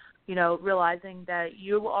 and, realizing that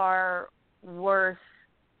you are worth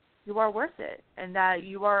it, and that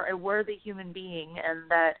you are a worthy human being, and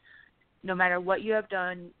that no matter what you have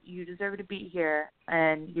done, you deserve to be here,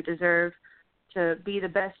 and you deserve to be the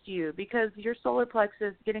best you, because your solar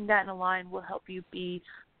plexus, getting that in line, will help you be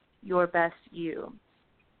your best you.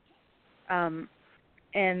 And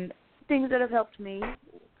things that have helped me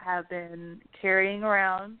have been carrying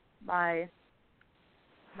around my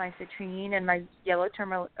citrine and my yellow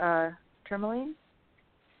tourmaline.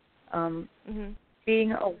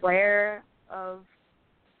 Being aware of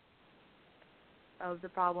the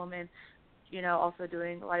problem, and also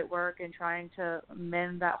doing light work and trying to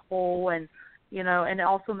mend that hole, and and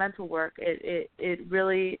also mental work. It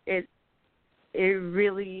really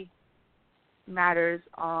matters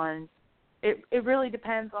on. It really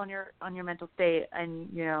depends on your mental state, and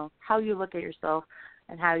how you look at yourself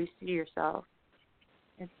and how you see yourself.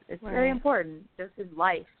 It's right. very important just in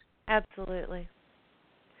life. Absolutely.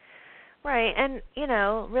 Right, and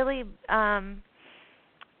really,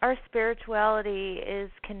 our spirituality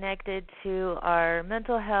is connected to our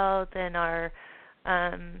mental health and our,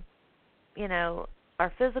 our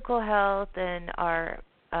physical health and our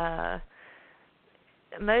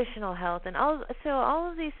emotional health, and all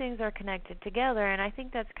of these things are connected together. And I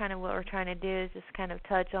think that's kind of what we're trying to do, is just kind of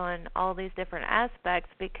touch on all these different aspects,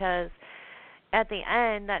 because at the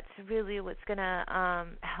end, that's really what's going to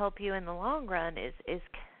help you in the long run, is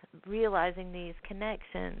realizing these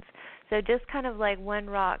connections. So just kind of like one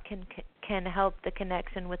rock can help the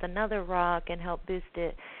connection with another rock and help boost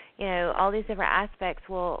it. All these different aspects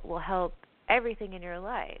will help everything in your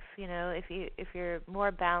life. If you're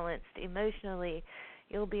more balanced emotionally,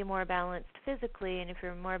 you'll be more balanced physically, and if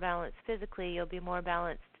you're more balanced physically, you'll be more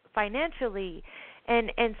balanced financially.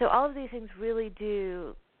 And so all of these things really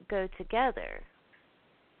do go together.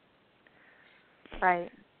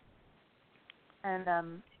 Right. And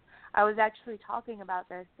I was actually talking about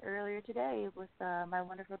this earlier today with my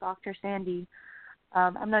wonderful Dr. Sandy.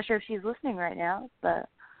 I'm not sure if she's listening right now, but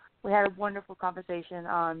we had a wonderful conversation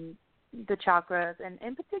on the chakras, and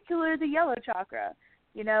in particular the yellow chakra.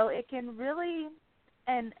 It can really,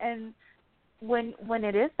 and when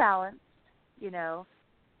it is balanced, do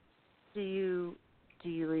you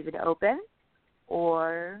leave it open,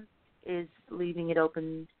 or is leaving it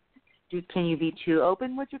open? Can you be too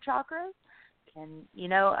open with your chakras?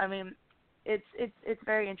 It's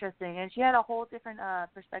very interesting, and she had a whole different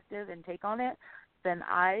perspective and take on it than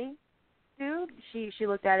I do. She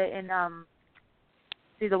looked at it, and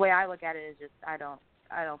see, the way I look at it is just I don't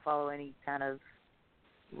follow any kind of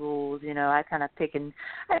rules. I kind of pick and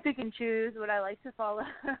choose what I like to follow.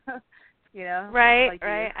 Right, like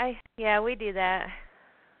right. We do that.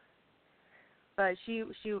 But she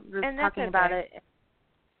was and talking okay. about it.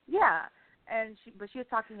 Yeah, but she was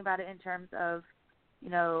talking about it in terms of,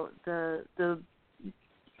 the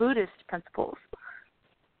Buddhist principles.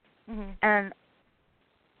 Mm-hmm. And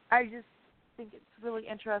I just think it's really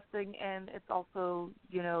interesting, and it's also,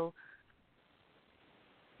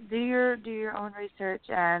 do your own research,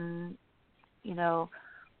 and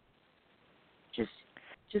just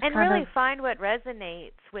and kind really of find what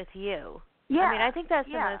resonates with you. Yeah. I think that's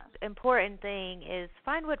the most important thing, is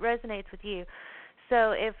find what resonates with you.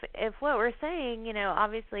 So if what we're saying,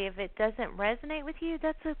 obviously if it doesn't resonate with you,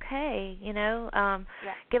 that's okay.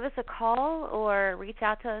 Give us a call or reach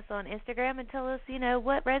out to us on Instagram and tell us,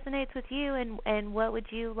 what resonates with you, and what would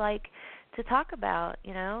you like to talk about,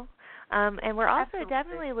 And we're also Absolutely.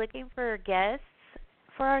 definitely looking for guests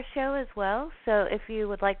for our show as well. So if you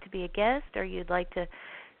would like to be a guest, or you'd like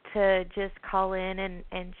to just call in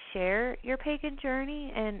and share your pagan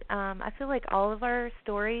journey, and I feel like all of our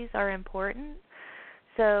stories are important.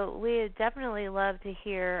 So we would definitely love to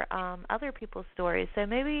hear other people's stories. So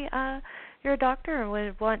maybe your doctor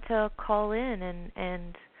would want to call in,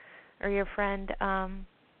 and or your friend. I'm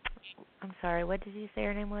sorry, what did you say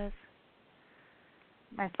her name was?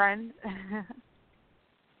 My friend.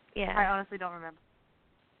 Yeah. I honestly don't remember.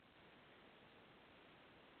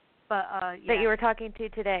 But That you were talking to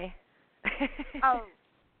today.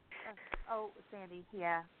 Oh, Sandy.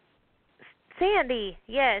 Yeah. Sandy.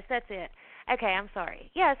 Yes, that's it. Okay, I'm sorry.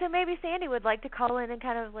 Yeah, so maybe Sandy would like to call in and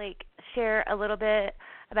kind of like share a little bit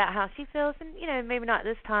about how she feels, and maybe not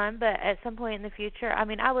this time, but at some point in the future.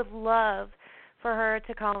 I would love for her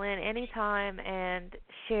to call in anytime and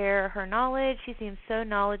share her knowledge. She seems so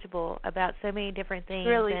knowledgeable about so many different things. She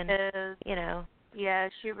really and, is. Yeah,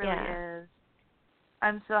 she really is.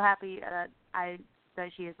 I'm so happy that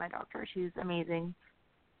she is my doctor. She's amazing.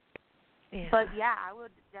 Yeah. But I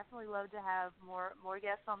would definitely love to have more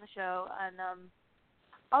guests on the show. And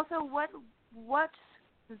also, what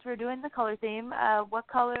since we're doing the color theme, what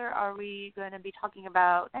color are we going to be talking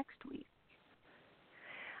about next week?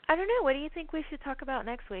 I don't know. What do you think we should talk about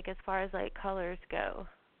next week as far as like colors go?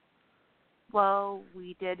 Well,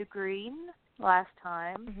 we did green last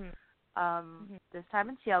time. Mm-hmm. This time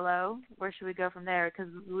it's yellow. Where should we go from there?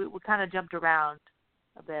 Because we kind of jumped around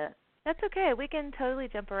a bit. That's okay. We can totally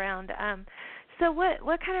jump around. So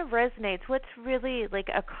what kind of resonates? What's really like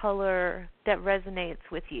a color that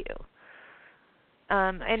resonates with you?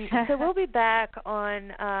 And so we'll be back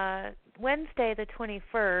on Wednesday the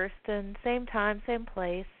 21st, and same time, same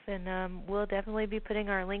place. And we'll definitely be putting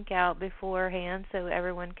our link out beforehand so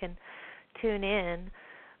everyone can tune in.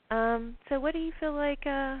 So what do you feel like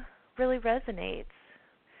really resonates?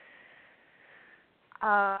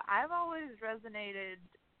 I've always resonated,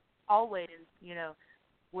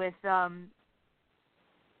 with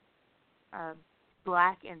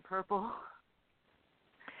black and purple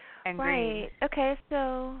and green. Right. Okay.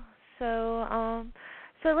 So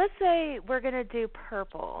let's say we're gonna do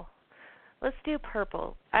purple. Let's do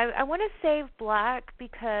purple. I want to save black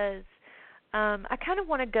because I kind of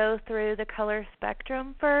want to go through the color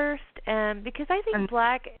spectrum first, because I think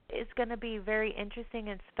black is going to be very interesting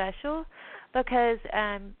and special because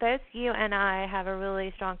both you and I have a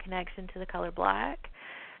really strong connection to the color black.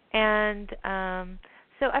 And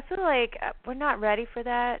so I feel like we're not ready for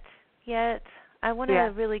that yet. I want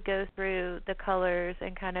to really go through the colors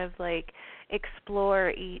and kind of like explore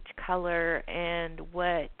each color and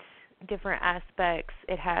what different aspects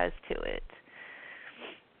it has to it.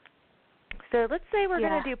 So let's say we're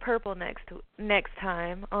going to do purple next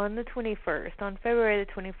time on the 21st, on February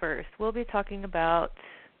the 21st. We'll be talking about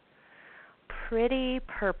pretty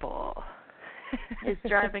purple. It's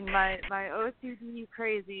driving my OCD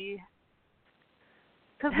crazy.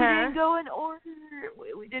 Because we didn't go in order.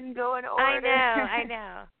 We didn't go in order.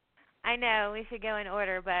 I know. We should go in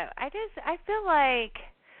order, but I feel like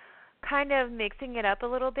kind of mixing it up a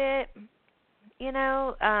little bit,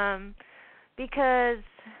 because,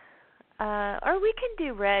 or we can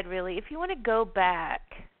do red really if you want to go back,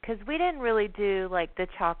 because we didn't really do like the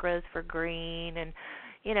chakras for green and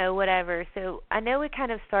whatever. So I know we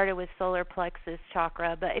kind of started with solar plexus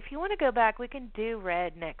chakra, but if you want to go back, we can do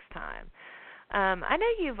red next time. I know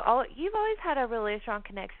you've always had a really strong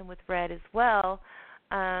connection with red as well.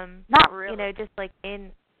 Not really. Just like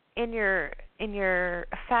in your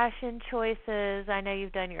fashion choices. I know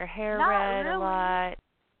you've done your hair Not red really. a lot.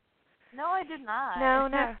 No, I did not. No.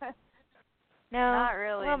 No, not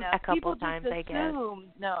really. Well, no. a couple People times, just I guess. No.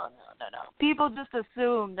 People just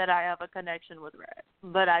assume that I have a connection with red,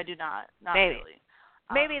 but I do not. Not Maybe. really.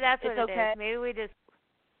 Maybe that's what it okay. is. Maybe we just.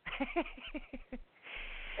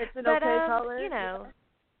 It's an okay color.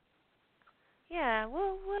 Yeah.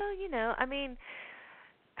 Well. I mean,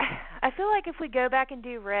 I feel like if we go back and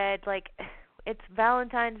do red, like it's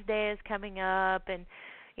Valentine's Day is coming up, and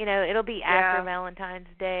it'll be after Valentine's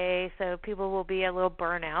Day, so people will be a little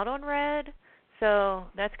burnt out on red. So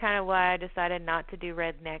that's kind of why I decided not to do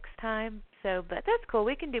red next time. So, but that's cool.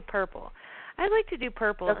 We can do purple. I'd like to do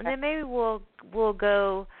purple, and then maybe we'll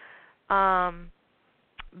go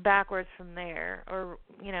backwards from there, or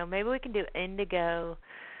maybe we can do indigo,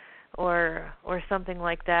 or something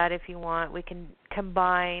like that if you want. We can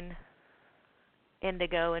combine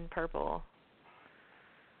indigo and purple.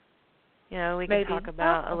 We can talk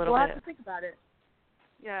about a little bit. We'll bit. have to think about it.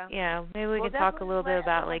 Yeah. Yeah, maybe we can talk a little bit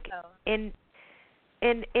about like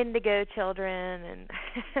indigo children, and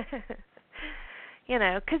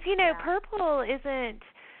because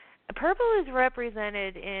purple is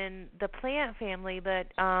represented in the plant family, but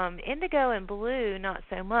indigo and blue not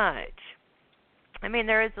so much. I mean,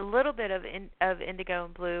 there is a little bit of indigo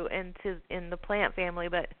and blue in the plant family,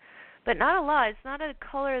 but not a lot. It's not a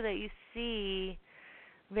color that you see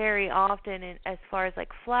very often as far as like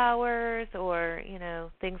flowers or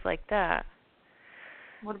things like that.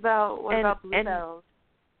 What about bluebells?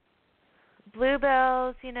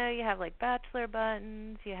 Bluebells, you have like bachelor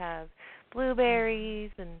buttons, you have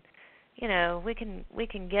blueberries, and we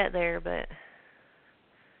can get there, but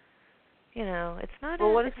it's not.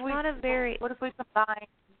 What if we combine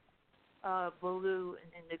blue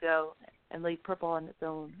and indigo and leave purple on its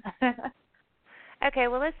own? Okay,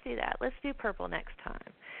 well, let's do that. Let's do purple next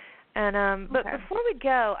time. And but before we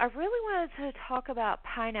go, I really wanted to talk about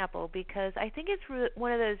pineapple because I think it's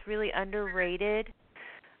one of those really underrated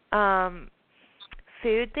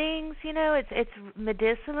food things. It's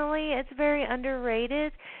medicinally, it's very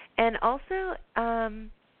underrated, and also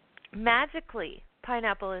magically,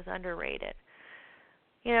 pineapple is underrated.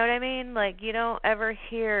 You know what I mean? Like, you don't ever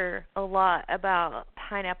hear a lot about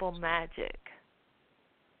pineapple magic.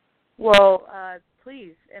 Well,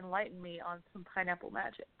 please enlighten me on some pineapple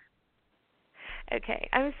magic. Okay,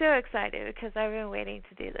 I'm so excited because I've been waiting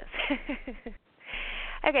to do this.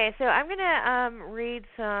 Okay, so I'm gonna read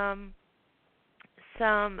some.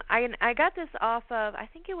 I got this off of, I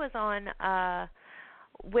think it was on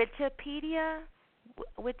Wikipedia.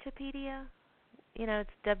 Wikipedia. It's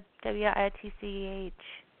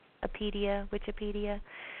Wikipedia.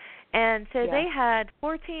 And so they had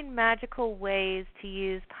 14 magical ways to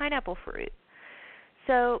use pineapple fruit.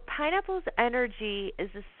 So pineapple's energy is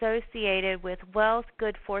associated with wealth,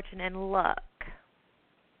 good fortune, and luck.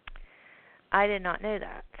 I did not know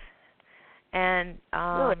that. And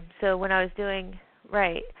so when I was doing,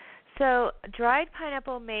 so dried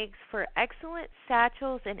pineapple makes for excellent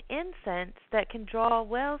satchels and incense that can draw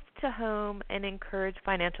wealth to home and encourage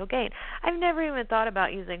financial gain. I've never even thought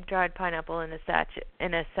about using dried pineapple in a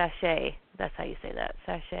sachet. That's how you say that,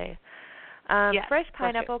 sachet. Fresh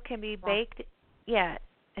pineapple can be baked. Yeah.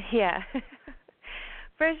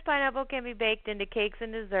 Fresh pineapple can be baked into cakes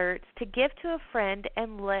and desserts to give to a friend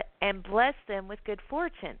and bless them with good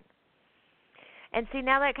fortune. And see,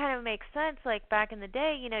 now that kind of makes sense. Like back in the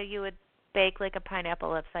day, you would bake like a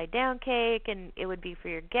pineapple upside down cake, and it would be for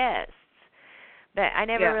your guests. But I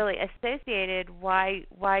never really associated why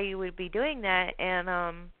you would be doing that, and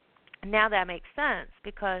now that makes sense,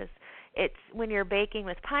 because it's when you're baking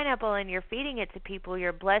with pineapple and you're feeding it to people,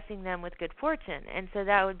 you're blessing them with good fortune, and so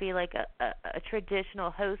that would be like a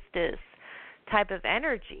traditional hostess type of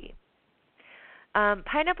energy.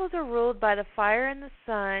 Pineapples are ruled by the fire and the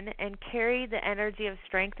sun and carry the energy of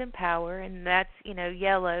strength and power, and that's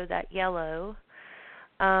yellow, that yellow.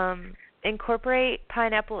 Incorporate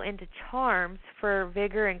pineapple into charms for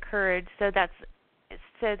vigor and courage. So that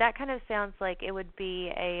kind of sounds like it would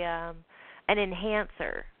be an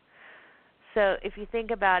enhancer. So if you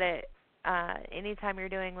think about it, anytime you're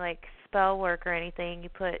doing like spell work or anything, you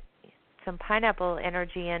put some pineapple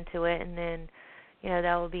energy into it, and then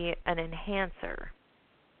that will be an enhancer.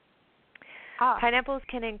 Pineapples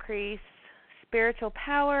can increase spiritual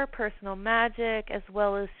power, personal magic, as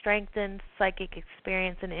well as strengthen psychic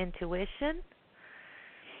experience and intuition.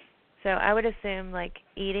 So I would assume like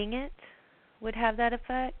eating it would have that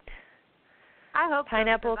effect. I hope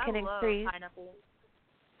pineapple so, can increase. Pineapple.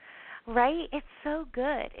 Right? It's so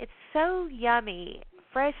good. It's so yummy.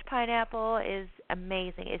 Fresh pineapple is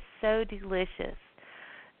amazing. It's so delicious.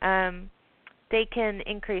 They can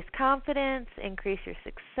increase confidence, increase your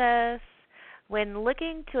success. When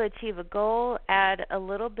looking to achieve a goal, add a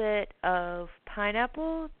little bit of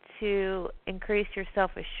pineapple to increase your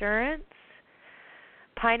self-assurance.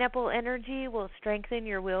 Pineapple energy will strengthen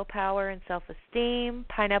your willpower and self-esteem.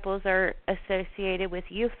 Pineapples are associated with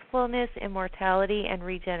youthfulness, immortality, and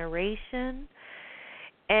regeneration.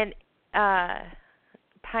 And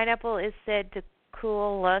pineapple is said to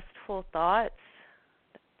cool lustful thoughts.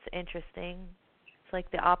 It's interesting. It's like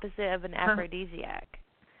the opposite of an aphrodisiac.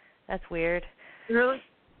 That's weird. Really?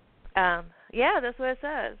 Yeah, that's what it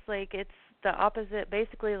says. Like it's the opposite,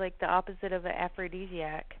 basically like the opposite of an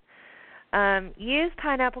aphrodisiac. Use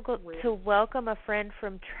pineapple to welcome a friend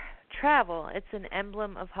from travel. It's an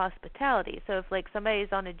emblem of hospitality. So if like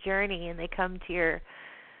somebody's on a journey and they come to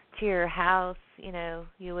your house,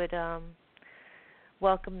 you would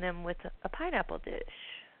welcome them with a pineapple dish.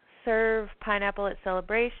 Serve pineapple at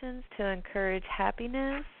celebrations to encourage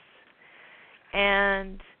happiness.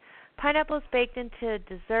 And pineapples baked into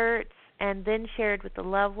desserts and then shared with a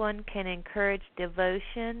loved one can encourage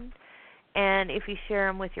devotion. And if you share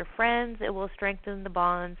them with your friends, it will strengthen the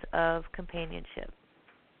bonds of companionship.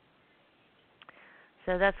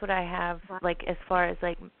 So that's what I have, like as far as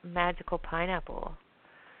like magical pineapple.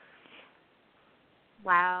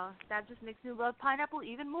 Wow, that just makes me love pineapple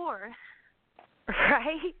even more.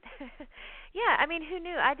 Right? Yeah, I mean, who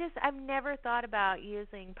knew? I've never thought about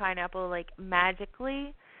using pineapple like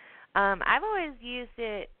magically. I've always used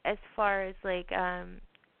it as far as like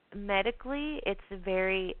medically. It's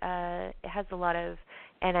very it has a lot of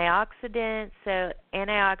antioxidants, so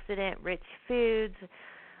antioxidant rich foods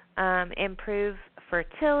improve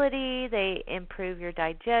fertility, they improve your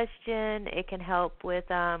digestion, it can help with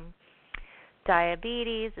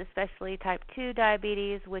diabetes, especially type 2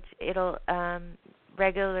 diabetes, which it'll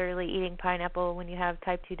regularly eating pineapple when you have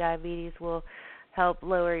type 2 diabetes will help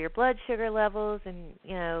lower your blood sugar levels and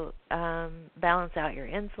balance out your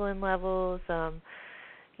insulin levels.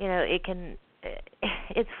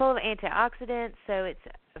 It's full of antioxidants, so it's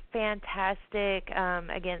fantastic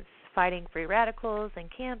against fighting free radicals and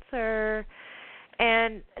cancer.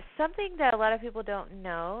 And something that a lot of people don't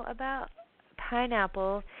know about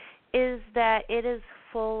pineapple is that it is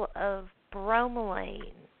full of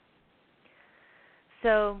bromelain.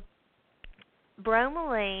 So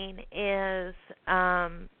bromelain is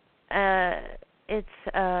an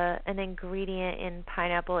ingredient in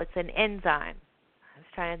pineapple. It's an enzyme. I was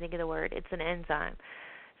trying to think of the word. It's an enzyme.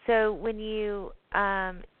 So when you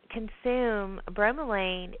consume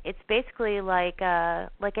bromelain, it's basically like a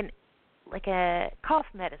cough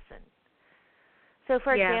medicine. So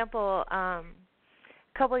for example, a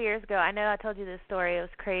couple of years ago, I know I told you this story. It was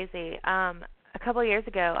crazy. A couple of years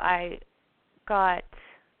ago, I got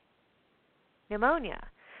pneumonia,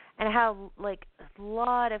 and I had like a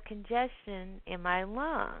lot of congestion in my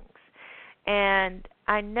lungs. And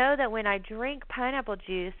I know that when I drink pineapple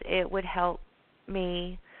juice, it would help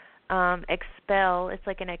me expel. It's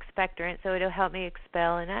like an expectorant, so it'll help me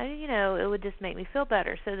expel, and it would just make me feel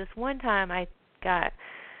better. So this one time I got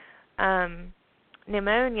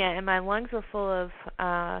pneumonia, and my lungs were full of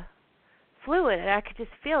fluid, and I could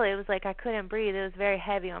just feel it. It was like I couldn't breathe. It was very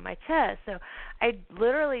heavy on my chest. So I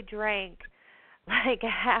literally drank like a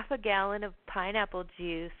half a gallon of pineapple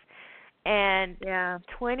juice, and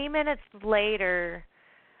 20 minutes later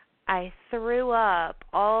I threw up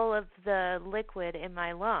all of the liquid in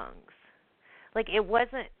my lungs. Like, it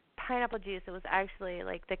wasn't pineapple juice, it was actually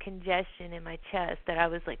like the congestion in my chest that I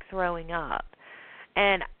was like throwing up.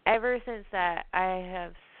 And ever since that, I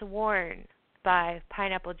have sworn by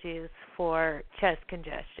pineapple juice for chest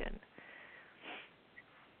congestion.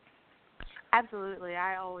 Absolutely.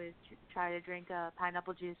 I always try to drink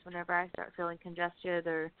pineapple juice whenever I start feeling congested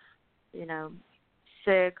or,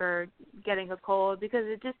 sick or getting a cold, because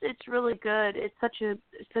it's really good. It's such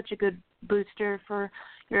a good booster for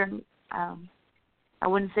your I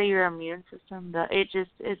wouldn't say your immune system, but it's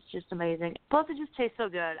just amazing. Plus, it just tastes so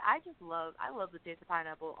good. I love the taste of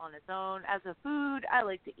pineapple on its own as a food. I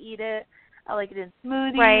like to eat it. I like it in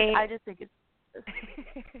smoothies. Right. I just think it's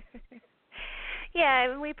yeah,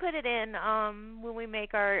 and we put it in when we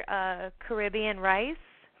make our Caribbean rice.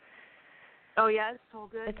 Oh yeah, it's so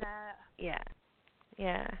good. Yeah.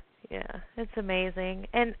 It's amazing,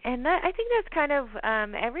 and that, I think that's kind of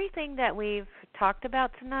everything that we've talked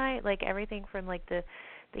about tonight. Like everything from like the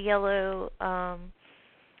yellow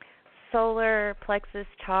solar plexus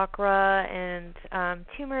chakra and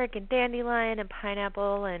turmeric and dandelion and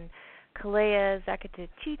pineapple and Kalea,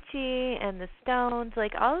 Zakatachichi, and the stones.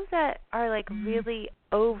 Like all of that are like really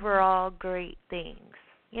overall great things.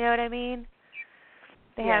 You know what I mean?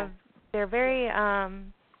 They're very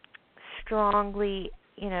strongly,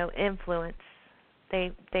 influence.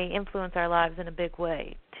 They influence our lives in a big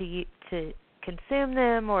way to consume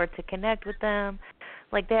them or to connect with them.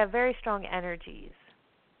 Like they have very strong energies.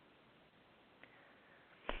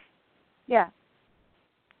 Yeah.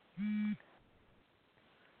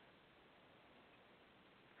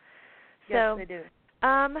 So, yes, they do.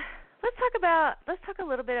 Let's talk a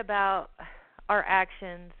little bit about our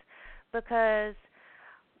actions, because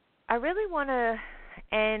I really want to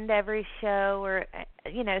end every show, or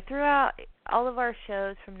throughout all of our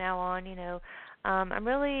shows from now on, I'm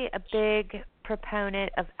really a big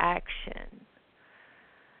proponent of action.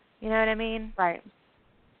 You know what I mean? Right.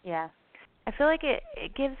 Yeah. I feel like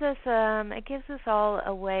it gives us all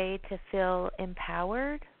a way to feel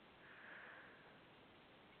empowered.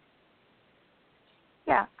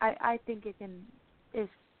 Yeah, I think it can is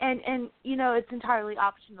and it's entirely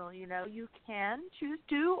optional, You can choose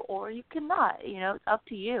to or you cannot, it's up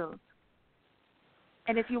to you.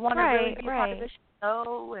 And if you want to really be part of the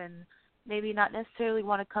show and maybe not necessarily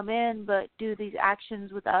want to come in but do these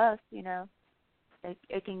actions with us,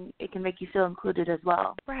 it can make you feel included as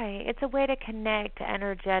well. Right. It's a way to connect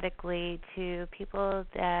energetically to people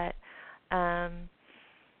that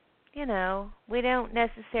we don't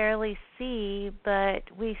necessarily see, but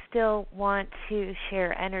we still want to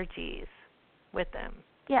share energies with them.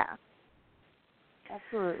 Yeah,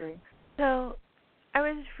 absolutely. So I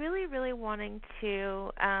was really, really wanting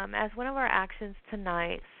to, as one of our actions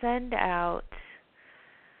tonight, send out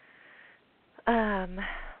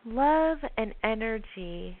love and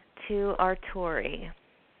energy to our Tori.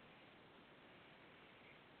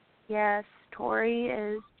 Yes, Tori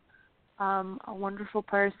is a wonderful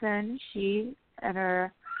person. She and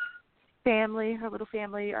her family, her little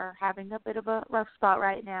family, are having a bit of a rough spot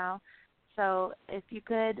right now. So if you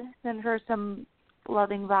could send her some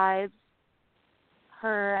loving vibes,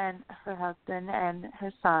 her and her husband and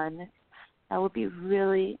her son, that would be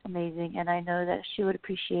really amazing, and I know that she would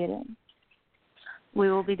appreciate it.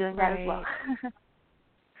 We will be doing that as well.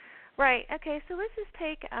 Right. Okay, so let's just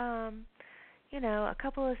take a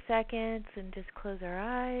couple of seconds and just close our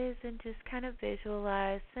eyes and just kind of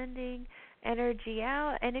visualize sending energy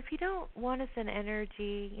out. And if you don't want to send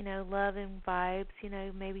energy, love and vibes,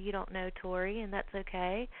 maybe you don't know Tori, and that's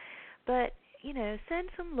okay. But, send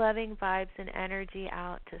some loving vibes and energy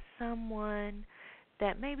out to someone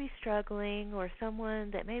that may be struggling, or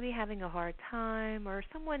someone that may be having a hard time, or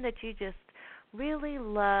someone that you just really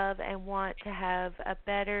love and want to have a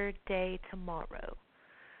better day tomorrow.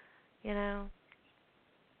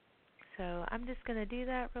 So I'm just going to do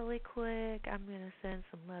that really quick. I'm going to send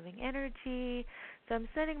some loving energy. So I'm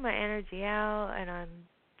sending my energy out, and I'm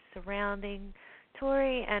surrounding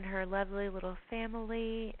Tori and her lovely little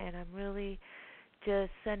family, and I'm really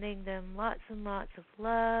just sending them lots and lots of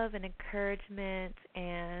love and encouragement,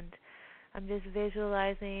 and I'm just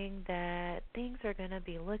visualizing that things are going to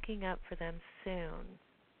be looking up for them soon.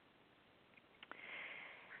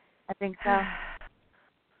 I think so.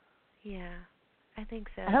 Yeah. I think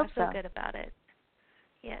so. I hope feel so. good about it.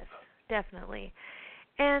 Yes, definitely.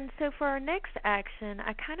 And so for our next action,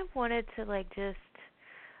 I kind of wanted to just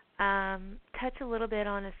touch a little bit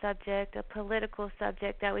on a political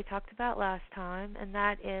subject that we talked about last time, and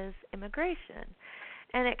that is immigration.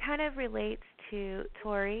 And it kind of relates to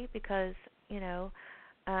Tori because,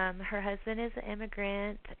 her husband is an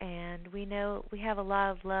immigrant, and we know we have a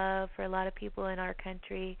lot of love for a lot of people in our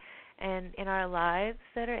country and in our lives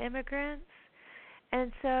that are immigrants.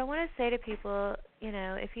 And so I want to say to people,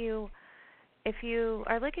 if you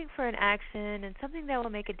are looking for an action and something that will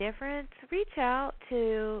make a difference, reach out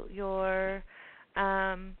to your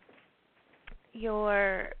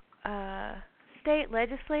state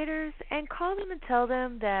legislators and call them and tell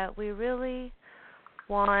them that we really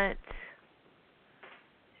want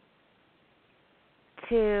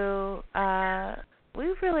to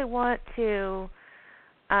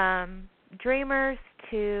dreamers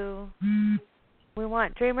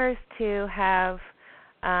to have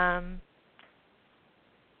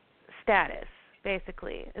status,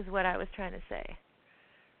 basically, is what I was trying to say.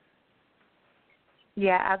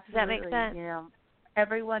 Yeah, absolutely. Does that make sense?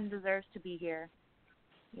 Everyone deserves to be here.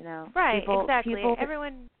 Right, exactly.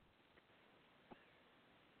 Everyone.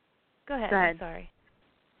 Go ahead. I'm sorry.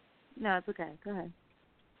 No, it's okay. Go ahead.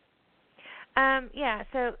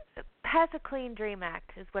 So pass a clean dream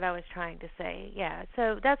act is what I was trying to say. Yeah,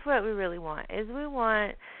 so that's what we really want, is we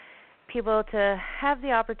want people to have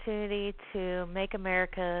the opportunity to make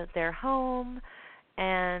America their home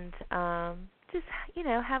and just,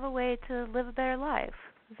 have a way to live a better life.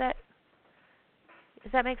 Does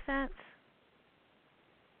that make sense?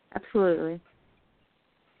 Absolutely.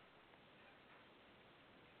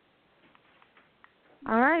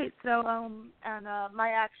 All right. So, my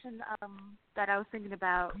action that I was thinking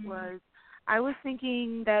about was, I was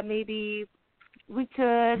thinking that maybe we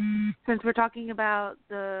could, since we're talking about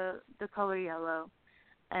the color yellow,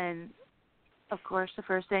 and of course the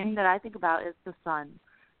first thing that I think about is the sun.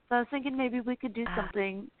 So I was thinking maybe we could do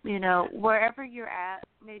something, wherever you're at,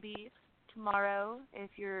 maybe tomorrow if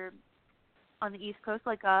you're on the East Coast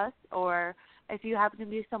like us, or if you happen to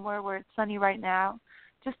be somewhere where it's sunny right now,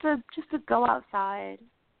 just to go outside,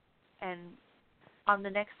 and on the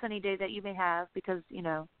next sunny day that you may have, because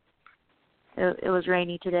it was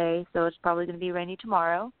rainy today, so it's probably going to be rainy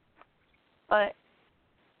tomorrow. But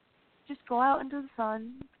just go out into the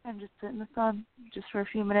sun and just sit in the sun just for a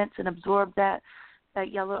few minutes and absorb that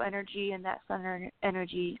yellow energy and that sun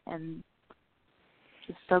energy, and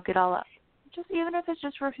just soak it all up. Just even if it's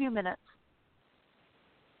just for a few minutes.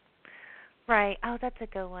 Right. Oh, that's a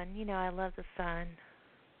good one. I love the sun.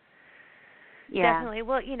 Yeah. Definitely.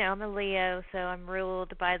 Well, I'm a Leo, so I'm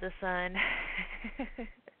ruled by the sun.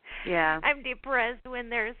 Yeah. I'm depressed when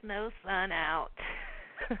there's no sun out.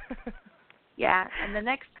 Yeah, and the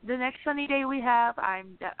next sunny day we have, I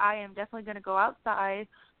am definitely going to go outside,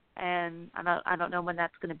 and I don't know when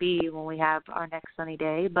that's going to be when we have our next sunny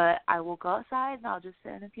day, but I will go outside and I'll just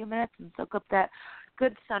sit in a few minutes and soak up that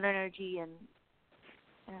good sun energy and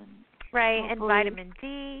right, and vitamin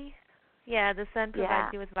D. Yeah, the sun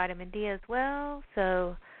provides you with vitamin D as well,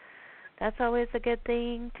 so that's always a good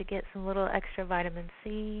thing, to get some little extra vitamin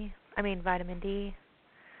D.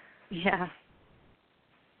 Yeah.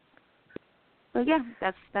 So yeah,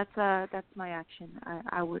 that's my action.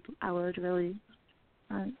 I would really,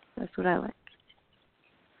 that's what I like.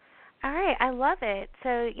 All right, I love it.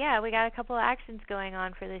 So yeah, we got a couple of actions going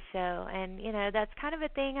on for this show, and that's kind of a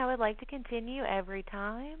thing I would like to continue every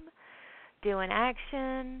time. Do an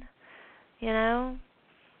action,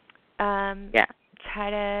 try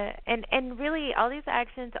to, and really all these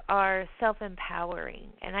actions are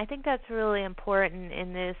self-empowering, and I think that's really important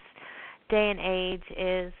in this day and age,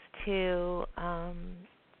 is to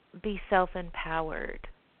be self-empowered.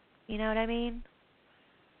 You know what I mean?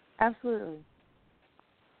 Absolutely.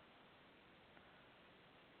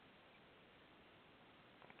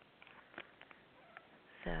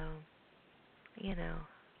 So,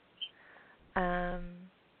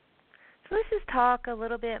 so let's just talk a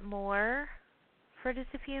little bit more for just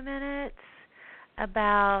a few minutes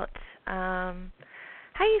about how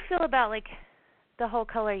you feel about the whole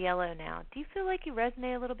color yellow now. Do you feel like you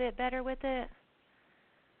resonate a little bit better with it?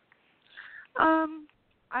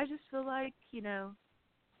 I just feel like,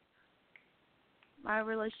 my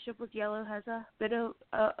relationship with yellow has a bit of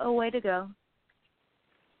a way to go.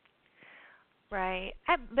 Right.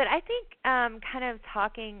 But I think kind of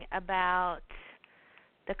talking about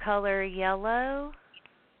the color yellow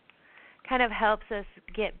kind of helps us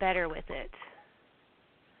get better with it.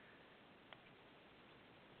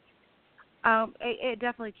 It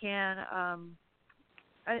definitely can.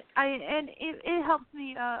 It helps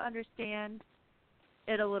me understand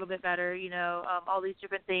it a little bit better. All these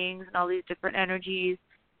different things and all these different energies.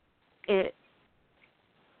 It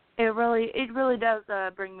really does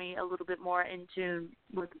bring me a little bit more in tune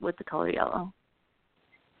with the color yellow.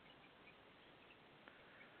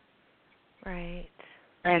 Right.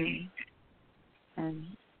 And And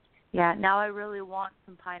yeah, now I really want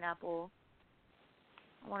some pineapple.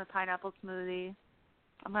 I want a pineapple smoothie.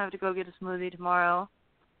 I'm gonna have to go get a smoothie tomorrow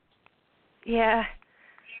Yeah.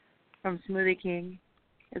 from Smoothie King.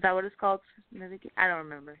 Is that what it's called? Smoothie King? I don't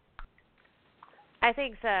remember. I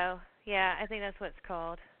think so. Yeah, I think that's what it's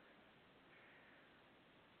called.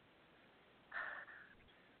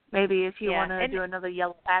 Maybe if you Yeah, want to and- do another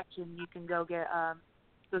yellow action, you can go get a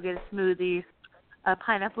smoothie, a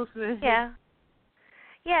pineapple smoothie. Yeah.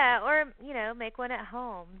 Yeah, or, make one at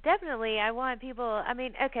home. Definitely, I want people,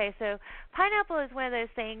 okay, so pineapple is one of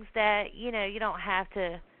those things that, you don't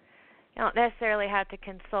necessarily have to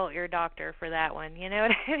consult your doctor for that one. You know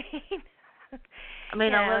what I mean?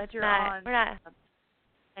 Unless you're on we're not,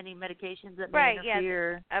 any medications that right, may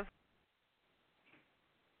interfere. Yeah,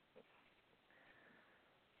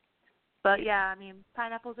 but yeah,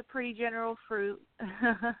 pineapple's a pretty general fruit.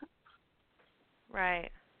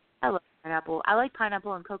 right. I love pineapple. I like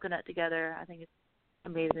pineapple and coconut together. I think it's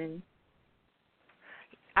amazing.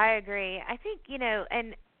 I agree. I think,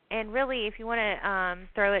 and really if you want to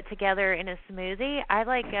throw it together in a smoothie, I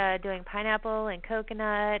like doing pineapple and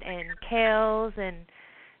coconut and kale and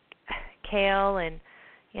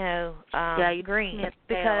greens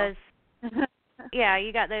because yeah,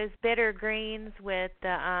 you got those bitter greens with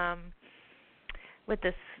the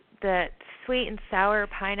sweet and sour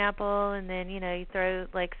pineapple, and then you throw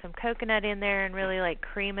like some coconut in there and really like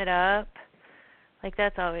cream it up. Like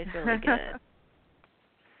that's always really good.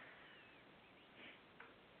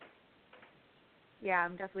 Yeah,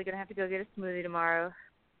 I'm definitely gonna have to go get a smoothie tomorrow.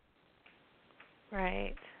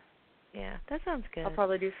 Right. Yeah, that sounds good. I'll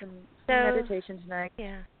probably do some meditation tonight.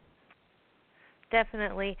 Yeah.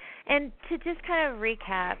 Definitely. And to just kind of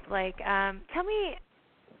recap, tell me,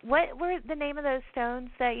 what were the name of those stones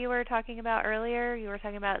that you were talking about earlier? You were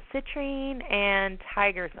talking about citrine and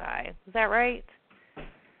tiger's eye. Is that right?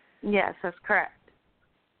 Yes, that's correct.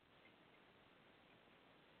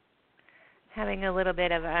 Having a little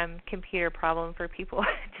bit of computer problem for people,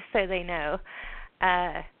 just so they know.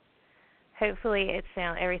 Hopefully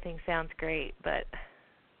everything sounds great, but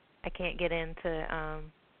I can't get into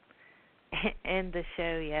end the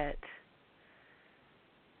show yet.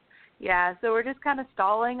 Yeah, so we're just kind of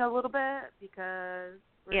stalling a little bit because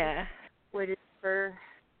we're just waiting for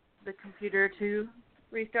the computer to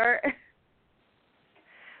restart.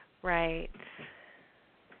 Right.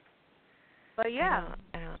 But yeah,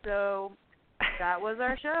 I don't. So that was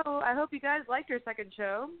our show. I hope you guys liked our second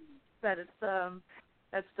show. That it's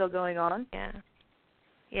that's still going on. Yeah.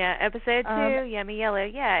 Yeah, episode 2,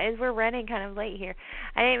 YummyYellow. Yeah, we're running kind of late here.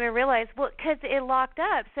 I didn't even realize, because it locked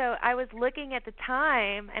up. So I was looking at the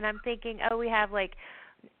time, and I'm thinking, we have,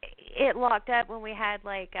 it locked up when we had,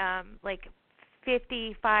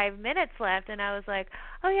 55 minutes left. And I was like,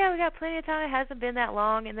 oh, yeah, we got plenty of time. It hasn't been that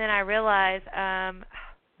long. And then I realized,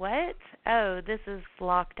 what? Oh, this is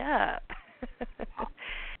locked up.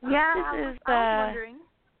 Yeah, I was wondering.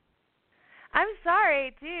 I'm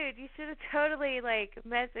sorry, dude. You should have totally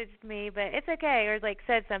messaged me, but it's okay, or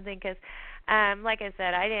said something because, like I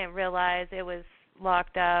said, I didn't realize it was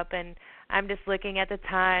locked up, and I'm just looking at the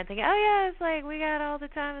time, thinking, oh yeah, it's we got all the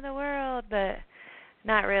time in the world, but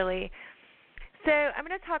not really. So I'm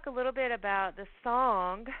going to talk a little bit about the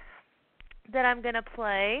song that I'm going to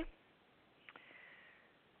play.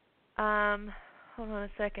 Hold on a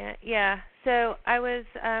second. Yeah. So I was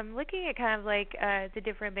looking at kind of the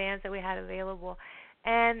different bands that we had available,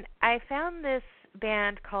 and I found this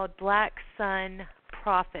band called Black Sun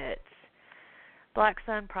Prophets. Black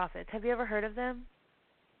Sun Prophets. Have you ever heard of them?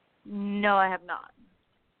 No, I have not.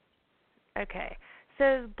 Okay.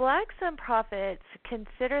 So Black Sun Prophets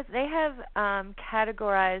they have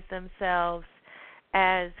categorized themselves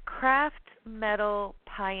as craft metal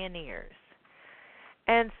pioneers.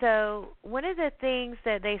 And so one of the things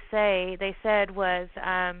that they said was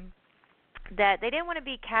that they didn't want to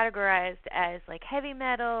be categorized as heavy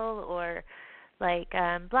metal or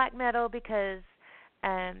black metal because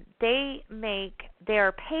they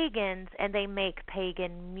are pagans and they make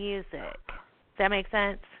pagan music. Does that make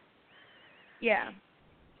sense? Yeah.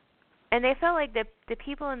 And they felt like the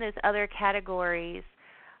people in those other categories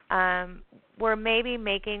were maybe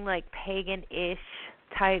making pagan-ish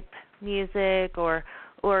type music or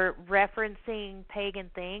referencing pagan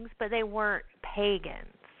things, but they weren't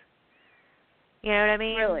pagans. You know what I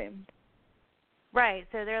mean? Really? Right.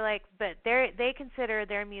 So they're but they consider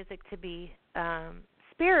their music to be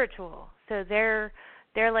spiritual. So they're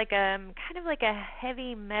kind of like a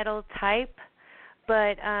heavy metal type,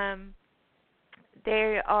 but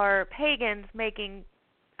they are pagans making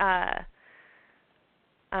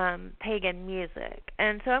pagan music.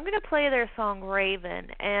 And so I'm going to play their song Raven.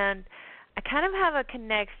 And I kind of have a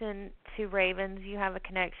connection to ravens. You have a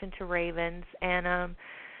connection to ravens. And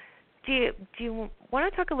do you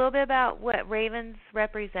want to talk a little bit about what ravens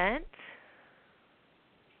represent?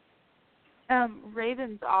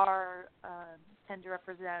 Ravens tend to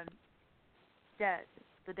represent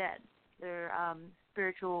the dead. They're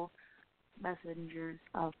spiritual messengers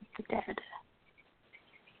of the dead.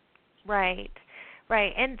 Right.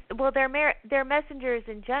 And well, they're messengers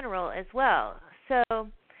in general as well. So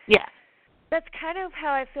yeah, that's kind of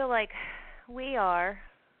how I feel like we are.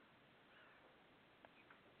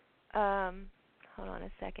 Hold on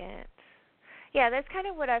a second. Yeah, that's kind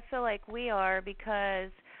of what I feel like we are,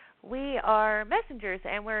 because we are messengers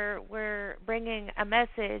and we're bringing a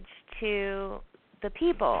message to the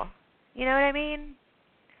people. You know what I mean?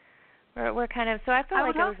 We're kind of, so I feel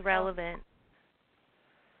like it was relevant.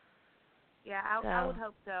 Yeah, I would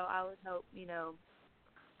hope so. I would hope,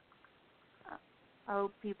 I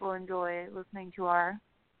hope people enjoy listening to our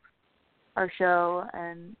show,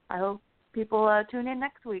 and I hope people tune in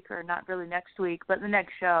next week, or not really next week, but the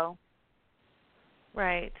next show.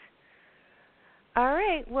 Right. All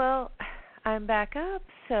right. Well, I'm back up,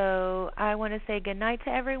 so I want to say good night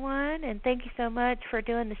to everyone, and thank you so much for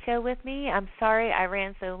doing the show with me. I'm sorry I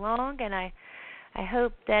ran so long, and I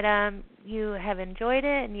hope that you have enjoyed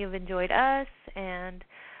it and you've enjoyed us, and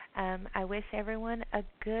I wish everyone a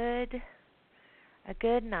good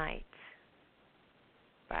night.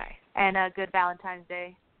 Bye. And a good Valentine's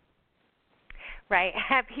Day. Right.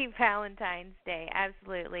 Happy Valentine's Day.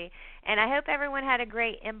 Absolutely. And I hope everyone had a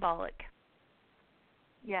great embolic.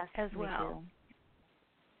 Yes, as well.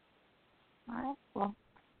 Too. All right. Well,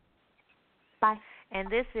 bye.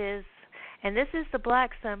 And this is the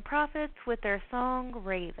Black Sun Prophets with their song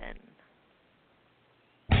Raven.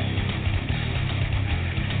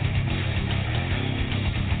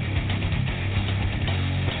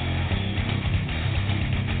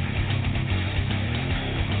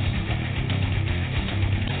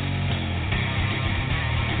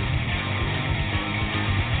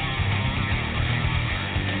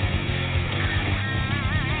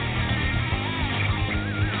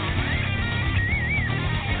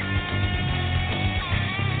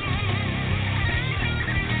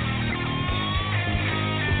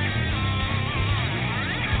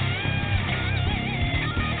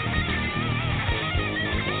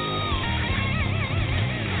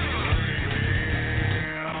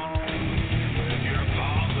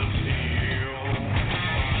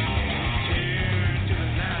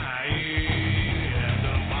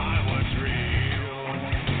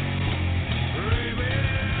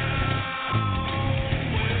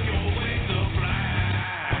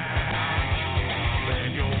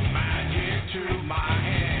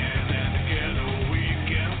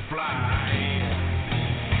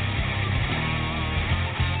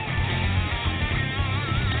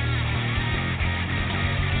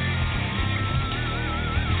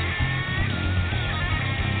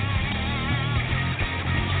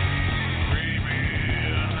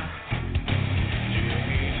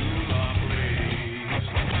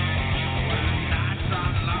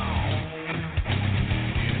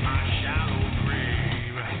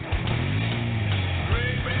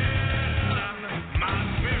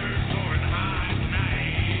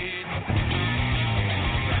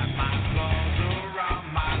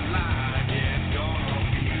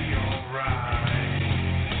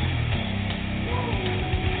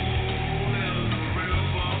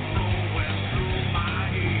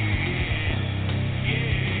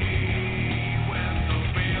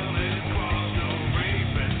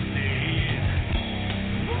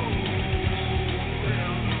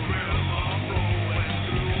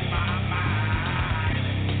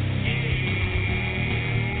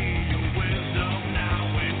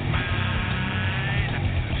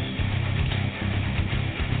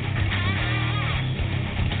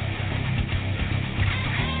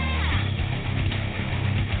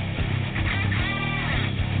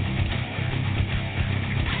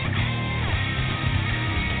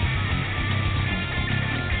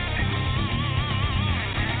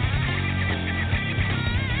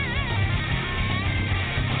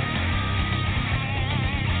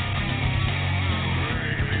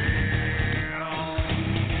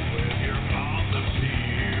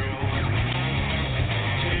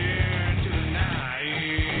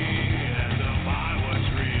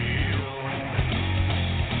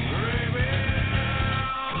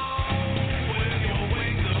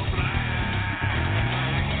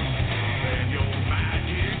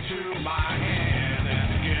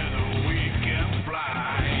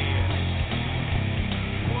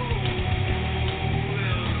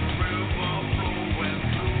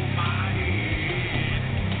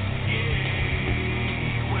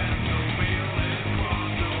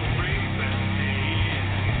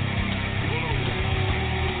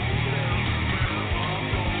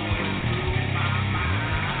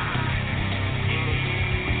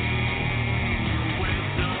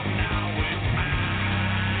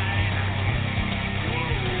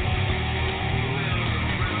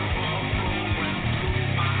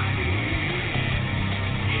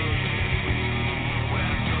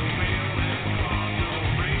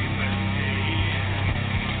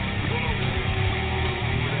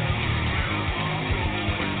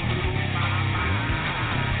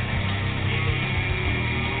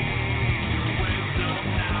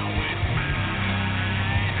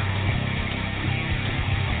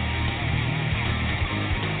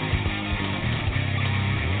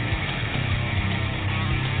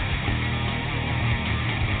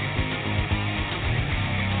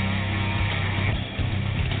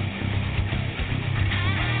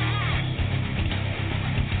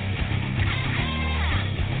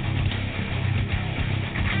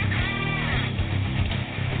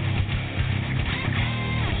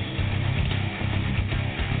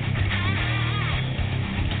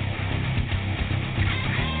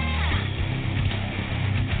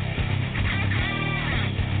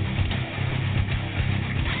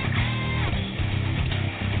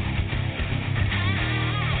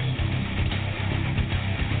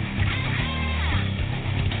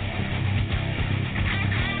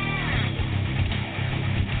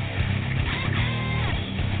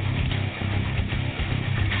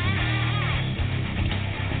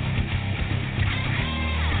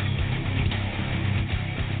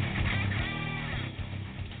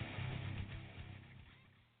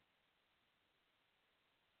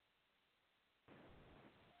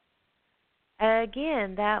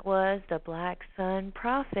 Again, that was the Black Sun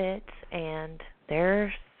Prophets and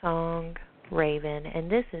their song Raven.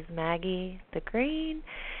 And this is Maggie the Green.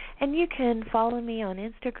 And you can follow me on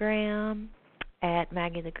Instagram at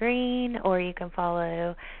Maggie the Green, or you can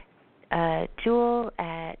follow Jewel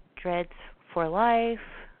at Dreads for Life,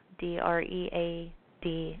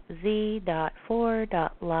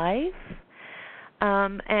 DREADZ.4.life.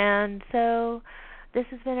 And so this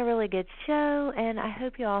has been a really good show, and I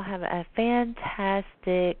hope you all have a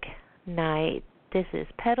fantastic night. This is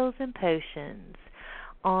Petals and Potions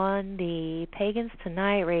on the Pagans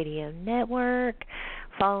Tonight Radio Network,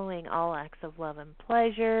 following all acts of love and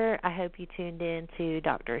pleasure. I hope you tuned in to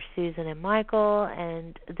Dr. Susan and Michael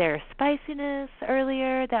and their spiciness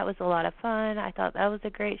earlier. That was a lot of fun. I thought that was a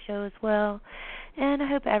great show as well. And I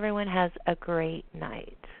hope everyone has a great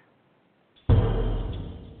night.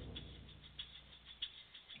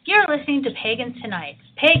 You're listening to Pagans Tonight.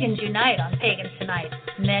 Pagans unite on Pagans Tonight.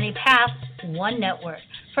 Many paths, one network.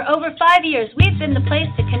 For over 5 years, we've been the place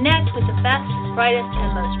to connect with the best, brightest,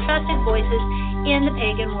 and most trusted voices in the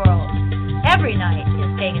pagan world. Every night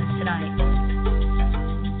is Pagans Tonight.